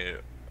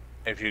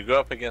if you go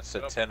up against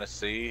a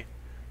Tennessee,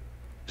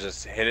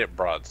 just hit it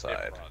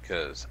broadside,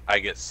 because I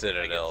get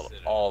citadeled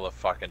all the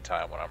fucking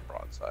time when I'm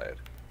broadside.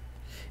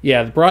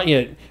 Yeah,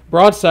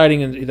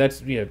 broadsiding, and that's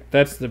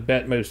the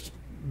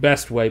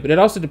best way. But it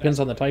also depends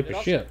on the type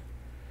of ship.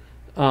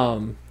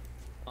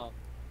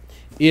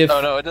 If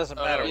No, it doesn't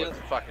matter what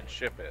the fucking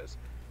ship is,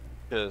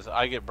 because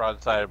I get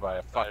broadsided by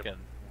a fucking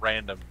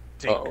random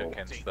dink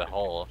against the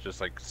hull, just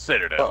like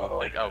citadel,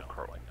 like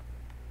curling.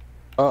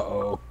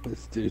 Uh-oh.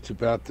 This dude's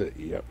about to...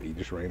 Yep, he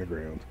just ran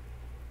aground.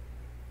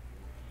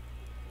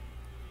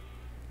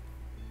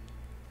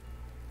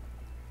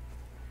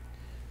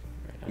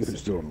 He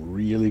was doing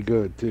really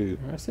good, too.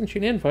 I sent you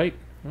an invite.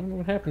 I don't know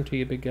what happened to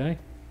you, big guy.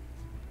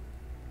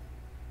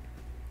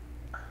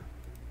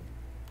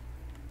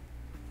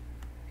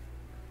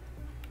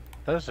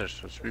 Those are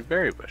supposed to be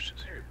berry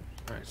bushes.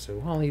 Alright, so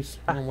while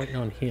I'm waiting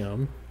on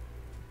him.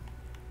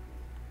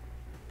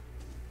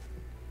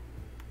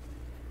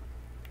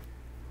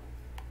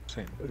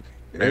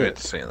 Maybe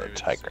it's seeing the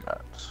tiger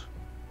nuts.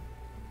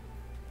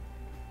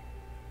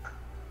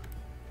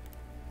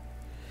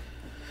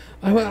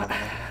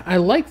 I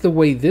like the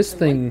way this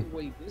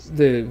thing.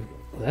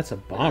 That's a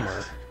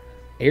bomber.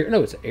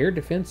 It's an air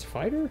defense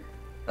fighter.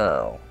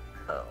 Oh.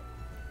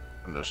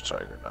 I'm just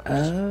tiger nuts.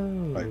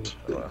 Oh. Right,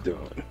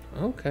 done.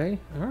 Okay.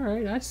 All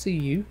right. I see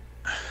you.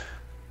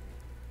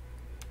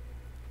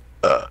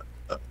 The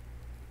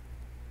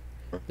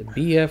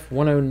BF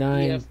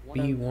 109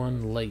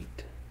 B1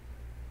 late.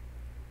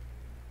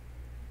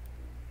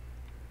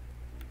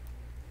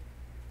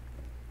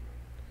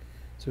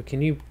 So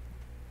can you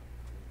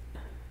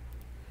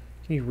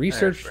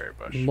research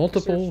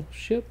multiple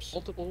ships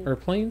or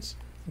planes?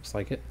 Looks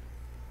like it.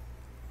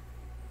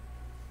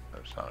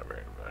 That's not a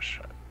berry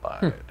bush.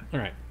 I lied. All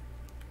right.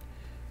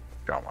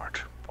 John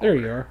March. There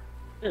you are.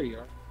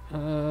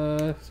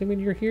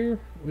 Assuming you're here,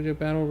 would your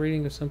battle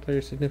rating of some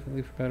players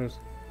significantly for battles?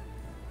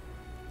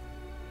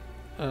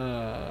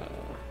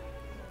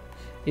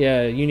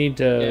 Yeah, you need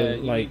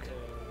to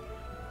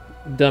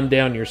dumb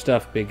down your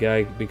stuff, big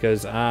guy,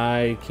 because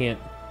I can't.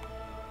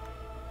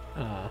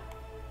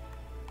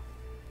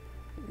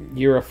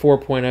 You're a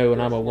 4.0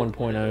 and I'm a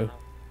 1.0.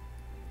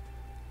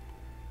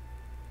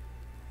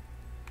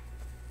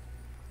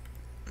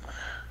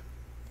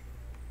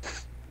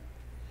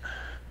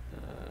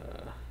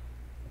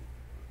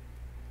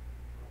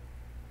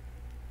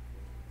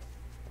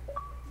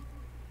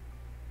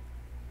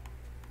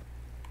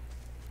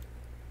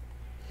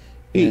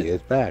 He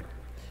is back.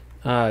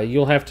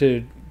 You'll have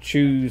to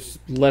choose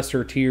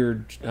lesser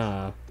tiered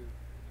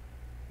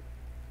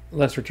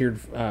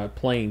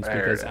planes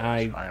because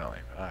finally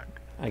back.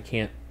 I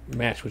can't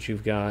match what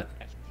you've got.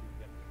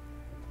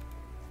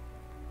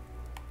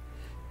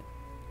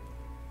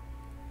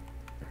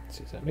 Let's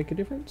see, does that make a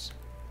difference?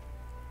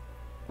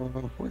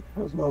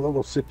 How's my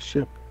level 6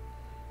 ship?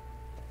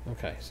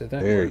 Okay, so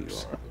that There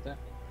works. you are.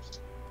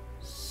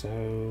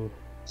 So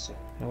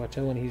how do I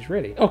tell when he's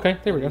ready? Okay,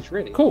 there we go.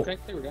 Cool.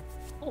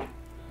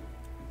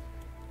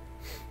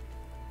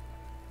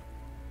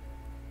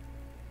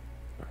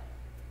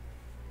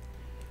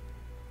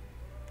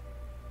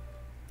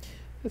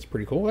 That's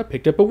pretty cool. I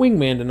picked up a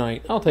wingman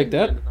tonight. I'll take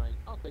that.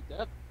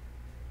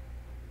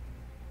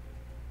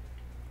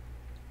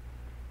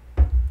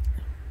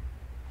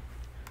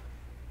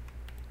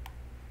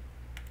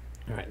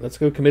 All right, let's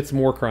go commit some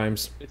war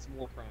crimes.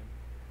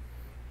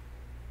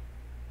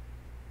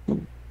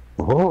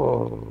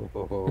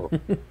 Oh.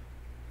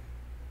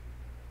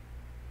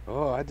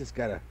 Oh, I just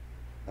got a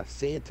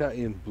Santa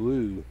in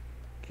blue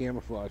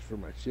camouflage for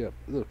my ship.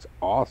 It looks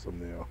awesome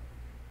now.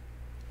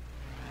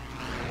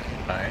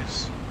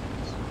 Nice.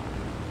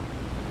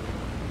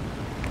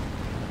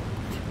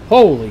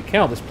 Holy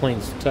cow, this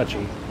plane's touchy.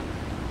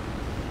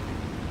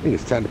 I think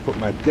it's time to put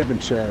my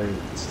Devonshire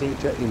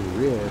Santa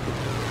in red.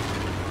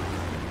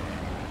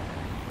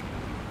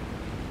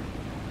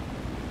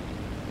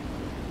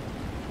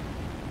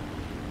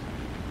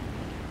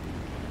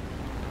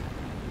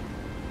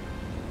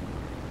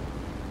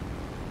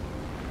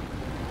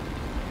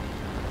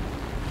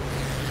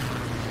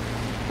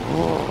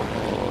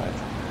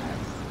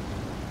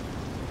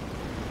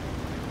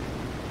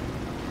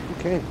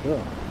 Okay,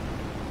 well,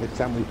 next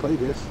time we play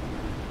this,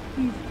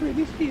 these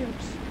pretty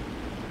ships.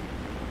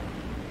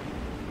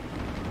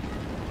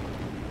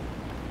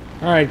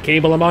 Alright,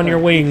 Cable, I'm on your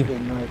wing.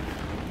 I'm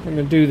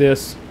gonna do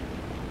this.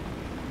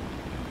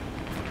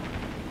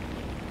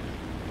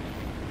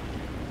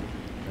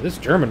 This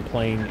German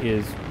plane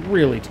is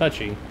really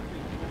touchy.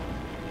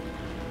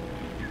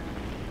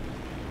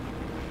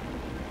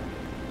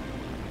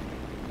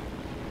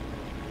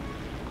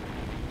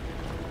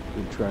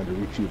 Been trying to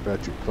reach you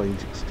about your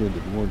plane's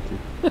extended warranty.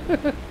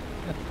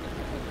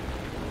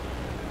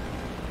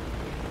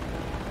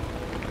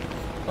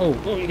 Oh,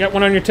 you got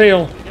one on your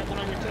tail.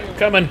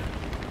 Coming.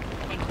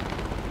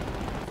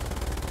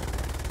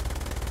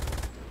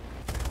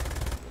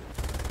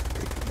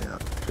 Taking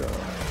out,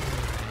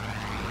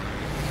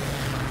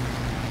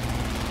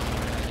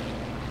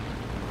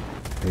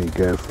 there you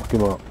go, fuck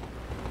him up.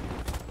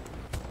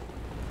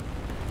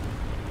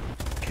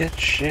 Get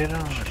shit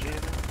on.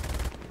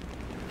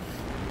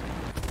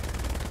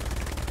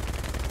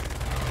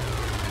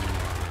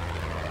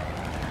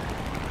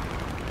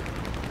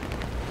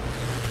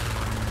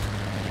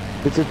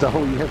 Is it the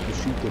whole you have to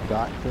shoot the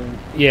dot thing?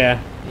 Yeah,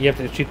 you have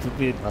to shoot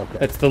the... Okay.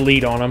 That's the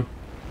lead on him.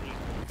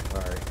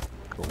 Alright,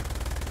 cool.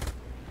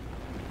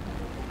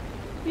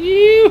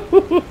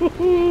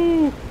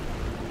 Yoo-hoo-hoo-hoo.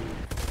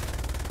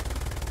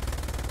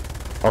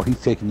 Oh,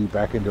 he's taking you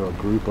back into a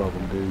group of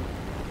them, dude.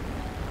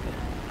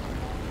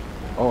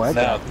 Oh,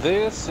 Now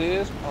this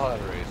is pod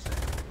racing.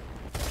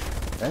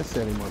 that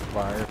set him on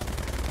fire.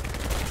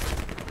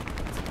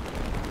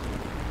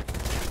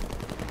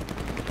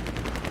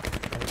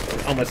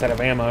 Almost out of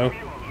ammo. Spot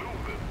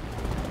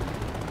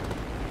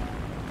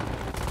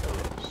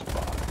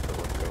that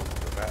would go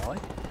to the valley.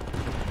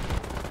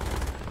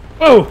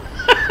 Whoa!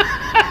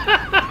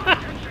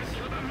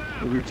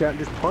 We'll reach out and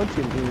just punch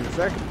him here in a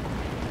second.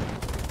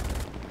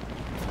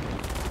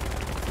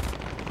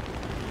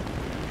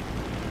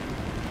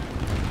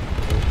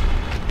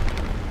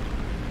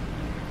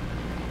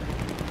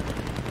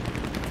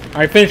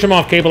 Alright, finish him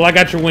off, Cable. I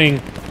got your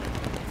wing.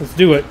 Let's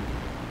do it.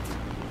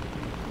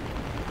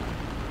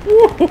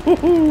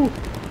 Woo-hoo-hoo-hoo.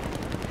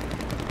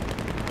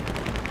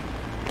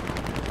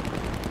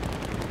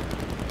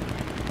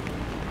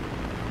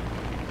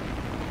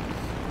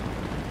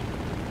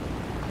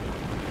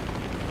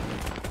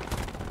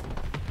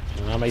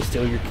 I may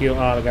steal your kill. Oh,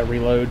 I gotta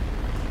reload.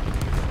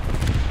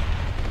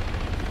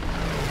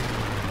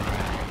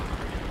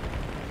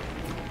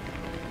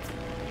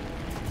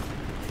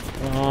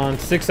 On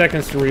 6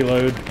 seconds to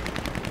reload.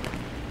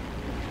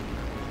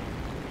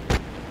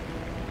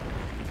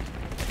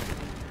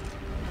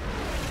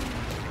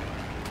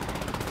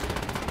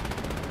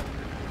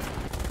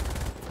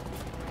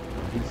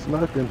 He's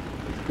smoking.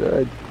 It's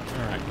good.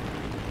 Alright.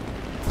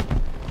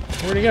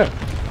 Where'd he go?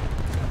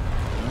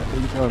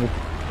 He's coming.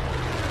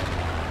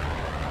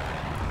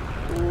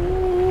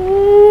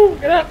 Ooh,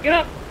 get up, get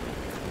up!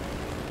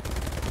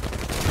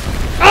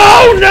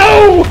 Oh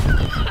no!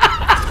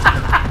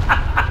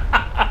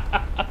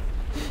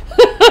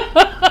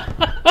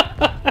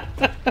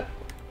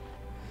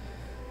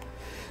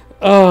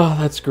 Oh,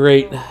 that's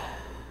great.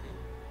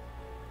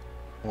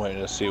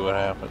 Waiting to see what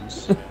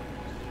happens.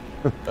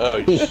 Oh,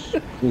 you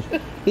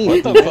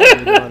What the fuck?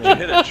 Did you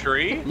hit a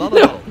tree?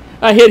 No,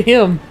 I hit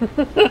him.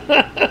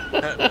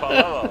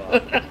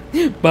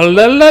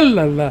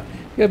 Ba-la-la-la-la.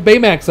 Got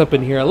Baymax up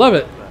in here. I love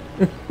it.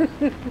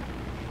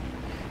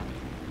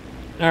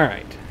 All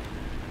right.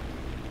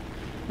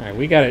 All right,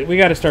 we got it. We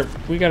got to start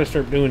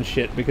doing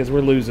shit because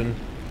we're losing.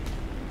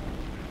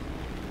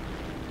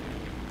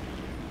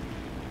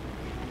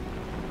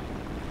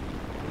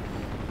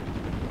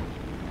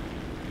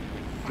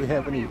 Do you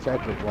have any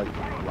type of like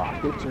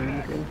rockets or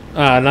anything?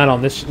 Not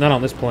on this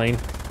plane.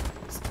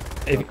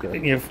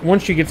 Okay. If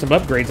once you get some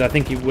upgrades, I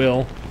think you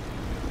will.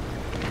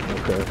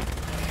 Okay.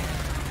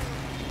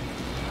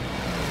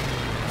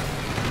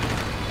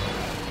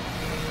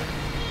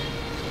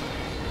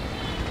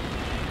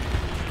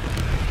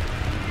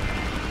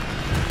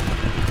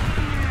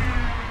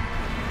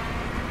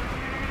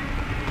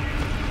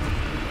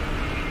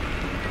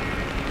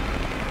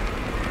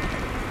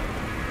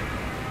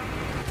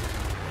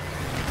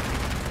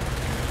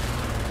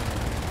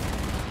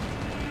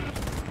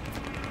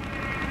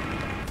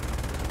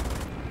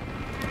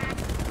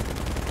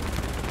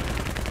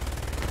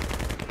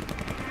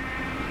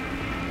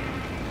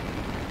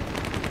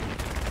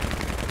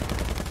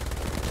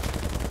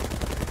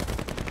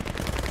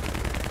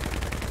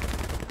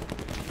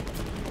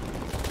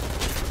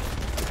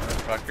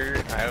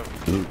 Motherfucker,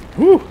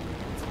 Whew.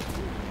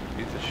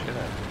 beat the shit out of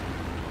me.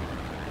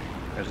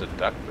 There's a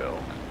duckbill.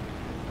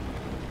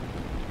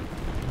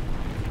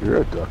 You're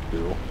a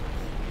duckbill.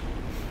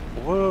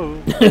 Whoa.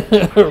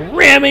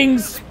 Ramming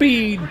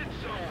speed.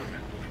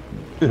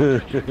 All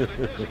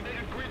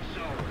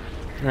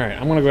right,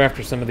 I'm gonna go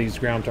after some of these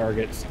ground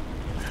targets.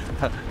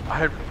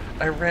 I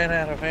ran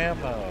out of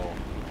ammo.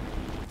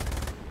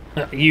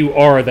 You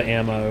are the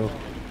ammo.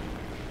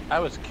 I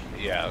was gonna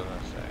say.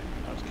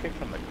 I was kicked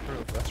from the crew.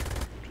 That's rude.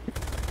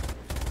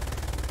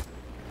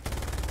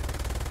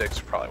 CueStick's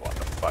probably want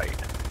to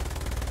fight.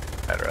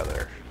 I'd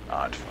rather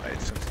not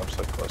fight since I'm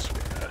so close to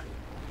being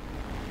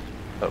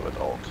a with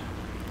ult.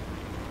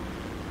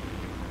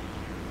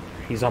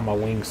 He's on my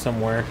wing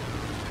somewhere.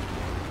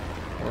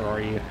 Where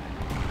are you?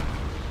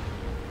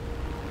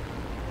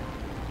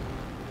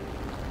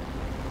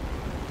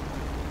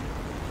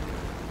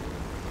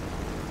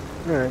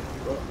 Alright,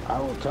 well, I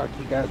will talk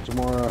to you guys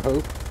tomorrow, I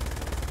hope.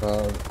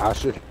 I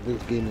should have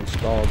this game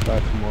installed by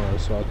tomorrow,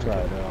 so I'll try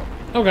it out.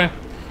 Okay.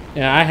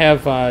 Yeah, I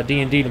have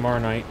D&D tomorrow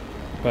night.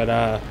 But,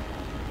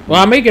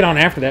 well, I may get on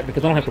after that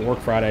because I don't have to work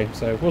Friday,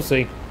 so we'll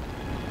see.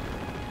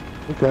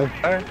 Okay.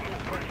 Alright.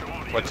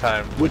 What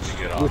time would you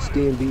get on? What's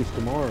D&D's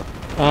tomorrow?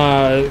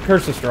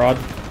 Curse of Strahd.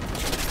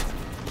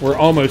 We're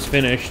almost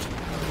finished.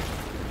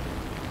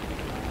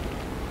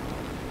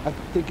 I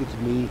think it's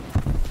me.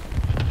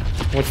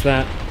 What's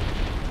that?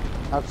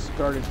 I've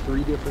started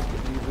 3 different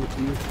games with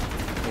you,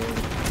 and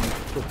you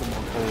put them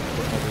on hold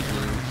for other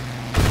games.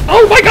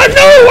 Oh my god,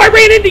 no! I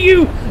ran into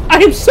you! I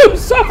am so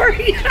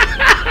sorry!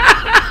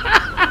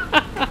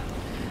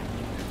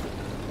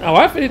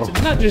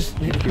 It's not just...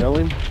 You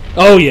yelling?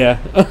 Oh, yeah.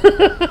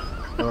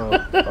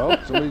 Oh,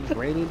 somebody just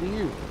ran into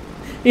you.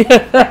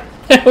 Yeah,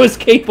 that was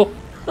Cable.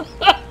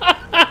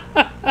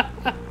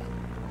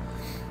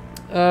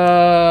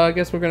 I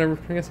guess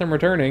I'm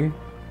returning.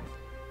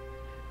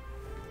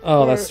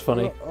 Oh, that's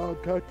funny. I'll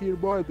talk to you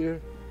tomorrow, there.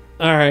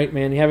 All right,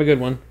 man. You have a good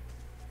one.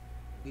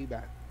 Be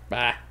back.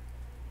 Bye.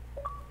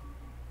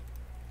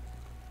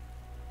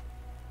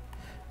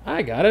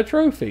 I got a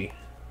trophy.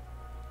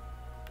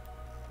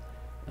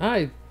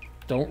 I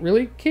don't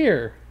really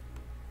care.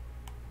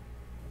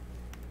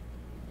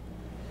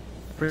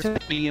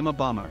 Protect me, I'm a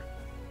bomber.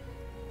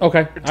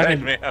 Okay,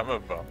 Protect me, I'm a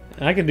bum.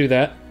 I can do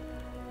that.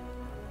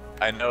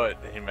 I know it.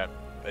 He meant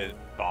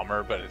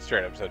bomber, but it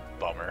straight up said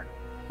bummer.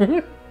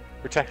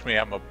 Protect me,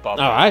 I'm a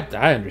bummer. Oh,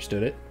 I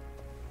understood it.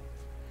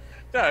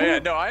 No, yeah,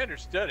 no, I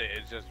understood it.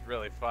 It's just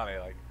really funny.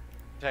 Like,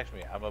 protect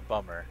me, I'm a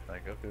bummer.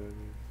 Like, okay.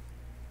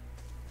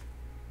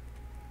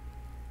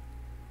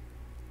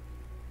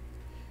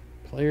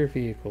 Player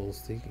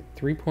vehicles,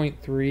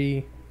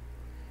 3.3.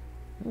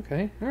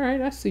 Okay, all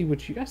right. I see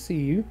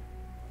you.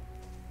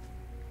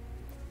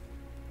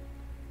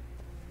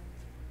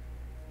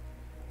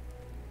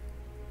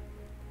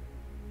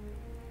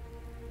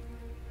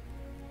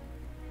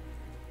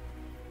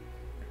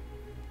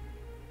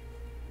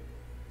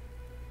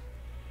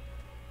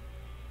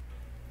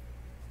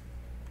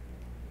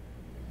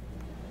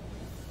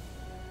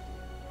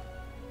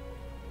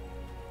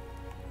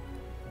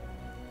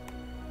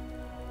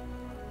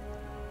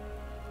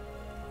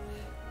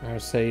 I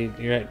would say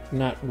you're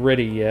not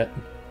ready yet.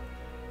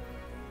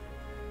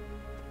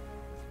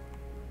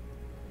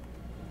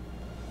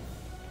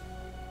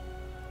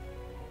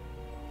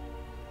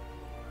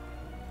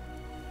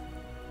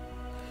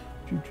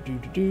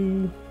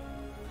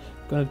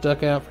 Gonna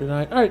duck out for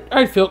tonight. All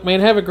right, Phil,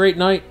 man. Have a great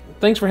night.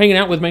 Thanks for hanging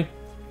out with me.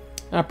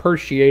 I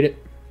appreciate it.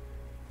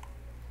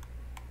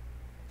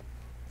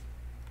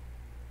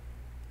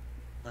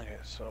 Okay,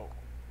 so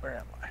where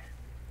am I?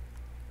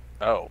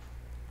 Oh.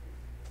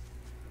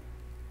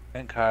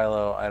 And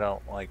Kylo, I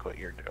don't like what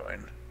you're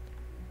doing.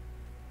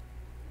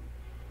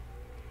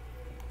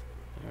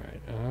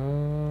 Alright,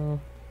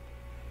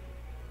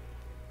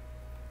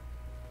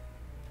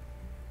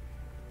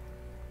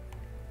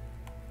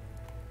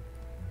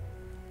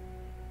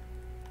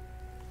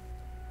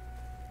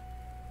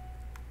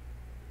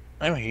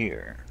 I'm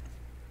here.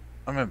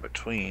 I'm in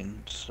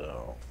between,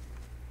 so...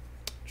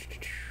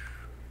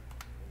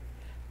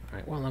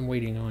 Alright, while I'm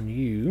waiting on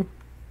you...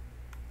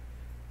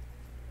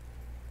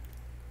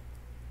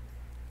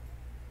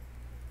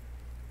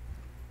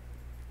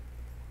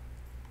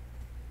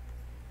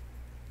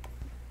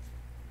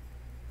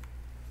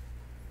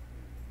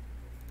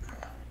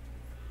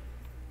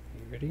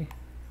 Ready?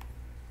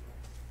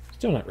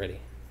 Still not ready.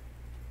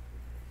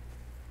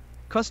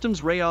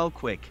 Customs Real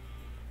quick.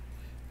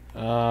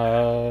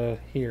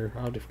 Here.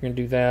 If we're gonna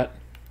do that,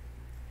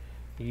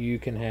 you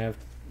can have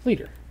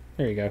leader.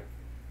 There you go.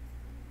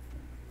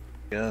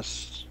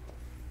 Yes.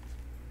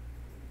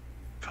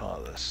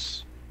 Call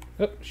this.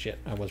 Oh, shit.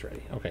 I was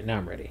ready. Okay, now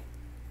I'm ready.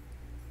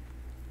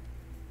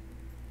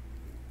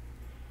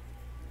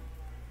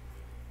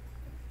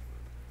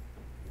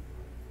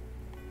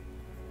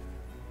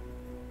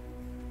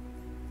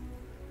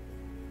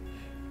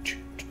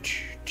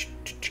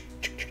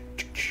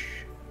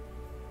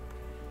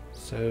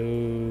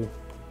 So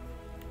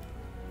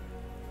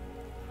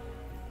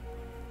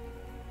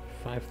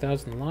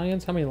 5,000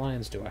 lions? How many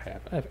lions do I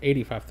have? I have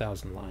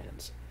 85,000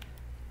 lions.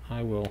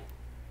 I will...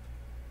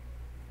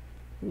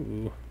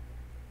 Ooh.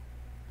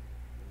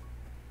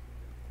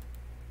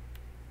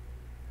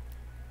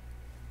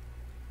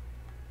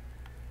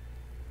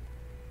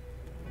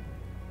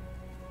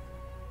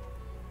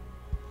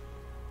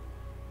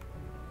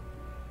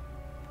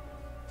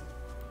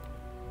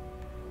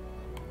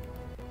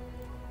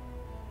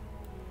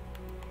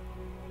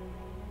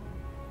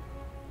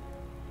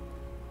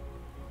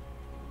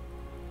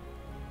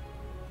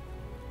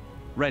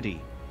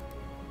 Ready.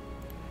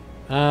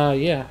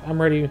 Yeah,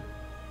 I'm ready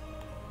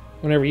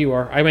whenever you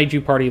are. I made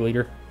you party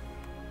leader.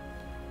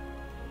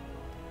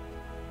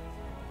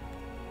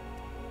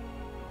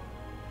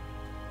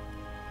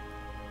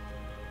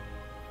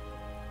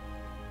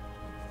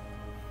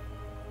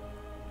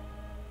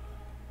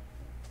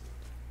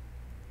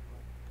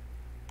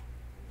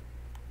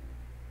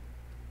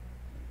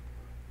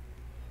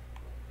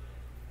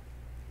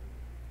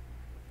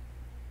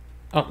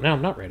 Oh, now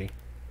I'm not ready.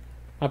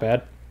 My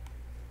bad.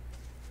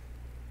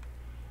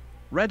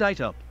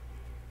 Redite up.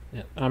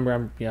 Yeah,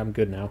 I'm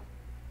good now.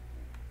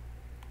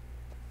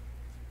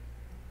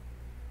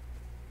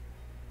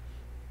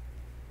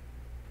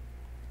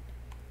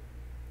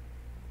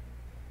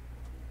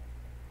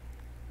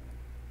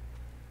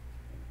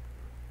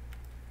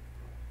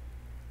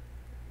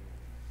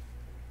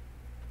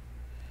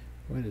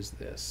 What is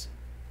this?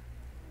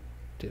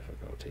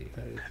 Difficulty.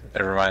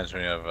 It reminds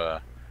me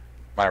of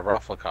my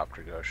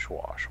rufflecopter goes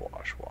schwa,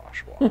 schwa, schwa,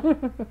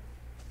 schwa.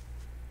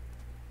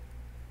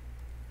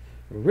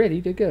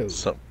 Ready to go.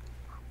 So,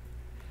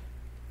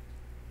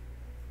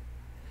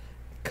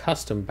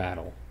 Custom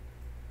battle.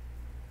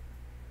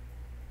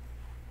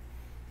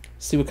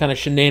 See what kind of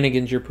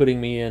shenanigans you're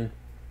putting me in.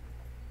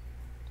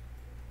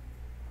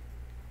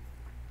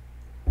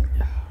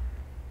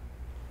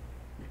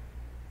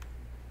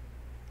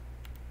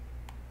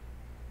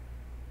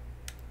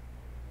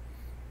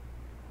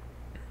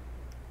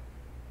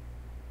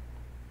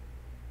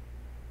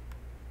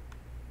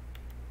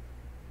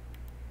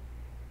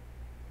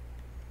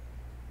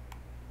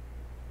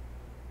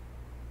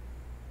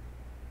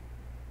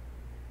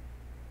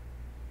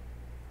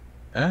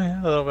 oh yeah,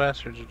 the little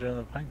bastards are doing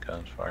the pine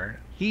cones fire.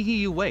 Hee hee,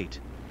 you wait.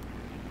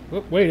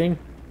 Oh, waiting.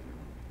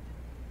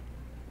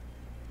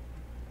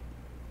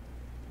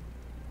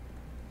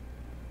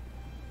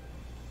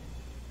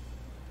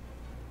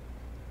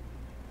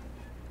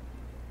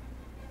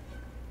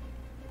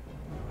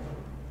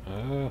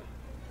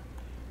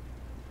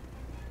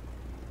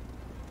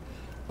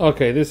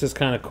 Okay, this is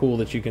kind of cool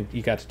that you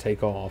got to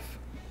take off.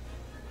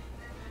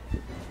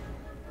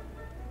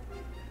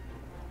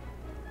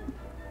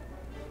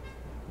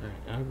 Alright,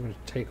 I'm going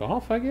to take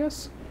off, I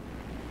guess.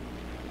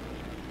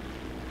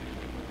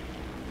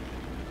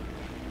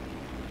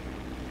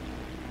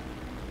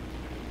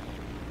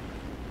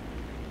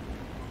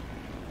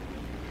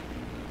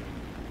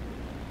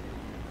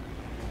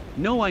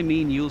 No, I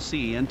mean you'll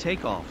see and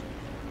take off.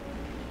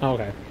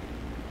 Okay.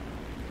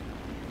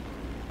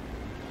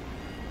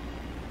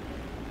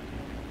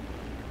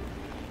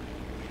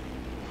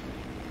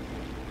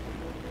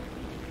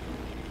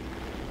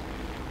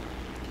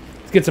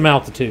 Let's get some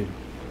altitude.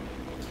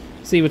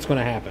 See what's going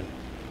to happen.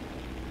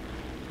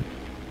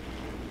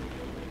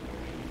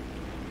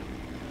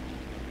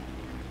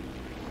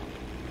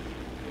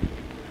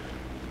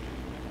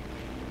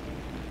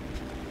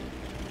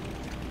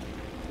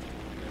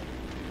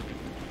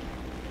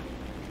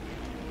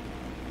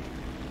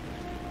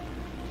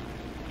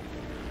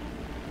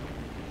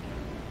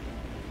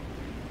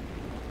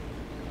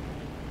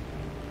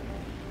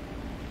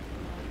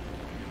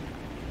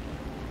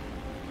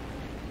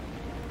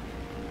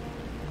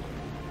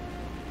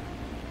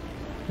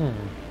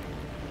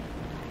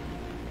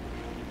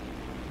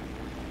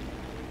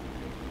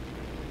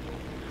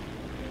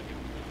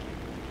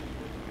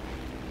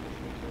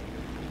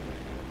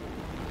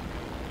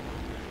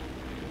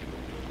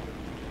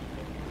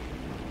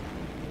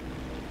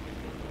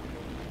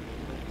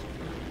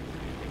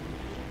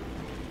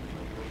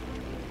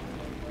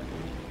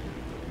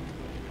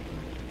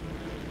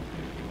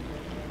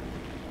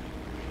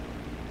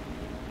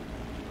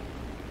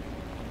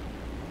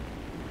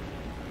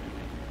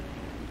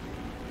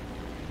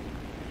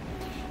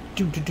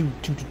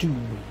 Do.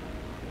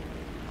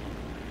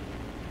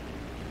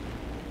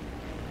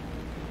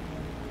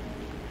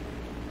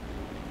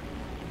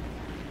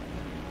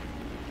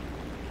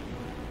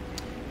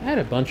 I had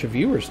a bunch of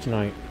viewers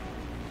tonight.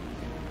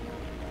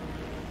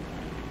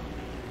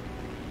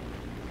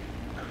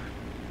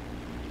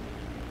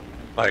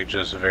 Like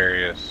just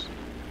various.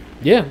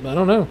 Yeah, I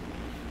don't know.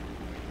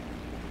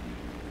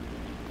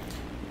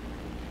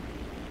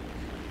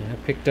 I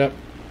picked up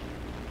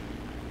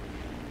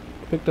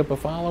a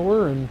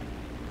follower, and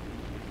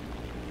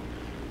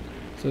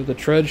so the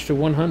trudge to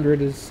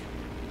 100 is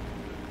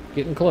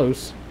getting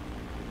close.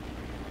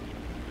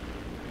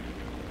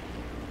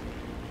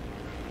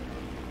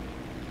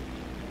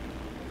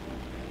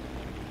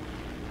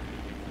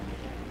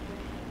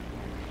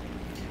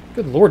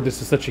 Good Lord,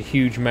 this is such a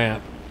huge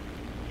map.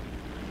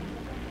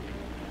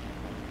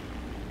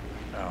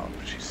 Oh,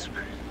 Jesus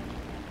Christ.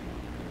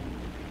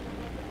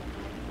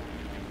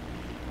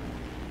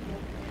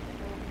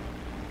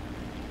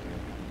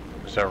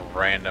 There's a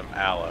random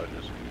aloe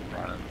just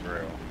running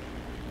through.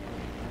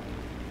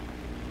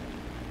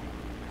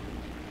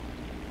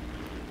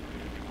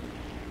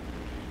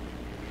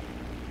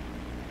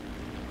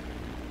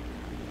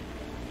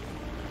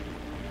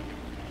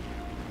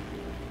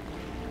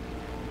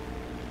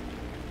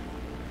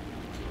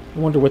 I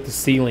wonder what the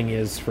ceiling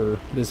is for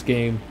this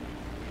game.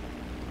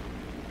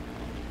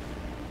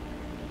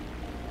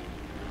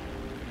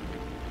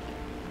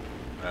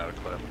 out of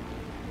clip.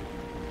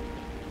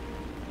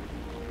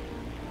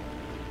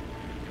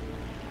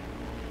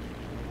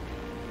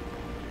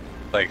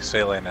 Like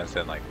sailing as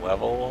in like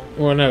level?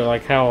 Well, no,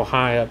 like how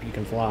high up you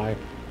can fly.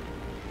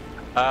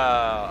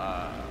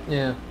 Uh,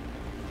 Yeah.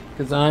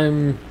 Because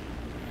I'm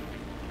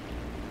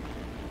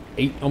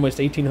almost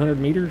 1,800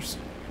 meters.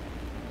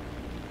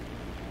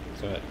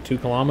 So at 2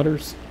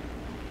 kilometers.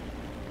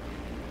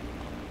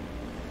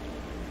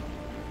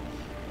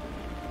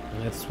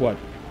 And that's what,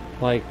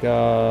 like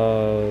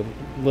a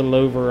little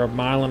over 1.5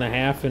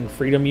 miles in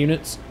freedom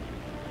units.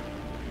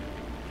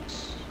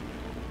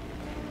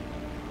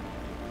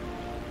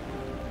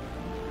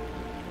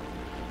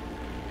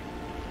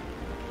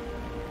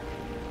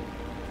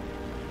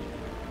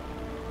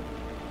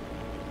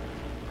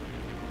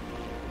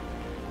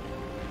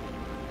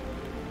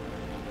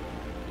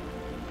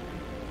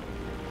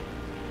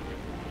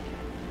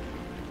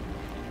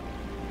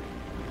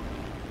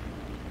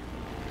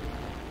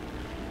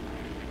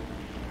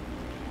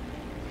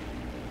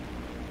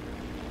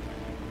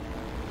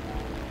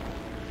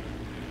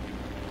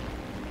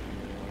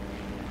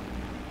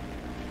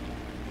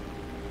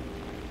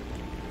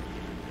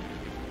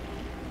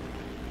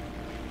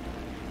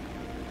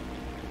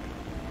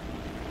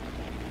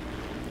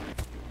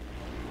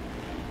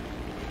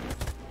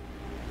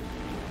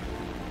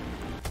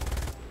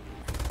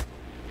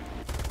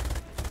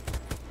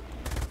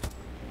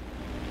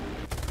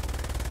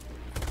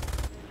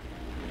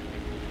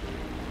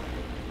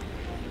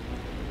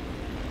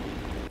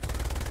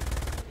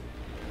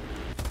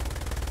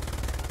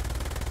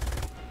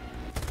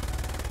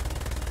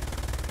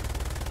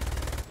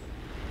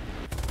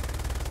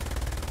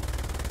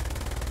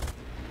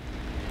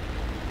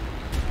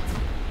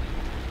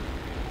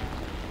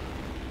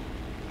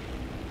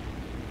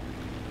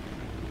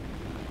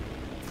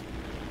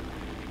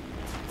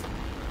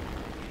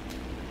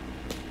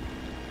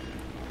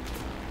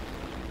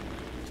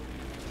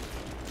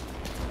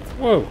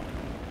 Whoa.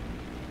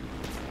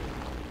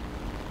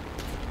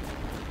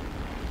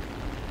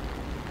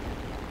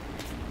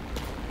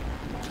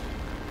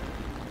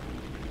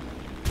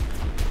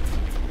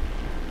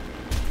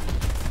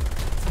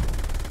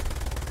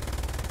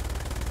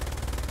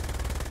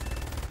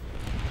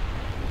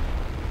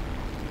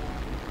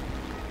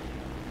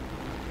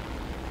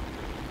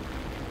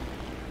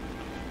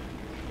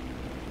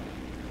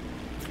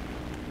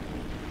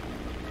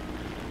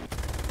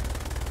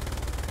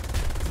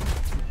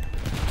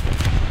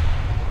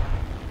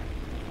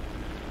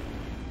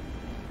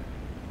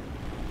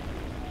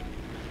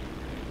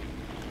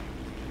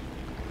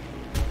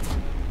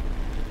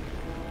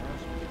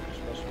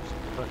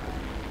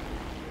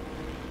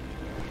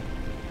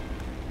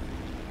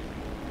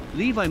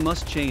 Leave, I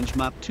must change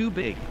map too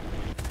big.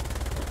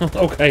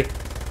 Okay.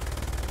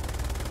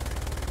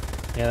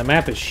 Yeah, the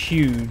map is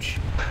huge.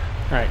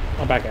 Alright,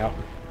 I'll back out.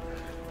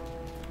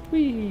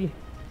 Whee!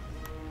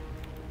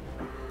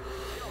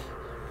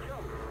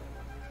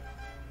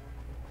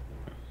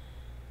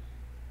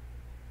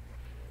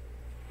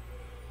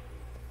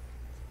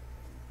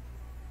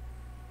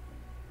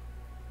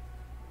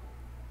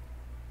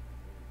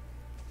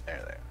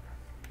 there.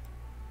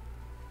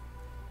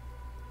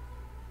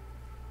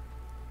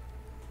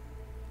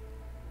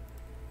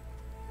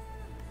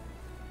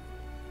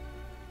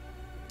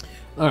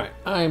 Alright,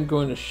 I am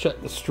going to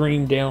shut the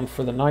stream down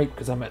for the night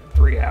because I'm at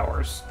 3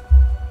 hours.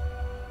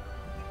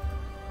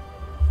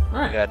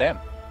 Alright. Goddamn.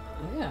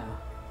 Yeah.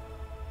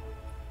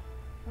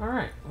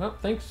 Alright, well,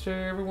 thanks to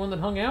everyone that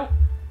hung out.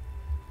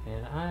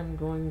 And I'm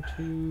going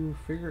to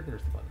figure...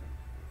 There's the button.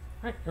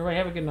 Alright, everybody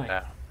have a good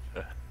night.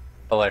 Yeah.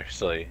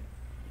 Hilariously.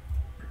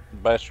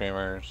 Bye,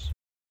 streamers.